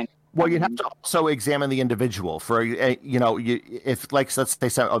 And Well, you have to also examine the individual for, if like, let's say,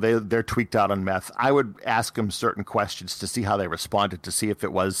 they're tweaked out on meth, I would ask them certain questions to see how they responded, to see if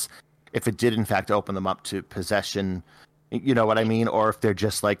it did in fact open them up to possession, you know what I mean? Or if they're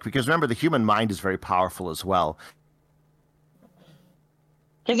just like, because remember, the human mind is very powerful as well.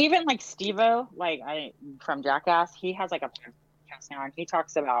 because even like Steve-O, from Jackass, he has like a podcast now, and he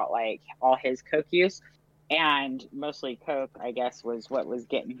talks about like all his coke use, and mostly coke, I guess, was what was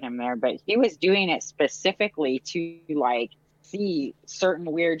getting him there. But he was doing it specifically to like see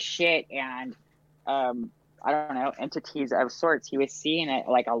certain weird shit and I don't know, entities of sorts. He was seeing it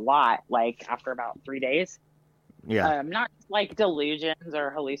like a lot, like after about 3 days. Yeah. Not like delusions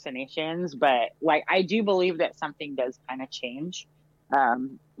or hallucinations, but like I do believe that something does kind of change.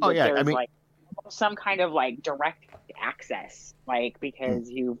 Oh, yeah, there's, I mean- like some kind of like direct access, like because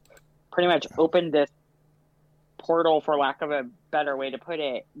you pretty much opened this portal, for lack of a better way to put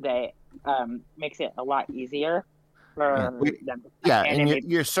it, that makes it a lot easier for them. Yeah, And and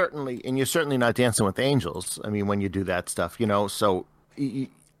you're certainly not dancing with angels. I mean, when you do that stuff, So,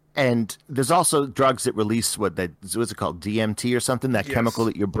 and there's also drugs that release what's it called, DMT or something? That chemical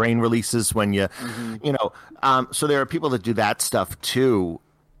that your brain releases when you, So there are people that do that stuff too,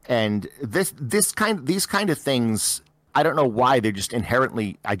 and these kind of things. I don't know why they're just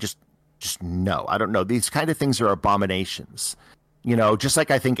inherently. I just know. I don't know. These kind of things are abominations. Just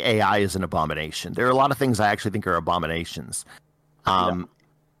like I think AI is an abomination. There are a lot of things I actually think are abominations. And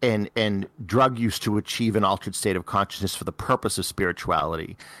drug use to achieve an altered state of consciousness for the purpose of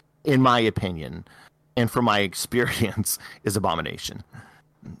spirituality, in my opinion, and from my experience, is abomination.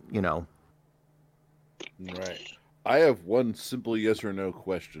 Right. I have one simple yes or no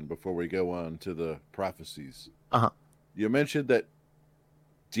question before we go on to the prophecies. Uh-huh. You mentioned that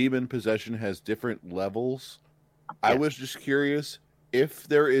demon possession has different levels. I was just curious if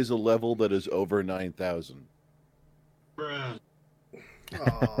there is a level that is over 9,000. Oh,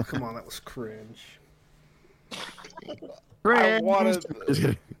 come on, that was cringe. I wanted.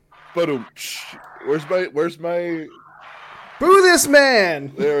 But where's my? Boo this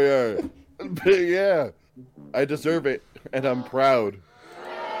man! There we are. Yeah, I deserve it, and I'm proud.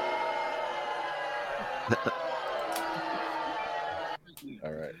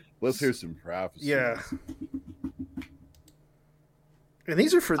 All right, let's hear some prophecies. Yeah. And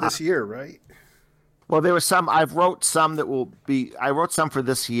these are for this year, right? Well, there were some. I wrote some for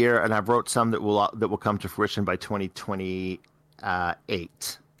this year, and I've wrote some that will come to fruition by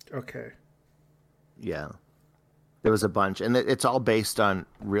 2028. Okay. Yeah, there was a bunch, and it's all based on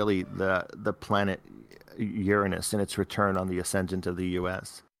really the planet Uranus and its return on the ascendant of the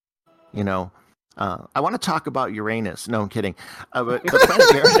U.S. I want to talk about Uranus. No, I'm kidding. But the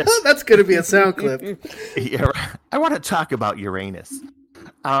planet Uranus. That's going to be a sound clip. Yeah, I want to talk about Uranus.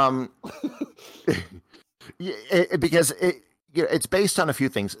 Because it's based on a few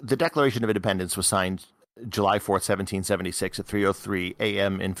things. The Declaration of Independence was signed July 4th, 1776 at 3:03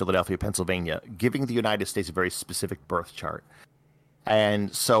 a.m. in Philadelphia, Pennsylvania, giving the United States a very specific birth chart.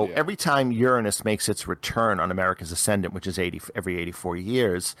 And so every time Uranus makes its return on America's ascendant, which is every 84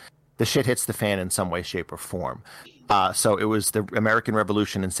 years, the shit hits the fan in some way, shape, or form. So it was the American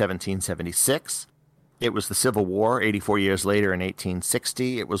Revolution in 1776. It was the Civil War 84 years later in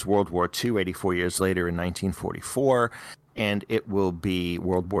 1860. It was World War II 84 years later in 1944. And it will be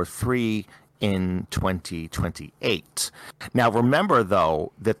World War III in 2028. Now, remember,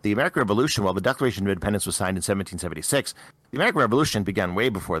 though, that the American Revolution, while the Declaration of Independence was signed in 1776, the American Revolution began way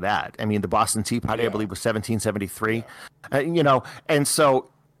before that. I mean, the Boston Tea Party, I believe, was 1773. And so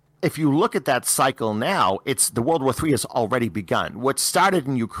if you look at that cycle now, it's the World War III has already begun. What started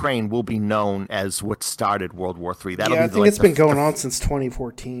in Ukraine will be known as what started World War III. I think it's been going on since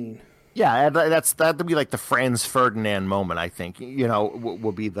 2014. Yeah, that'll be like the Franz Ferdinand moment. I think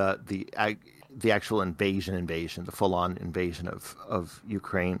will be the actual invasion, the full on invasion of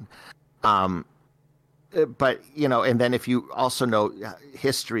Ukraine. But and then if you also know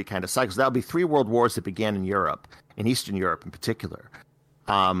history kind of cycles, that'll be 3 world wars that began in Europe, in Eastern Europe in particular.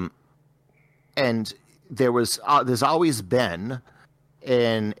 And there's always been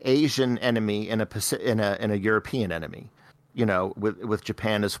an Asian enemy and a European enemy. with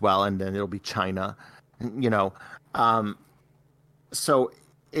Japan as well, and then it'll be China, so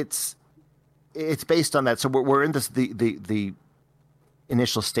it's based on that. So we're in the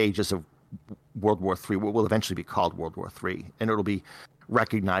initial stages of World War III, what will eventually be called World War III, and it'll be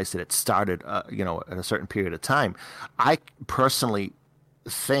recognized that it started, at a certain period of time. I personally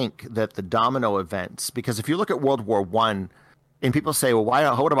think that the domino events, because if you look at World War I, and people say, well,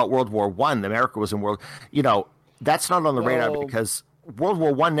 what about World War I? America was in that's not on the radar because World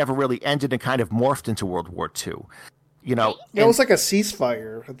War I never really ended and kind of morphed into World War II. It was like a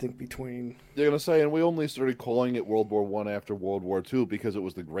ceasefire, I think, between. They're going to say, and we only started calling it World War I after World War II because it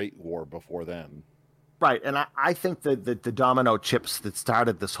was the Great War before then. Right, and I think that the domino chips that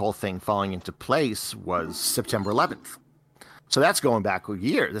started this whole thing falling into place was September 11th. So that's going back a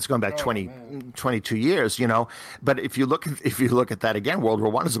year. That's going back 22 years, But if you look at that again, World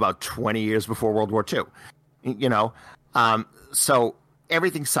War I is about 20 years before World War II, So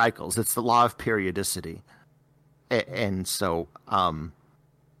everything cycles. It's the law of periodicity. And so,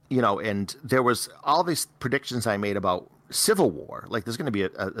 and there was all these predictions I made about civil war. Like there's going to be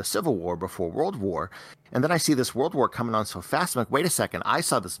a civil war before World War. And then I see this World War coming on so fast. I'm like, wait a second. I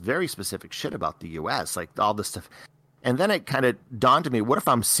saw this very specific shit about the U.S., like all this stuff. And then it kind of dawned on me, what if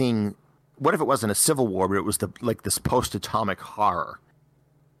it wasn't a civil war, but it was this post-atomic horror?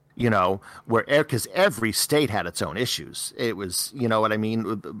 Because every state had its own issues. It was, what I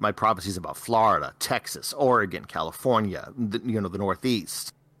mean? My prophecies about Florida, Texas, Oregon, California, the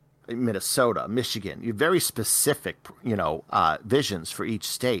Northeast, Minnesota, Michigan, very specific, visions for each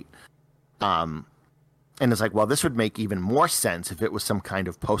state. And it's like, well, this would make even more sense if it was some kind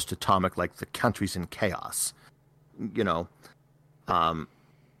of post-atomic, like the country's in chaos, but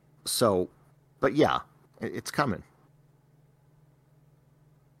yeah, it's coming.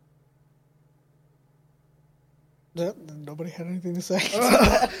 Nobody had anything to say.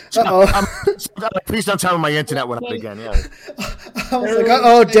 Please don't tell me my internet went up again. Yeah. I was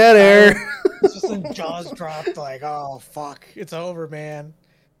like, dead air. It's just like jaws dropped. Like, oh fuck, it's over, man.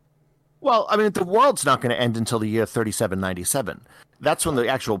 Well, I mean, the world's not going to end until the year 3797. That's when the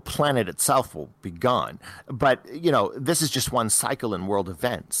actual planet itself will be gone. But, this is just one cycle in world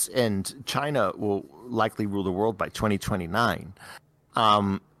events, and China will likely rule the world by 2029.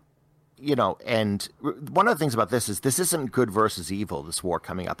 And one of the things about this isn't good versus evil, this war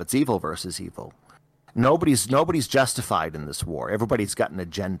coming up. It's evil versus evil. Nobody's justified in this war. Everybody's got an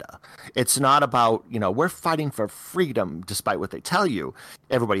agenda. It's not about, we're fighting for freedom despite what they tell you.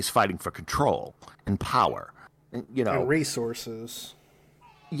 Everybody's fighting for control and power, and resources.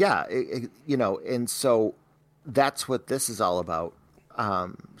 Yeah, and so that's what this is all about.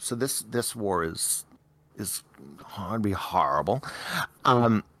 So this war is going to be horrible.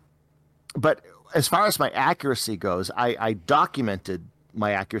 But as far as my accuracy goes, I documented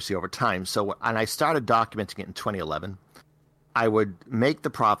my accuracy over time. And I started documenting it in 2011. I would make the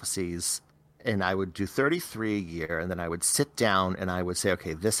prophecies, and I would do 33 a year, and then I would sit down and I would say,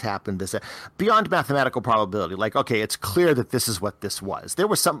 okay, this happened, beyond mathematical probability. Like, okay, it's clear that this is what this was. There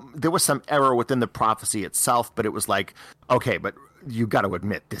was some error within the prophecy itself, but it was like, okay, but you got to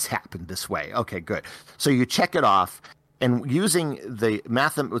admit this happened this way. Okay, good. So you check it off, and using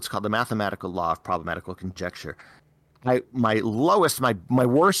what's called the mathematical law of problematical conjecture, my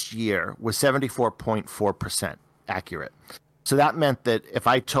worst year was 74.4% accurate. So that meant that if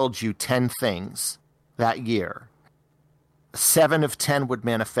I told you 10 things that year, 7 of 10 would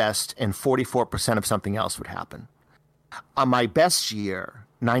manifest and 44% of something else would happen. On my best year,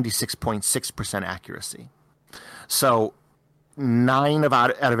 96.6% accuracy. So 9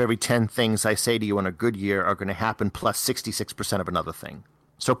 out of every 10 things I say to you in a good year are going to happen, plus 66% of another thing.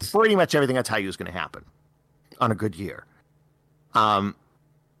 So pretty much everything I tell you is going to happen on a good year. And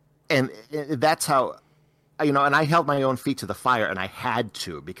that's how, and I held my own feet to the fire, and I had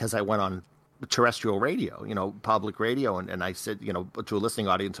to, because I went on terrestrial radio, public radio, and I said, to a listening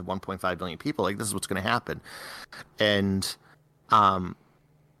audience of 1.5 billion people, like, this is what's going to happen. And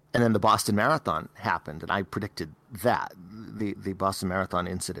then the Boston Marathon happened, and I predicted that, the Boston Marathon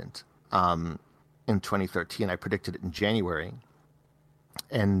incident in 2013. I predicted it in January.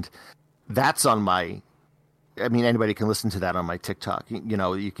 And that's on anybody can listen to that on my TikTok.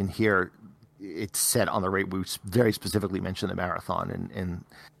 You can hear it said on the rate. We very specifically mentioned the marathon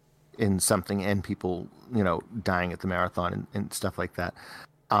in something, and people, dying at the marathon and stuff like that.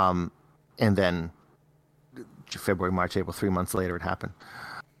 And then February, March, April, 3 months later, it happened.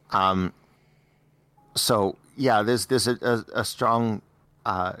 So yeah, there's a strong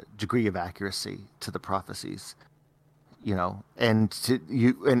degree of accuracy to the prophecies. you know, and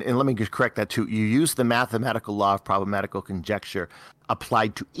let me just correct that too. You use the mathematical law of problematical conjecture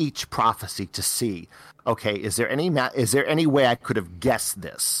applied to each prophecy to see, okay, is there any way I could have guessed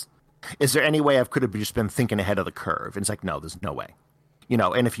this? Is there any way I could have just been thinking ahead of the curve? And it's like, no, there's no way. You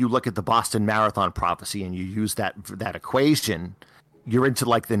know, and if you look at the Boston Marathon prophecy and you use that equation, you're into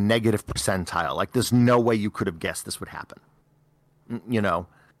like the negative percentile. Like there's no way you could have guessed this would happen. You know,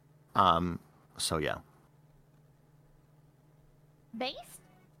 so yeah. Based?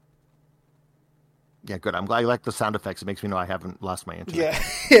 Yeah, good. I'm glad you like the sound effects. It makes me know I haven't lost my internet.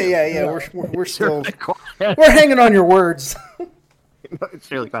 Yeah. We're still we're hanging on your words.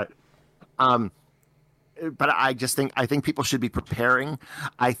 It's really quiet. But I think people should be preparing.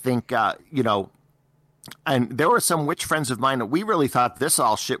 I think you know, and there were some witch friends of mine that we really thought this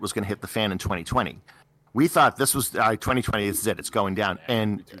all shit was going to hit the fan in 2020. We thought this was 2020 is it. It's going down,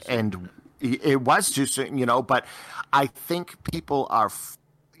 and it was too soon, you know. But I think people are.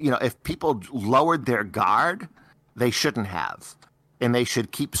 You know, if people lowered their guard, they shouldn't have. And they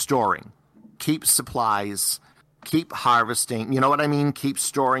should keep storing, keep supplies, keep harvesting. You know what I mean? Keep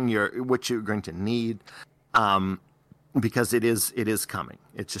storing what you're going to need, because it is coming.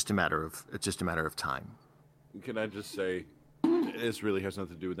 It's just a matter of time. Can I just say, this really has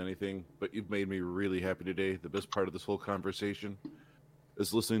nothing to do with anything, but you've made me really happy today. The best part of this whole conversation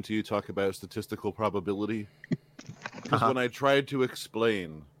is listening to you talk about statistical probability. Because when I tried to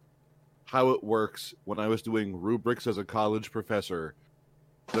explain how it works when I was doing rubrics as a college professor,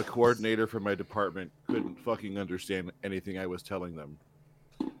 the coordinator for my department couldn't fucking understand anything I was telling them.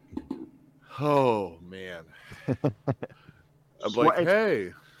 Oh, man. I'm like,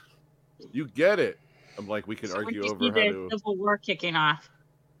 hey, you get it. I'm like, we can argue over how to... Civil War kicking off?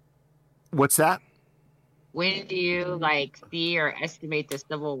 What's that? When do you, see or estimate the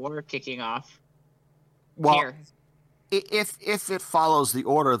Civil War kicking off? Well, Here. If it follows the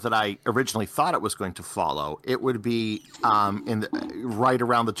order that I originally thought it was going to follow, it would be right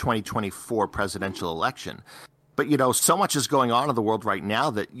around the 2024 presidential election. But, you know, so much is going on in the world right now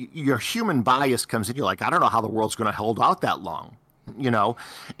that your human bias comes in. You're like, I don't know how the world's going to hold out that long, you know.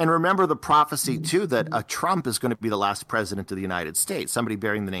 And remember the prophecy, too, that Trump is going to be the last president of the United States, somebody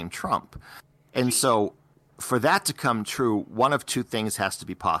bearing the name Trump. And so for that to come true, one of two things has to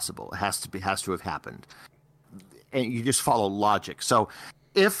be possible. It has to have happened. And you just follow logic. So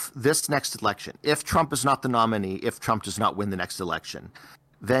if this next election, if Trump is not the nominee, if Trump does not win the next election,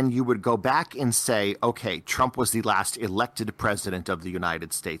 then you would go back and say, okay, Trump was the last elected president of the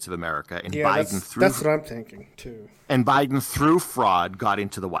United States of America. And Biden that's what I'm thinking, too. And Biden, through fraud, got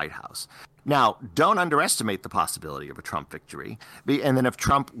into the White House. Now, don't underestimate the possibility of a Trump victory. And then if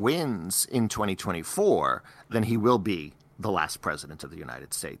Trump wins in 2024, then he will be the last president of the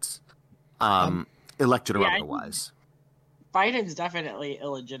United States. Elected or otherwise. Biden's definitely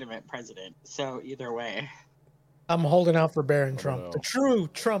illegitimate president, so either way. I'm holding out for Barron Trump, the true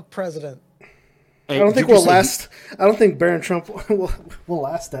Trump president. I don't think we'll last. I don't think Barron Trump will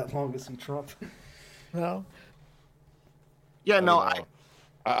last that long as he Trump. No. Yeah, no. If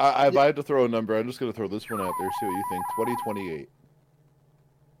I had to throw a number, I'm just going to throw this one out there. See what you think. 2028.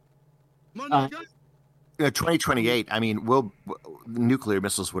 2028. I mean, nuclear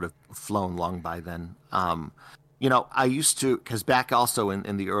missiles would have flown long by then. You know, I used to, because back also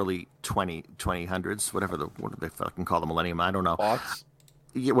in the early 2000s, what do they fucking call the millennium? I don't know. Aughts?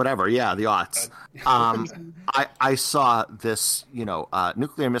 Yeah, whatever. Yeah, the aughts. I saw this, you know,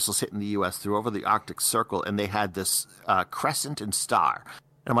 nuclear missiles hitting the U.S. through over the Arctic Circle, and they had this crescent and star.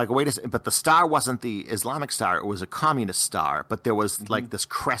 And I'm like, wait a second, but the star wasn't the Islamic star, it was a communist star, but there was like this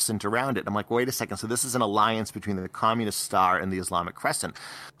crescent around it. I'm like, wait a second, so this is an alliance between the communist star and the Islamic crescent.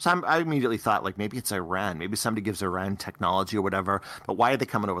 So I immediately thought, like, maybe it's Iran, maybe somebody gives Iran technology or whatever, but why are they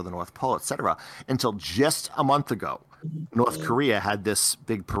coming over the North Pole, etc.? Until just a month ago, North Korea had this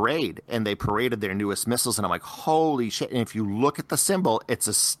big parade, and they paraded their newest missiles, and I'm like, holy shit. And if you look at the symbol, it's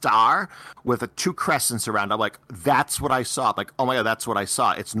a star with two crescents around. I'm like, that's what I saw. I'm like, oh my God, that's what I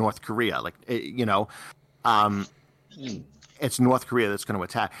saw. It's North Korea. Like, you know, it's North Korea that's going to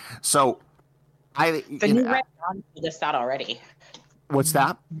attack. So The new Red Dawn told us that already. What's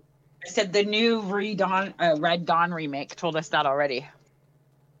that? I said the new Red Dawn remake told us that already.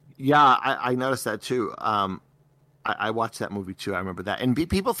 Yeah, I noticed that too. I watched that movie too. I remember that. And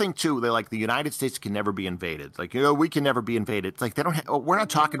people think too, they're like, the United States can never be invaded. Like, you know, we can never be invaded. It's like, they don't. We're not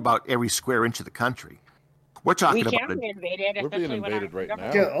talking about every square inch of the country. We're talking about. We can be invaded. We're being invaded right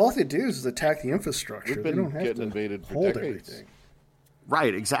now. Yeah, all they do is attack the infrastructure. We've they been don't have getting to invaded for hold decades. everything.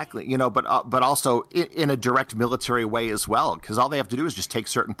 Right, exactly. You know, but also in a direct military way as well, because all they have to do is just take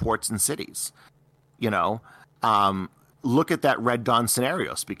certain ports and cities. You know, look at that Red Dawn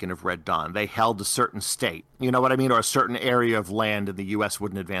scenario. Speaking of Red Dawn, they held a certain state, you know what I mean, or a certain area of land, and the U.S.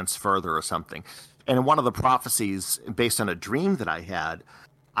 wouldn't advance further or something. And in one of the prophecies, based on a dream that I had,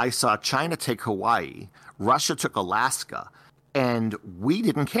 I saw China take Hawaii, Russia took Alaska, and we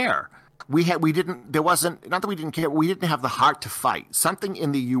didn't care. We didn't have the heart to fight. Something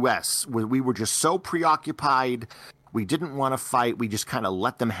in the U.S. where we were just so preoccupied, we didn't want to fight. We just kind of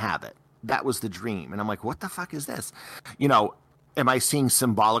let them have it. That was the dream. And I'm like, what the fuck is this? You know, am I seeing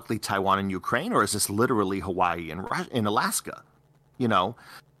symbolically Taiwan and Ukraine, or is this literally Hawaii and Alaska? You know,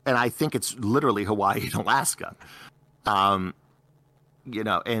 and I think it's literally Hawaii and Alaska. You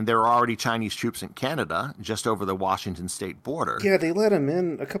know, and there are already Chinese troops in Canada just over the Washington state border. Yeah, they let him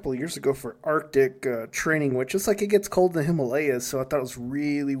in a couple of years ago for Arctic training, which is like it gets cold in the Himalayas. So I thought it was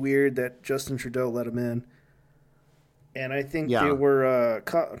really weird that Justin Trudeau let him in. And I think they were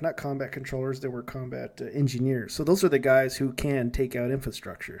not combat controllers, they were combat engineers. So those are the guys who can take out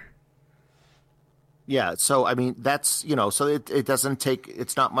infrastructure. Yeah, so I mean that's, you know, so it doesn't take,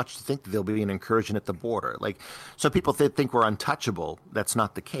 it's not much to think that there'll be an incursion at the border. Like, so people think we're untouchable. That's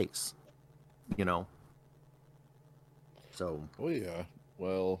not the case, you know. So. Oh yeah,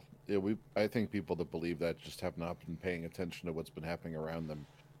 well, yeah, I think people that believe that just have not been paying attention to what's been happening around them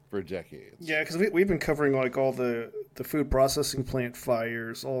for decades. Yeah, because we've been covering like all the food processing plant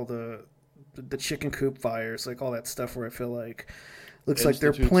fires, all the chicken coop fires, like all that stuff where I feel like looks like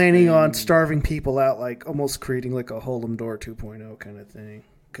they're planning on starving people out, like almost creating like a Hold'em Door 2.0 kind of thing.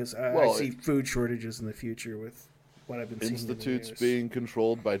 Because I see food shortages in the future with what I've been seeing. Institutes being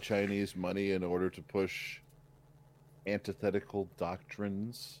controlled by Chinese money in order to push antithetical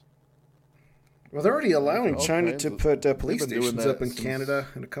doctrines. Well, they're already allowing China to put police stations up in Canada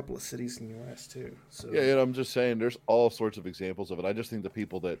and a couple of cities in the U.S. too. So yeah, and I'm just saying, there's all sorts of examples of it. I just think the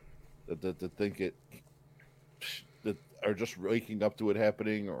people that think it, that are just waking up to it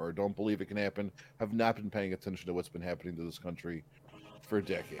happening or don't believe it can happen, have not been paying attention to what's been happening to this country for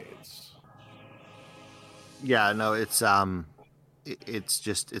decades. Yeah, no, it's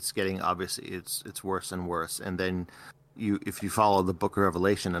getting, obviously it's worse and worse. And then if you follow the Book of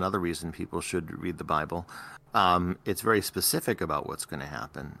Revelation, another reason people should read the Bible, it's very specific about what's going to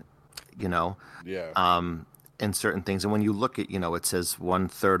happen, you know? Yeah. And certain things. And when you look at, you know, it says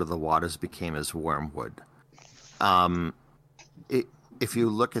 1/3 of the waters became as wormwood. If you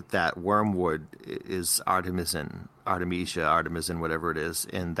look at that, wormwood is artemisia, whatever it is.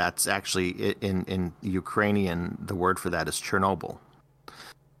 And that's actually, in Ukrainian, the word for that is Chernobyl.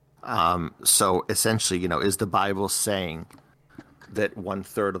 So essentially, you know, is the Bible saying that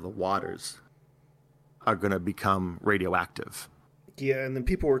 1/3 of the waters are going to become radioactive? Yeah, and then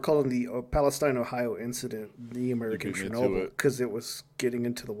people were calling the Palestine, Ohio incident the American Chernobyl because it was getting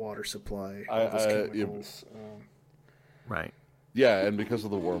into the water supply. Right. Yeah, and because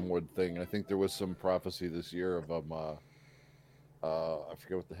of the wormwood thing, I think there was some prophecy this year of I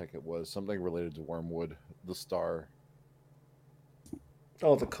forget what the heck it was, something related to wormwood, the star.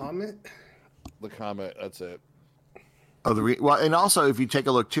 Oh, the comet? The comet, that's it. Oh, well, and also if you take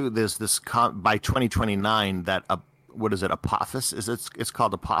a look too, there's this by 2029 that what is it? Apophis? It's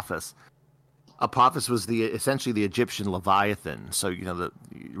called Apophis. Apophis was essentially the Egyptian Leviathan. So you know the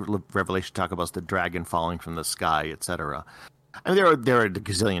Revelation talk about the dragon falling from the sky, etc. I mean, there are a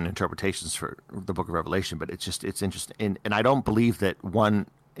gazillion interpretations for the Book of Revelation, but it's interesting, and I don't believe that one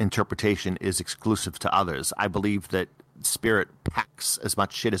interpretation is exclusive to others. I believe that Spirit packs as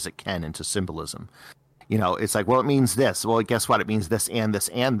much shit as it can into symbolism. You know, it's like, well, it means this. Well, guess what? It means this and this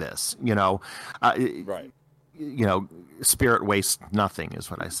and this. You know, right? You know, Spirit wastes nothing, is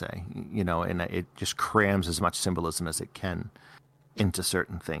what I say. You know, and it just crams as much symbolism as it can into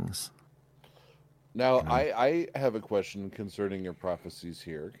certain things. Now, you know? I have a question concerning your prophecies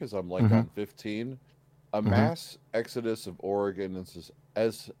here, because I'm like on 15. A mass exodus of Oregon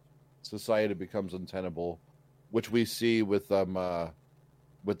as society becomes untenable, which we see with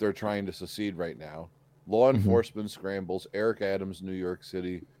they're trying to secede right now. Law enforcement scrambles, Eric Adams, New York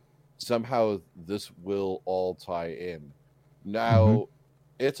City. Somehow this will all tie in. Now,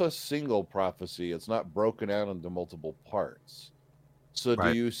 it's a single prophecy. It's not broken out into multiple parts. So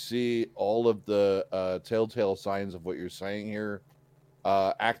do you see all of the telltale signs of what you're saying here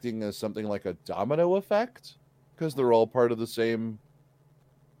acting as something like a domino effect? Because they're all part of the same...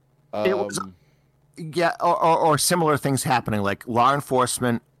 Yeah, or similar things happening, like law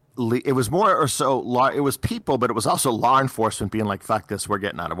enforcement. It was more or so it was people, but it was also law enforcement being like, "Fuck this, we're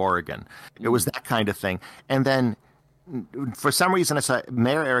getting out of Oregon." It was that kind of thing, and then for some reason, I saw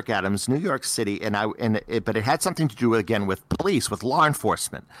Mayor Eric Adams, New York City, but it had something to do again with police, with law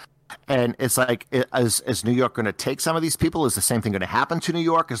enforcement, And it's like, is New York going to take some of these people? Is the same thing going to happen to New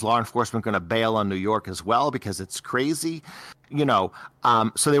York? Is law enforcement going to bail on New York as well because it's crazy? So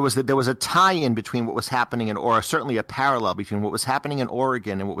there was a tie-in between what was happening or certainly a parallel between what was happening in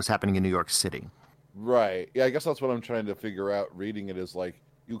Oregon and what was happening in New York City. Right. Yeah, I guess that's what I'm trying to figure out reading it is like,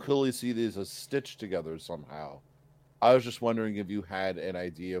 you clearly see these as stitched together somehow. I was just wondering if you had an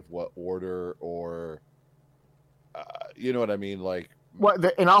idea of what order or, you know what I mean? Like, well,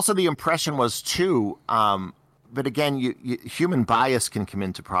 and also the impression was too, but again, human bias can come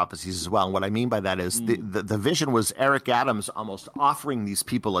into prophecies as well. And what I mean by that is the vision was Eric Adams almost offering these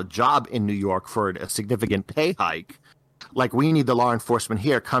people a job in New York for a significant pay hike. Like, we need the law enforcement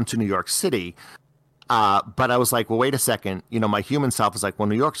here, come to New York City. But I was like, well, wait a second. My human self is like, well,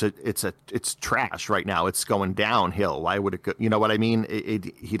 New York's it's trash right now. It's going downhill. Why would it go? You know what I mean?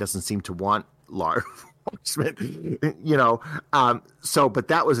 He doesn't seem to want law enforcement, but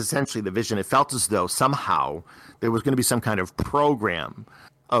that was essentially the vision. It felt as though somehow there was going to be some kind of program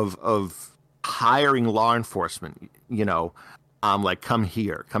of hiring law enforcement, like come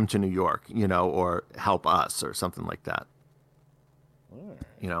here, come to New York, or help us or something like that.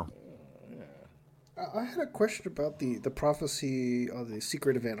 I had a question about the prophecy of the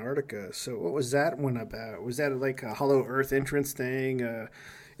secret of Antarctica. So what was that one about? Was that like a Hollow Earth entrance thing,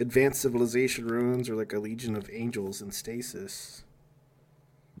 advanced civilization ruins, or like a legion of angels in stasis?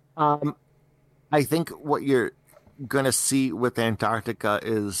 I think what you're going to see with Antarctica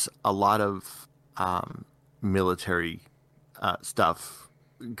is a lot of military stuff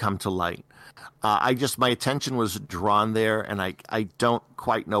come to light. My attention was drawn there, and I don't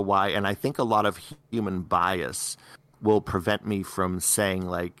quite know why. And I think a lot of human bias will prevent me from saying,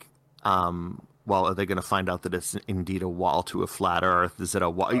 like, well, are they going to find out that it's indeed a wall to a flat Earth? Is it a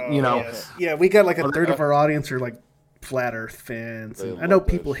wall? Yes. Yeah, we got like a third of our audience are like flat Earth fans. And I know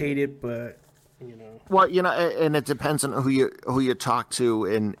people hate it, but Well, and it depends on who you talk to,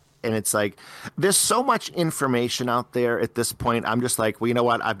 and it's like, there's so much information out there at this point. I'm just like, well, you know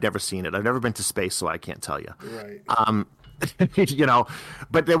what? I've never seen it. I've never been to space, so I can't tell you. Right.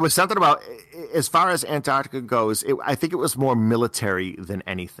 But there was something about, as far as Antarctica goes, I think it was more military than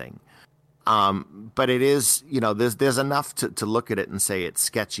anything. But it is, there's enough to look at it and say it's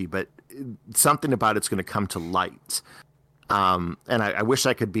sketchy, but something about it's going to come to light. And I wish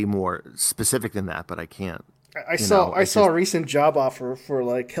I could be more specific than that, but I can't. I saw a recent job offer for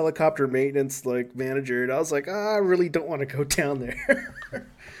like helicopter maintenance like manager, and I was like, I really don't want to go down there.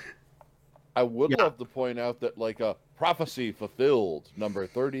 I would love to point out that like a prophecy fulfilled, number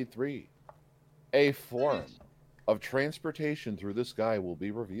 33, a form of transportation through the sky will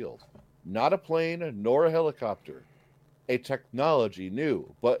be revealed. Not a plane nor a helicopter. A technology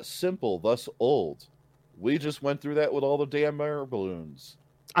new, but simple, thus old. We just went through that with all the damn air balloons.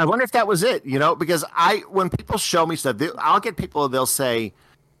 I wonder if that was it, because when people show me stuff, I'll get people, they'll say,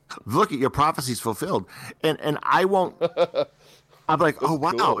 look at your prophecies fulfilled. And I won't, I'm like, oh,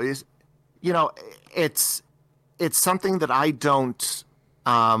 wow. Cool. It's something that I don't,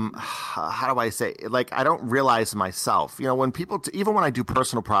 how do I say, like, I don't realize myself. When people, even when I do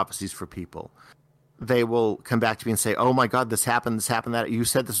personal prophecies for people, they will come back to me and say, oh my God, this happened, that you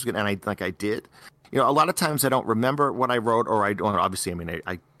said this was going to, and I did. A lot of times I don't remember what I wrote, or I don't. Obviously,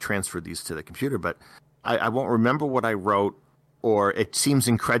 I transferred these to the computer, but I won't remember what I wrote, or it seems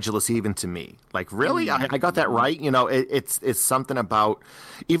incredulous even to me. Like, really, I got that right? It's something about,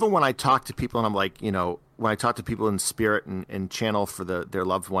 even when I talk to people, and I'm like, when I talk to people in spirit and channel for their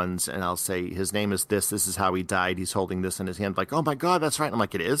loved ones, and I'll say his name is this is how he died. He's holding this in his hand. Like, oh my God, that's right. And I'm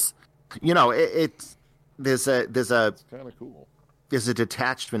like, it is. There's kind of cool. There's a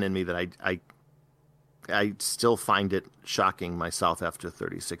detachment in me that I still find it shocking myself after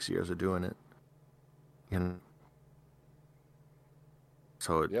 36 years of doing it.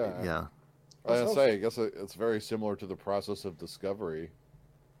 So, yeah. I guess it's very similar to the process of discovery.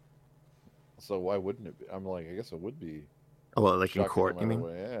 So why wouldn't it be? I'm like, I guess it would be. Oh, well, like in court, you mean?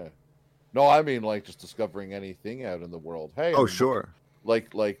 Yeah. No, I mean like just discovering anything out in the world. Hey. Oh, sure.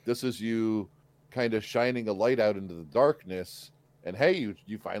 Like this is you kind of shining a light out into the darkness, and hey,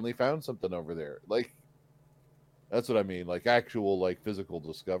 you finally found something over there. Like, that's what I mean. Like actual, like physical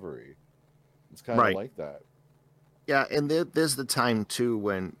discovery. It's kind of like that. Yeah, and there's the time too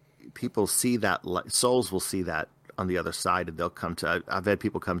when people see that, souls will see that on the other side, and they'll come to. I've had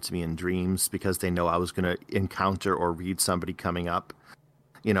people come to me in dreams because they know I was going to encounter or read somebody coming up.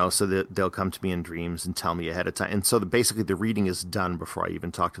 So they'll come to me in dreams and tell me ahead of time. And so basically the reading is done before I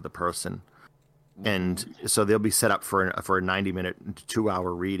even talk to the person. And so they'll be set up for a 90-minute,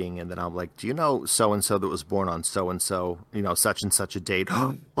 2-hour reading, and then I'm like, do you know so and so that was born on so and so, such and such a date?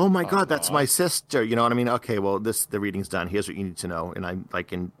 Oh my God, that's my sister. You know what I mean? Okay, well, the reading's done. Here's what you need to know. And I'm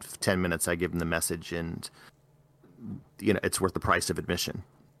like, in 10 minutes, I give them the message, and it's worth the price of admission.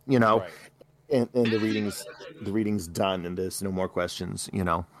 Right. And the reading's done, and there's no more questions.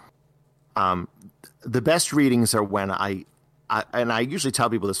 The best readings are when I usually tell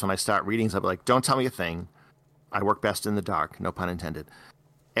people this when I start readings. I'll be like, don't tell me a thing. I work best in the dark, no pun intended.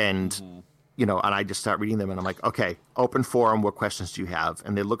 And, and I just start reading them, and I'm like, okay, open forum, what questions do you have?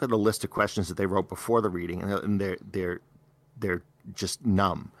 And they look at the list of questions that they wrote before the reading, and they're just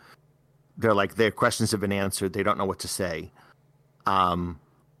numb. They're like, their questions have been answered. They don't know what to say.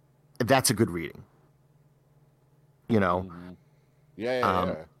 That's a good reading. Yeah.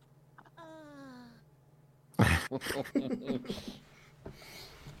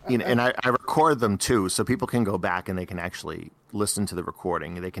 And I record them too, so people can go back and they can actually listen to the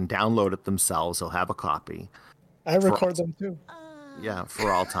recording. They can download it themselves. They'll have a copy. I record them too. Yeah,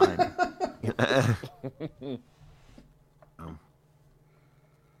 for all time.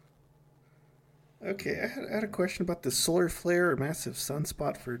 Okay, I had a question about the solar flare or massive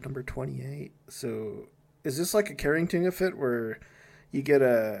sunspot for number 28. So, is this like a Carrington effect where you get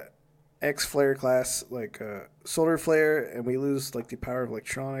a X flare class, like a solar flare, and we lose like the power of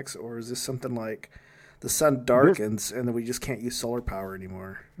electronics, or is this something like the sun darkens and then we just can't use solar power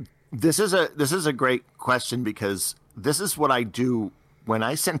anymore? This is a great question, because this is what I do when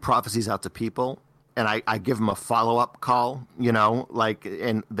I send prophecies out to people, and I give them a follow-up call,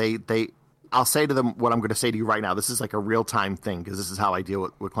 and they I'll say to them what I'm going to say to you right now. This is like a real-time thing, because this is how I deal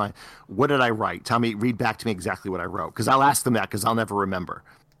with clients. What did I write? Read back to me exactly what I wrote, because I'll ask them that, because I'll never remember.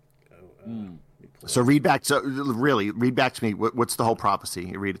 So read back to me. What's the whole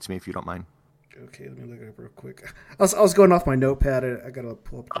prophecy? Read it to me if you don't mind. Okay, let me look it up real quick. I was going off my notepad. I gotta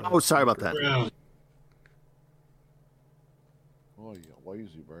pull up. Oh, sorry about that. Oh, you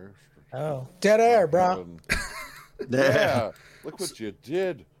lazy bastard. Oh, dead air, bro. Yeah, look what you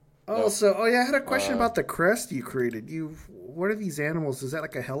did. Oh, I had a question about the crest you created. What are these animals? Is that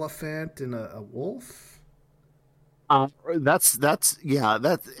like a elephant and a wolf? That's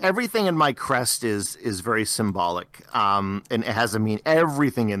everything in my crest is very symbolic. And it has a meaning.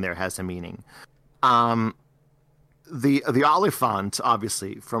 Everything in there has a meaning. The Oliphant,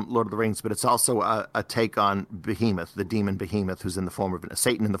 obviously from Lord of the Rings, but it's also a take on Behemoth, the demon Behemoth, who's in the form of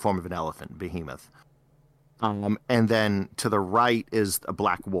Satan in the form of an elephant, Behemoth. And then to the right is a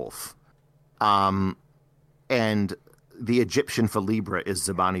black wolf. And the Egyptian for Libra is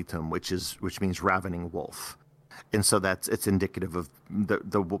Zabanitum, which means ravening wolf. And so it's indicative of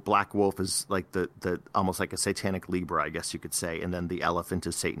the black wolf is like the almost like a satanic Libra, I guess you could say. And then the elephant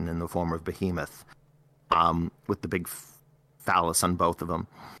is Satan in the form of Behemoth, with the big phallus on both of them.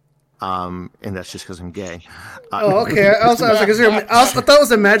 And that's just because I'm gay. Okay. I thought it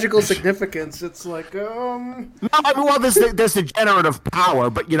was a magical significance. It's like, No, well, there's degenerative power,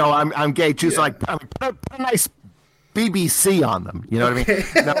 but I'm gay too. So put a nice BBC on them. You know what I mean?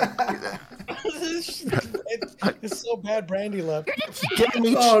 No. It's so bad, Brandy left.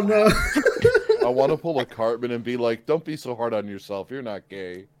 Oh no! I want to pull a Cartman and be like, "Don't be so hard on yourself. You're not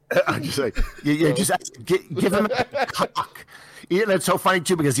gay." I'm just like, give him a cock. It's so funny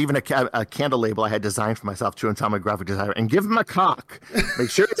too, because even a candle label I had designed for myself too, and tell my graphic designer, and give him a cock. Make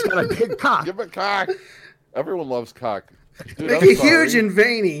sure it's got a big cock. Give him a cock. Everyone loves cock. Dude, make it huge and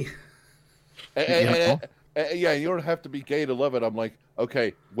veiny. Yeah, you don't have to be gay to love it. I'm like,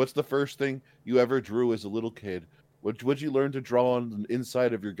 okay, what's the first thing you ever drew as a little kid? What'd you learn to draw on the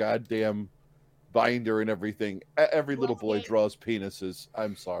inside of your goddamn binder and everything? Every little boy draws penises.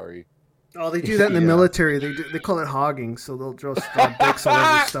 I'm sorry. Oh, they do that in the military. They call it hogging, so they'll draw dicks all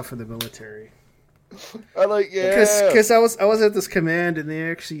over stuff in the military. Because I was at this command, and they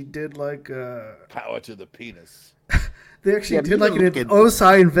actually did like power to the penis. They actually did like an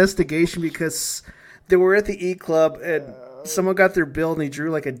OSI investigation, because they were at the E Club, and someone got their bill and they drew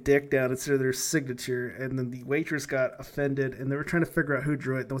like a dick down instead of their signature, and then the waitress got offended, and they were trying to figure out who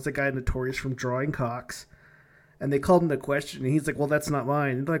drew it. There was a guy notorious from drawing cocks, and they called him to question, and he's like, "Well, that's not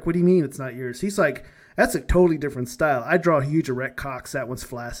mine." And they're like, "What do you mean it's not yours?" He's like, "That's a totally different style. I draw huge erect cocks. That one's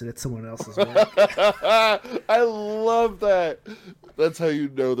flaccid. It's someone else's work." I love that. That's how you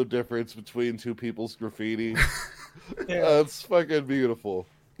know the difference between two people's graffiti. That's fucking beautiful.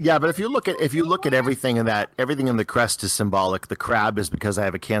 Yeah, but if you look at everything in the crest is symbolic. The crab is because I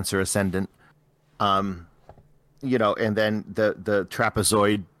have a Cancer ascendant, and then the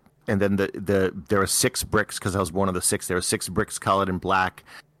trapezoid, and then there are 6 bricks because I was one of the 6. There are 6 bricks colored in black.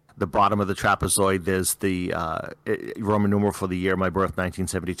 the bottom of the trapezoid, there's the Roman numeral for the year, my birth,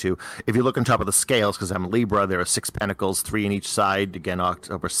 1972. If you look on top of the scales, because I'm a Libra, there are 6 pentacles, 3 in each side, again,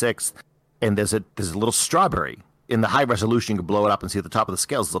 October 6th. And there's a little strawberry. In the high resolution, you can blow it up and see at the top of the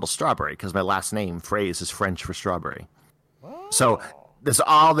scales a little strawberry, because my last name, phrase, is French for strawberry. Oh. So there's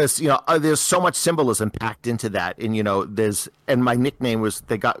all this, there's so much symbolism packed into that. And, and my nickname was,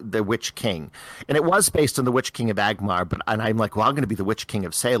 they got the Witch King. And it was based on the Witch King of Agmar, and I'm like, well, I'm going to be the Witch King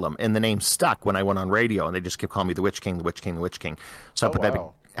of Salem. And the name stuck when I went on radio, and they just kept calling me the Witch King, the Witch King, the Witch King. So I put that,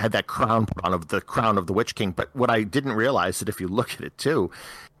 had that crown put on of the crown of the Witch King. But what I didn't realize that if you look at it too,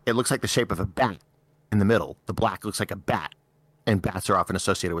 it looks like the shape of a bat in the middle. The black looks like a bat, and bats are often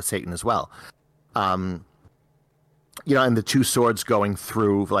associated with Satan as well. And the 2 swords going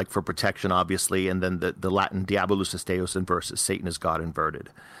through, like, for protection, obviously, and then the Latin Diabolus est Deus inversus, Satan is God inverted.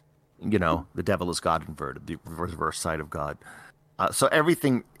 The devil is God inverted, the reverse side of God. So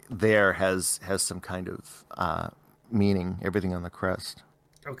everything there has some kind of meaning, everything on the crest.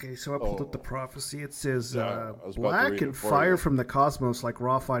 Okay, so I pulled up the prophecy. It says, I was about to black read and it for fire you. from the cosmos, like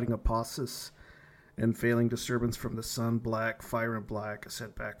raw fighting Apophis, and failing disturbance from the sun, black, fire and black, a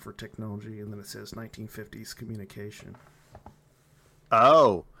setback for technology, and then it says 1950s communication.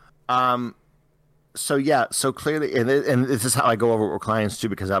 Oh, so clearly, and this is how I go over it with clients too,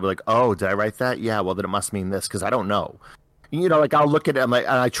 because I'll be like, oh, did I write that? Yeah, well, then it must mean this, because I don't know. Like, I'll look at it, and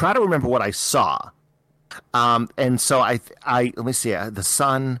I try to remember what I saw. And so I let me see, the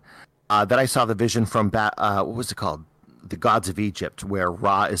sun, then I saw the vision from, what was it called? The Gods of Egypt, where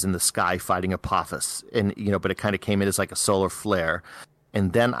Ra is in the sky fighting Apophis, and but it kind of came in as like a solar flare.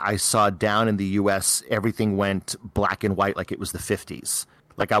 And then I saw down in the U.S. everything went black and white, like it was the 50s,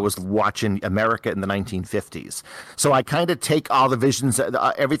 like I was watching America in the 1950s. So I kind of take all the visions,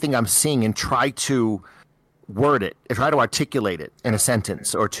 everything I'm seeing, and try to word it, and try to articulate it in a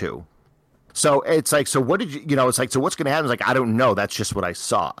sentence or two. So it's like, so what did you, it's like, so what's going to happen? It's like, I don't know. That's just what I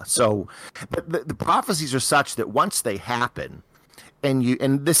saw. So, but the prophecies are such that once they happen,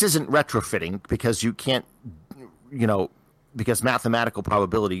 and this isn't retrofitting, because you can't, because mathematical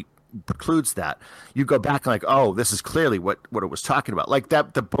probability precludes that. You go back and like, oh, this is clearly what it was talking about. Like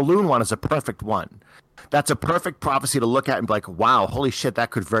that, the balloon one is a perfect one. That's a perfect prophecy to look at and be like, wow, holy shit,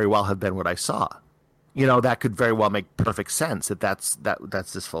 that could very well have been what I saw. That could very well make perfect sense that's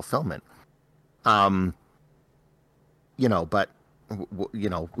this fulfillment. But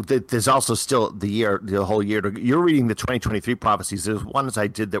there's also still the whole year. You're reading the 2023 prophecies. There's ones I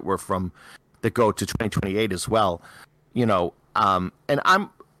did that were that go to 2028 as well. And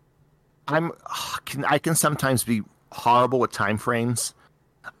I can sometimes be horrible with time frames.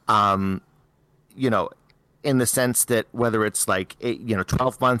 In the sense that whether it's like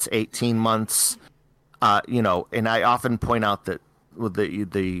 12 months, 18 months, and I often point out that with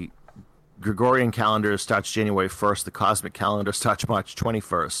the Gregorian calendar starts January 1st. The cosmic calendar starts March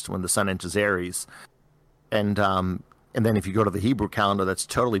 21st when the sun enters Aries. And then if you go to the Hebrew calendar, that's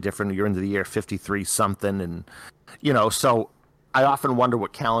totally different. You're into the year 53 something. And, so I often wonder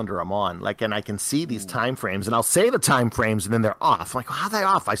what calendar I'm on. Like, and I can see these time frames, and I'll say the time frames, and then they're off. I'm like, how are they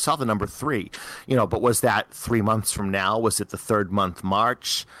off? I saw the number 3, but was that 3 months from now? Was it the 3rd month,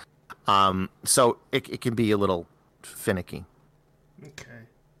 March? So it can be a little finicky. Okay.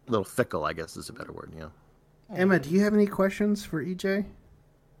 A little fickle, I guess is a better word. Emma, do you have any questions for EJ?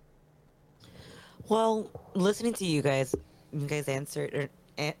 Well, listening to you guys answered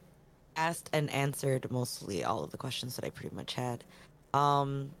or asked and answered mostly all of the questions that I pretty much had.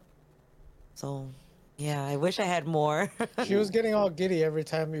 So yeah, I wish I had more. She was getting all giddy every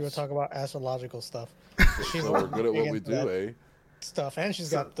time we would talk about astrological stuff. She's So we're good at what we do, eh? Stuff, and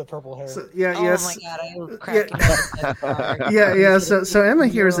she's got the purple hair. So, my god, I was cracking up. So Emma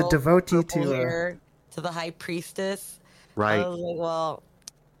here is a devotee to the high priestess. Right. I was like, well,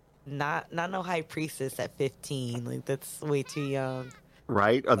 not no high priestess at 15. Like, that's way too young.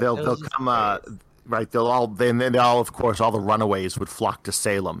 Right. Or they'll come. Right. They'll all, of course, all the runaways would flock to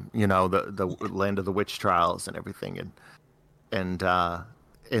Salem. The land of the witch trials and everything, and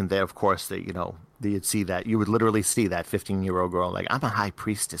they, of course, you'd see that. You would literally see that 15-year-old girl like, I'm a high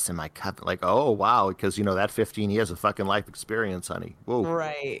priestess in my coven. Like, oh, wow, because, that 15 years of fucking life experience, honey. Whoa.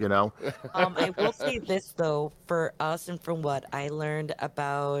 Right. I will say this, though, for us and from what I learned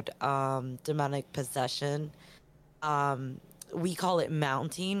about demonic possession, we call it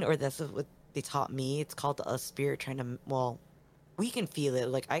mounting, or that's what they taught me. It's called a spirit trying to, we can feel it.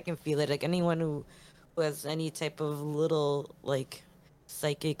 Like, I can feel it. Like, anyone who has any type of little, like,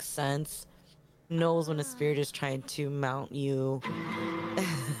 psychic sense knows when a spirit is trying to mount you.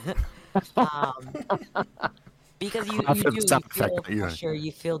 Because you Off of do, sound you feel effect, yeah. pressure,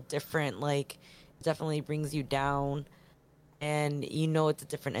 you feel different, like, it definitely brings you down, and you know it's a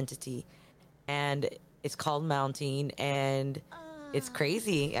different entity. And it's called mounting, and it's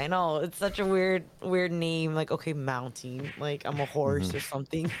crazy. I know, it's such a weird name, like, okay, mounting, like I'm a horse or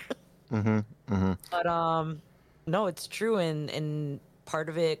something. But no, it's true, and part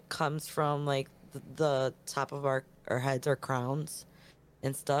of it comes from like the top of our heads, our crowns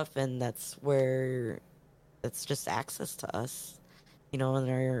and stuff, and that's where it's just access to us, you know, and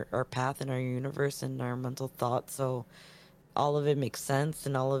our path and our universe and our mental thoughts. So all of it makes sense,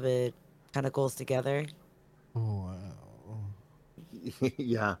 and all of it kind of goes together. Oh wow.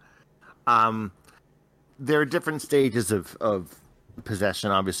 Yeah. There are different stages of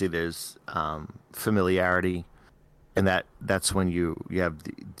possession. Obviously, there's familiarity, and that's when you have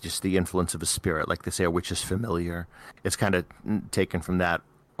just the influence of a spirit. Like they say, a witch is familiar. It's kind of taken from that,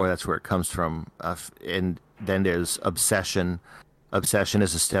 or that's where it comes from. And then there's obsession. Obsession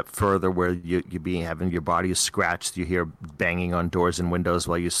is a step further, where having your body is scratched. You hear banging on doors and windows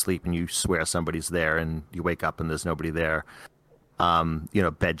while you sleep, and you swear somebody's there, and you wake up and there's nobody there.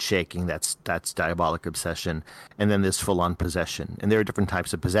 Bed shaking, that's diabolic obsession. And then there's full-on possession. And there are different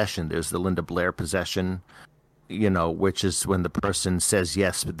types of possession. There's the Linda Blair possession, which is when the person says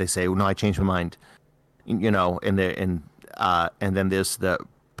yes, but they say, oh, no, I changed my mind. And then there's the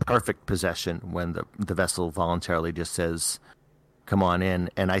perfect possession, when the vessel voluntarily just says, come on in.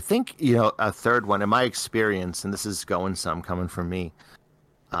 And I think, a third one, in my experience, and this is coming from me,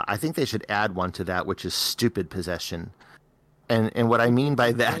 I think they should add one to that, which is stupid possession. And what I mean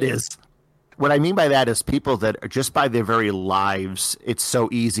by that is people that are, just by their very lives, it's so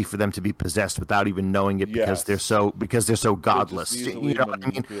easy for them to be possessed without even knowing it, because they're so godless. You know what I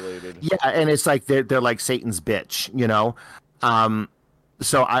mean? Yeah, and it's like they're like Satan's bitch,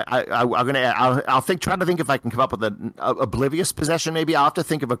 So I'll try to think if I can come up with an oblivious possession. Maybe I'll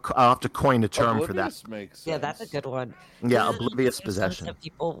have to coin a term for that. Makes sense. Yeah, that's a good one. Yeah, oblivious possession. Of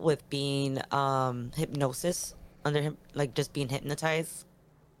people with being hypnosis under him, like just being hypnotized.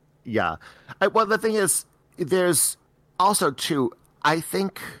 Yeah. Well, the thing is, there's also too, I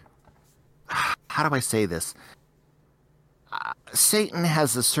think, how do I say this? Satan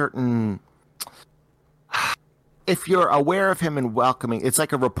has a certain, if you're aware of him and welcoming, it's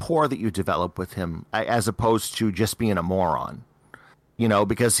like a rapport that you develop with him, as opposed to just being a moron,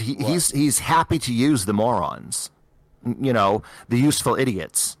 because he's happy to use the morons, the useful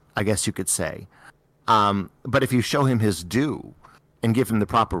idiots, I guess you could say. But if you show him his due and give him the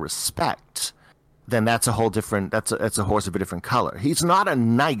proper respect, then that's a whole different, that's a horse of a different color. He's not a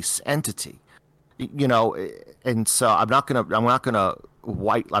nice entity, and so I'm not gonna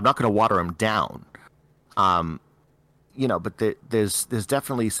water him down. But there's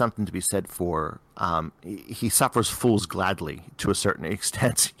definitely something to be said for, he suffers fools gladly to a certain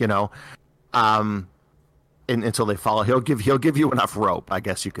extent, until they follow. He'll give you enough rope, I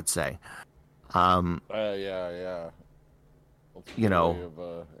guess you could say. Yeah.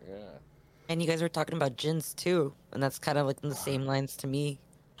 And you guys were talking about jinns too, and that's kind of like in the same lines to me,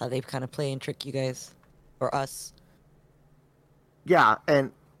 how they kind of play and trick you guys, or us. Yeah,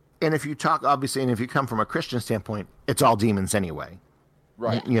 and if you talk, obviously, and if you come from a Christian standpoint, it's all demons anyway.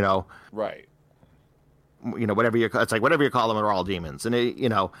 Right. Right. Whatever it's like, whatever you call them, are all demons, and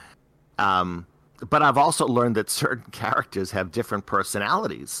but I've also learned that certain characters have different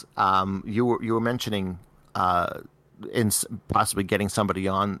personalities. You were mentioning in possibly getting somebody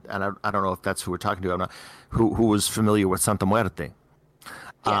on, and I don't know if that's who we're talking to. I'm not, who was familiar with Santa Muerte.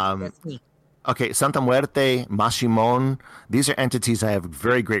 Yeah, that's me. Okay, Santa Muerte, Mashimon, these are entities I have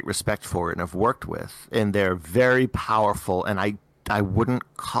very great respect for and have worked with, and they're very powerful, and I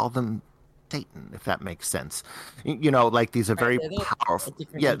wouldn't call them Satan, if that makes sense. Like these are very powerful,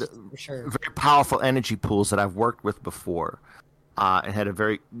 for sure. Very powerful energy pools that I've worked with before, and had a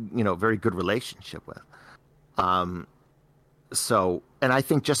very good relationship with. So, and I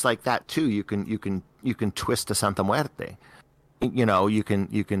think just like that too, you can twist a Santa Muerte. You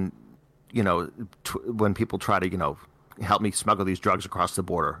can when people try to help me smuggle these drugs across the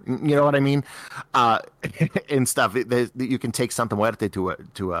border, you know what I mean, and stuff. You can take Santa Muerte to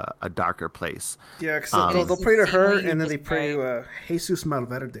a darker place. Yeah, because they'll pray to her, and then they pray to Jesus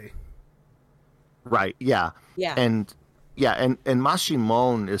Malverde. Right. Yeah. Yeah. And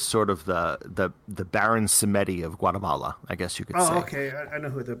Mashimon is sort of the Baron Samedi of Guatemala, I guess you could say. Oh, okay. I know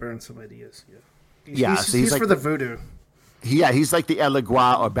who the Baron Samedi is. Yeah. He's like for the voodoo. Yeah, he's like the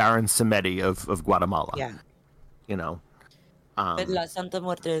Elegua or Baron Samedi of Guatemala. Yeah. But La Santa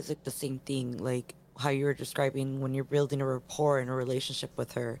Muerte is like the same thing, like how you were describing when you're building a rapport and a relationship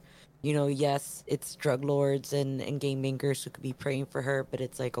with her. You know, yes, it's drug lords and game makers who could be praying for her, but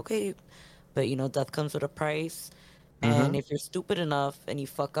it's like, okay, but you know, death comes with a price. And if you're stupid enough and you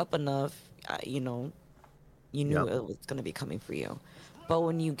fuck up enough, you know, you knew it was going to be coming for you. But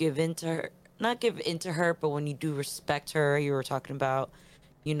when you give in to her, not give in to her, but when you do respect her, you were talking about,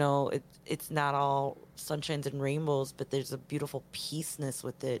 you know, it's not all sunshines and rainbows, but there's a beautiful peaceness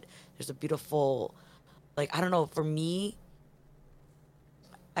with it. There's a beautiful, like, I don't know, for me,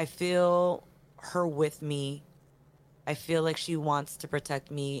 I feel her with me. I feel like she wants to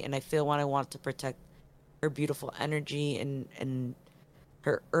protect me, and I feel when I want to protect her beautiful energy and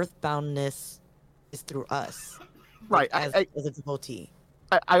her earthboundness is through us, Right. As a devotee.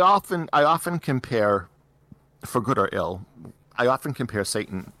 I often compare, for good or ill, I often compare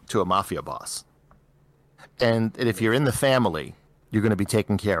Satan to a mafia boss. And if you're in the family, you're going to be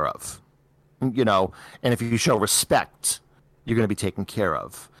taken care of. You know, and if you show respect, you're going to be taken care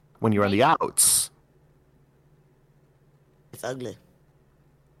of. When you're on the outs, it's ugly.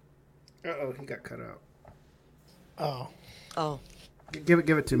 Uh-oh, he got cut out. Oh. Give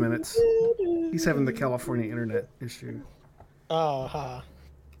it 2 minutes. He's having the California internet issue. Oh,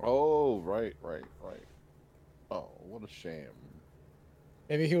 Oh, right. Oh, what a shame.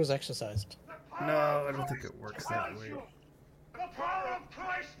 Maybe he was exercised. No, I don't think it works that way. The power of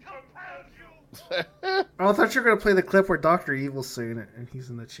Christ compels you. Oh, I thought you were going to play the clip where Dr. Evil's saying it, and he's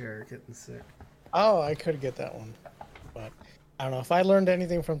in the chair getting sick. Oh, I could get that one. But I don't know. If I learned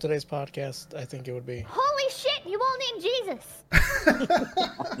anything from today's podcast, I think it would be... Holy shit, you won't name Jesus.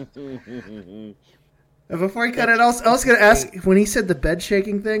 And before he cut it, I was going to ask, when he said the bed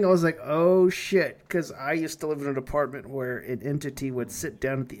shaking thing, I was like, oh shit, because I used to live in an apartment where an entity would sit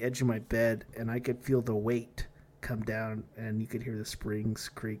down at the edge of my bed, and I could feel the weight come down, and you could hear the springs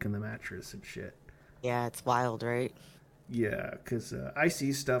creak in the mattress and shit. Yeah, it's wild, right? Yeah, because I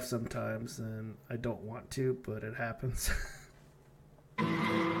see stuff sometimes, and I don't want to, but it happens.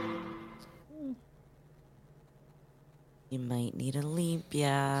 You might need a leap,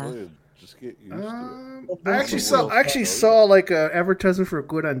 yeah. So just get used to it. I actually saw like a advertisement for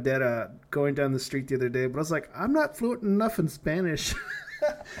Curandera going down the street the other day, but I was like, I'm not fluent enough in Spanish.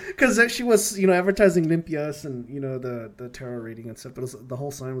 Because she was, you know, advertising Limpias and, you know, the tarot reading and stuff, but the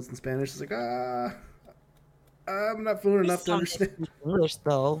whole sign was in Spanish. It's like, I'm not fluent enough to understand. English,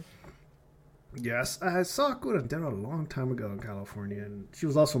 though. Yes, I saw Curandera a long time ago in California, and she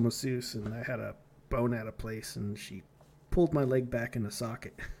was also a masseuse, and I had a bone at a place, and she pulled my leg back in the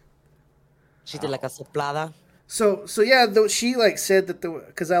socket. She did like a soplada. So yeah, though she like said that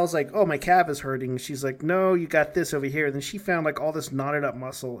because I was like, oh, my calf is hurting. She's like, no, you got this over here. And then she found like all this knotted up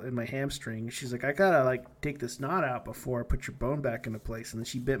muscle in my hamstring. She's like, I gotta like take this knot out before I put your bone back into place. And then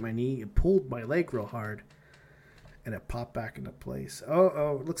she bent my knee and pulled my leg real hard, and it popped back into place.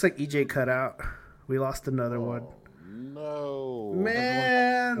 Oh, looks like EJ cut out. We lost another one. No,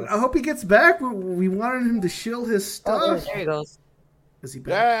 man, I hope he gets back. We wanted him to shill his stuff. Oh, there he goes. Is he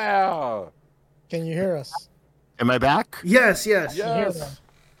back? Yeah. Can you hear us? Am I back? Yes.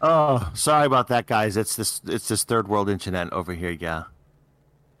 Oh, sorry about that, guys. It's this third world internet over here. Yeah.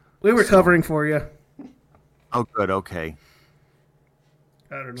 We were covering for you. Oh, good. Okay.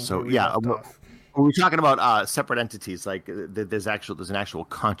 I don't know. So yeah, we're talking about separate entities. Like there's an actual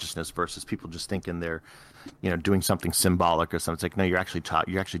consciousness versus people just thinking they're, you know, doing something symbolic or something. It's like, no, you're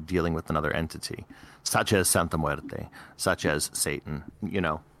actually dealing with another entity, such as Santa Muerte, such as Satan. You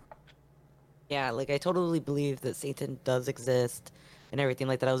know. Yeah, like I totally believe that Satan does exist and everything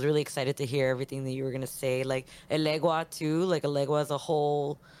like that. I was really excited to hear everything that you were gonna say. Like Elegua too. Like Elegua is a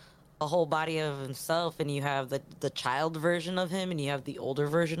whole body of himself, and you have the child version of him, and you have the older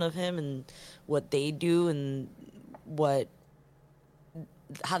version of him, and what they do, and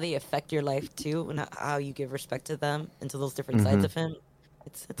how they affect your life too, and how you give respect to them and to those different sides of him.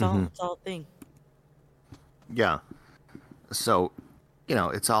 It's all a thing. Yeah. So, you know,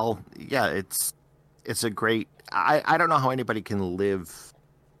 it's all, yeah, it's a great, I don't know how anybody can live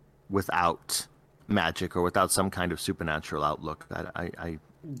without magic or without some kind of supernatural outlook.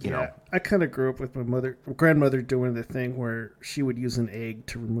 You know. I kind of grew up with my grandmother doing the thing where she would use an egg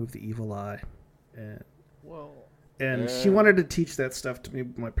to remove the evil eye. And she wanted to teach that stuff to me,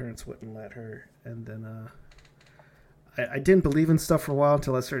 but my parents wouldn't let her. And then I didn't believe in stuff for a while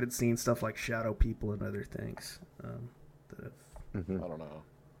until I started seeing stuff like shadow people and other things. I don't know.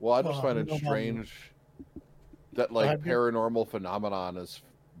 Well, I just find it strange that like paranormal phenomenon is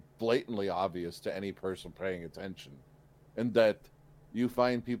blatantly obvious to any person paying attention, and that you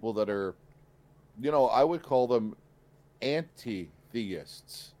find people that are, you know, I would call them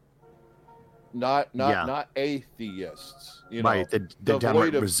anti-theists. not atheists. You know, Right, the devoid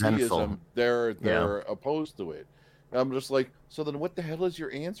downright of resentful. theism, they're opposed to it. And I'm just like, so then what the hell is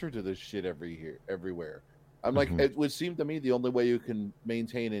your answer to this shit everywhere? I'm like, it would seem to me the only way you can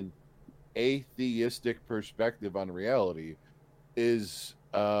maintain an atheistic perspective on reality is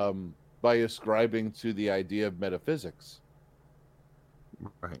by ascribing to the idea of metaphysics.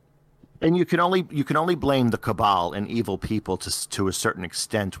 Right. And you can only blame the cabal and evil people to a certain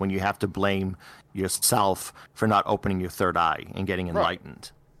extent when you have to blame yourself for not opening your third eye and getting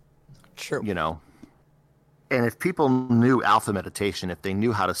enlightened. True. You know. And if people knew alpha meditation, if they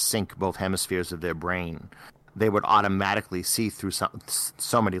knew how to sync both hemispheres of their brain, they would automatically see through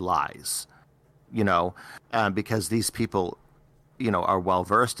so many lies. You know, because these people, you know, are well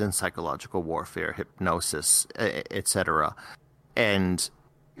versed in psychological warfare, hypnosis, etc. And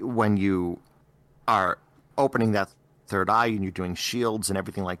when you are opening that third eye and you're doing shields and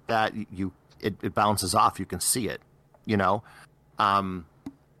everything like that, it bounces off. You can see it, you know, and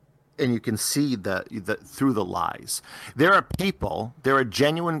you can see the through the lies. There are people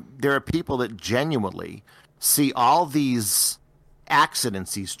that genuinely see all these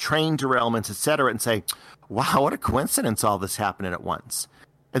accidents, these train derailments, etc., and say, "Wow, what a coincidence! All this happening at once."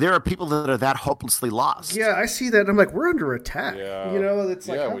 And there are people that are that hopelessly lost. Yeah, I see that. And I'm like, we're under attack. Yeah. You know, it's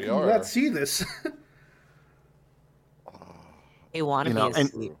like, how we can are. you not see this? They want to You know, be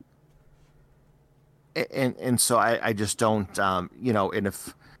asleep. And so I just don't, you know, and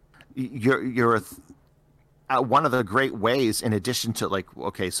if you're one of the great ways, in addition to, like,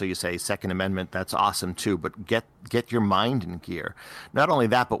 okay, so you say Second Amendment, that's awesome too, but get your mind in gear. Not only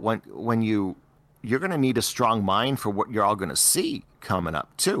that, but when you're going to need a strong mind for what you're all going to see coming up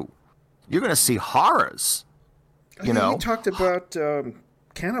too. You're going to see horrors. You know, you talked about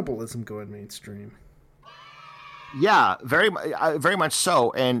cannibalism going mainstream. Yeah, very much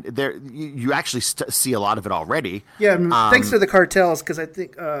so, and there you actually see a lot of it already. Yeah, thanks to the cartels, because I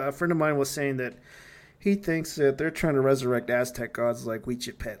think a friend of mine was saying that he thinks that they're trying to resurrect Aztec gods like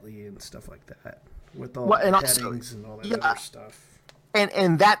Huitzilopochtli and stuff like that, with all the headings and all that other stuff.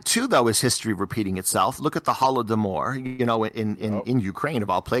 And that too, though, is history repeating itself. Look at the Holodomor, you know, in Ukraine of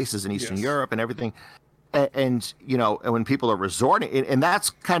all places, in Eastern Europe and everything. And you know, and when people are resorting, and that's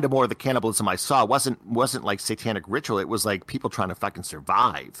kind of more of the cannibalism I saw. It wasn't like satanic ritual. It was like people trying to fucking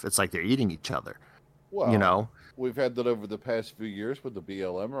survive. It's like they're eating each other. Well, you know, we've had that over the past few years with the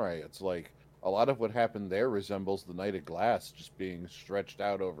BLM riots. Like, a lot of what happened there resembles the Night of Glass just being stretched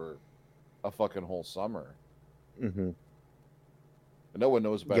out over a fucking whole summer. Mm-hmm. And no one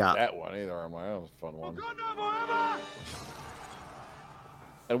knows about that one either. I'm like, that was a fun one.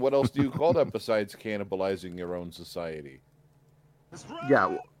 And what else do you call that besides cannibalizing your own society?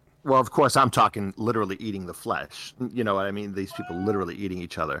 Yeah. Well, of course, I'm talking literally eating the flesh. You know what I mean? These people literally eating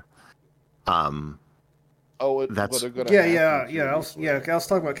each other. That's I was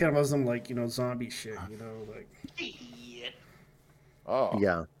talking about cannibalism, like, you know, zombie shit. You know, like. Oh.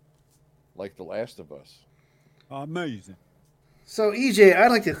 Yeah. Like The Last of Us. Amazing. So, EJ,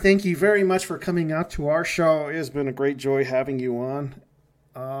 I'd like to thank you very much for coming out to our show. It has been a great joy having you on.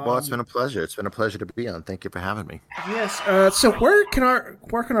 Well, it's been a pleasure. It's been a pleasure to be on. Thank you for having me. Yes. So where can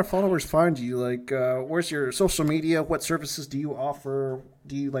our followers find you? Like, where's your social media? What services do you offer?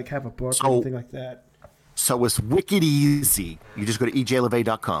 Do you like have a book or anything like that? So it's wicked easy. You just go to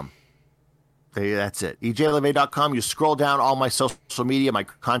ejlevay.com. That's it. ejlevay.com. You scroll down all my social media, my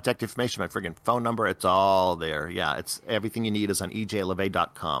contact information, my friggin' phone number. It's all there. Yeah, it's everything you need is on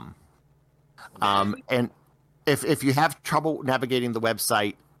ejlevay.com. And if you have trouble navigating the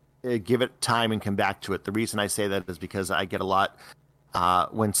website, give it time and come back to it. The reason I say that is because I get a lot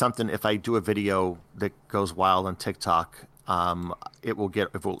if I do a video that goes wild on TikTok, it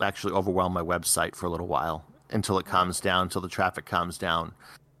will actually overwhelm my website for a little while until it calms down, until the traffic calms down.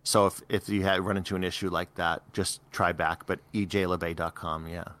 So if you run into an issue like that, just try back. But ejlevay.com,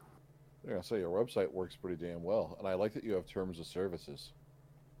 yeah. Yeah, so your website works pretty damn well, and I like that you have terms of services.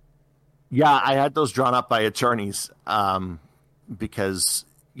 Yeah, I had those drawn up by attorneys because,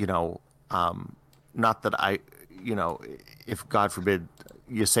 you know, not that if God forbid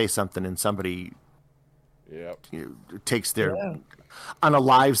you say something and somebody takes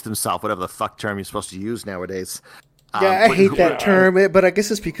unalives themselves, whatever the fuck term you're supposed to use nowadays. Yeah, I hate that term, but I guess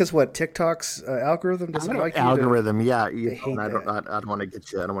it's because TikTok's algorithm doesn't like algorithm. I don't want to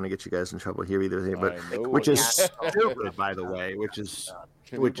get you. I don't want to get you guys in trouble here either. But which is stupid, by the way.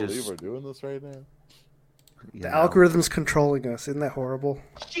 Can you believe we're doing this right now? The algorithm's controlling us. Isn't that horrible?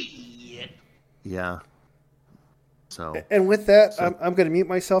 Yeah. So. And with that, I'm going to mute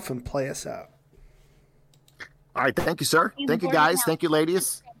myself and play us out. All right. Thank you, sir. Thank you, guys. Thank you,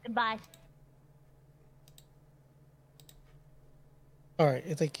 ladies. Goodbye. All right,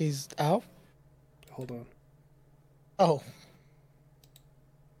 you think he's out? Hold on. Oh.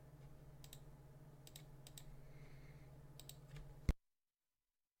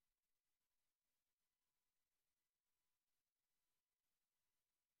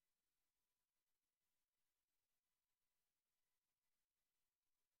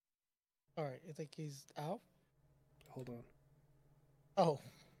 All right, you think he's out? Hold on. Oh.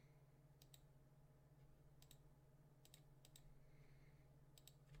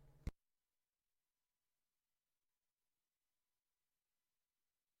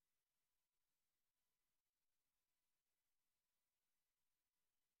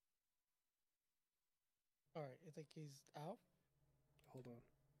 All right, you think he's out? Hold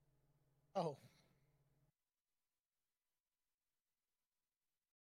on. Oh.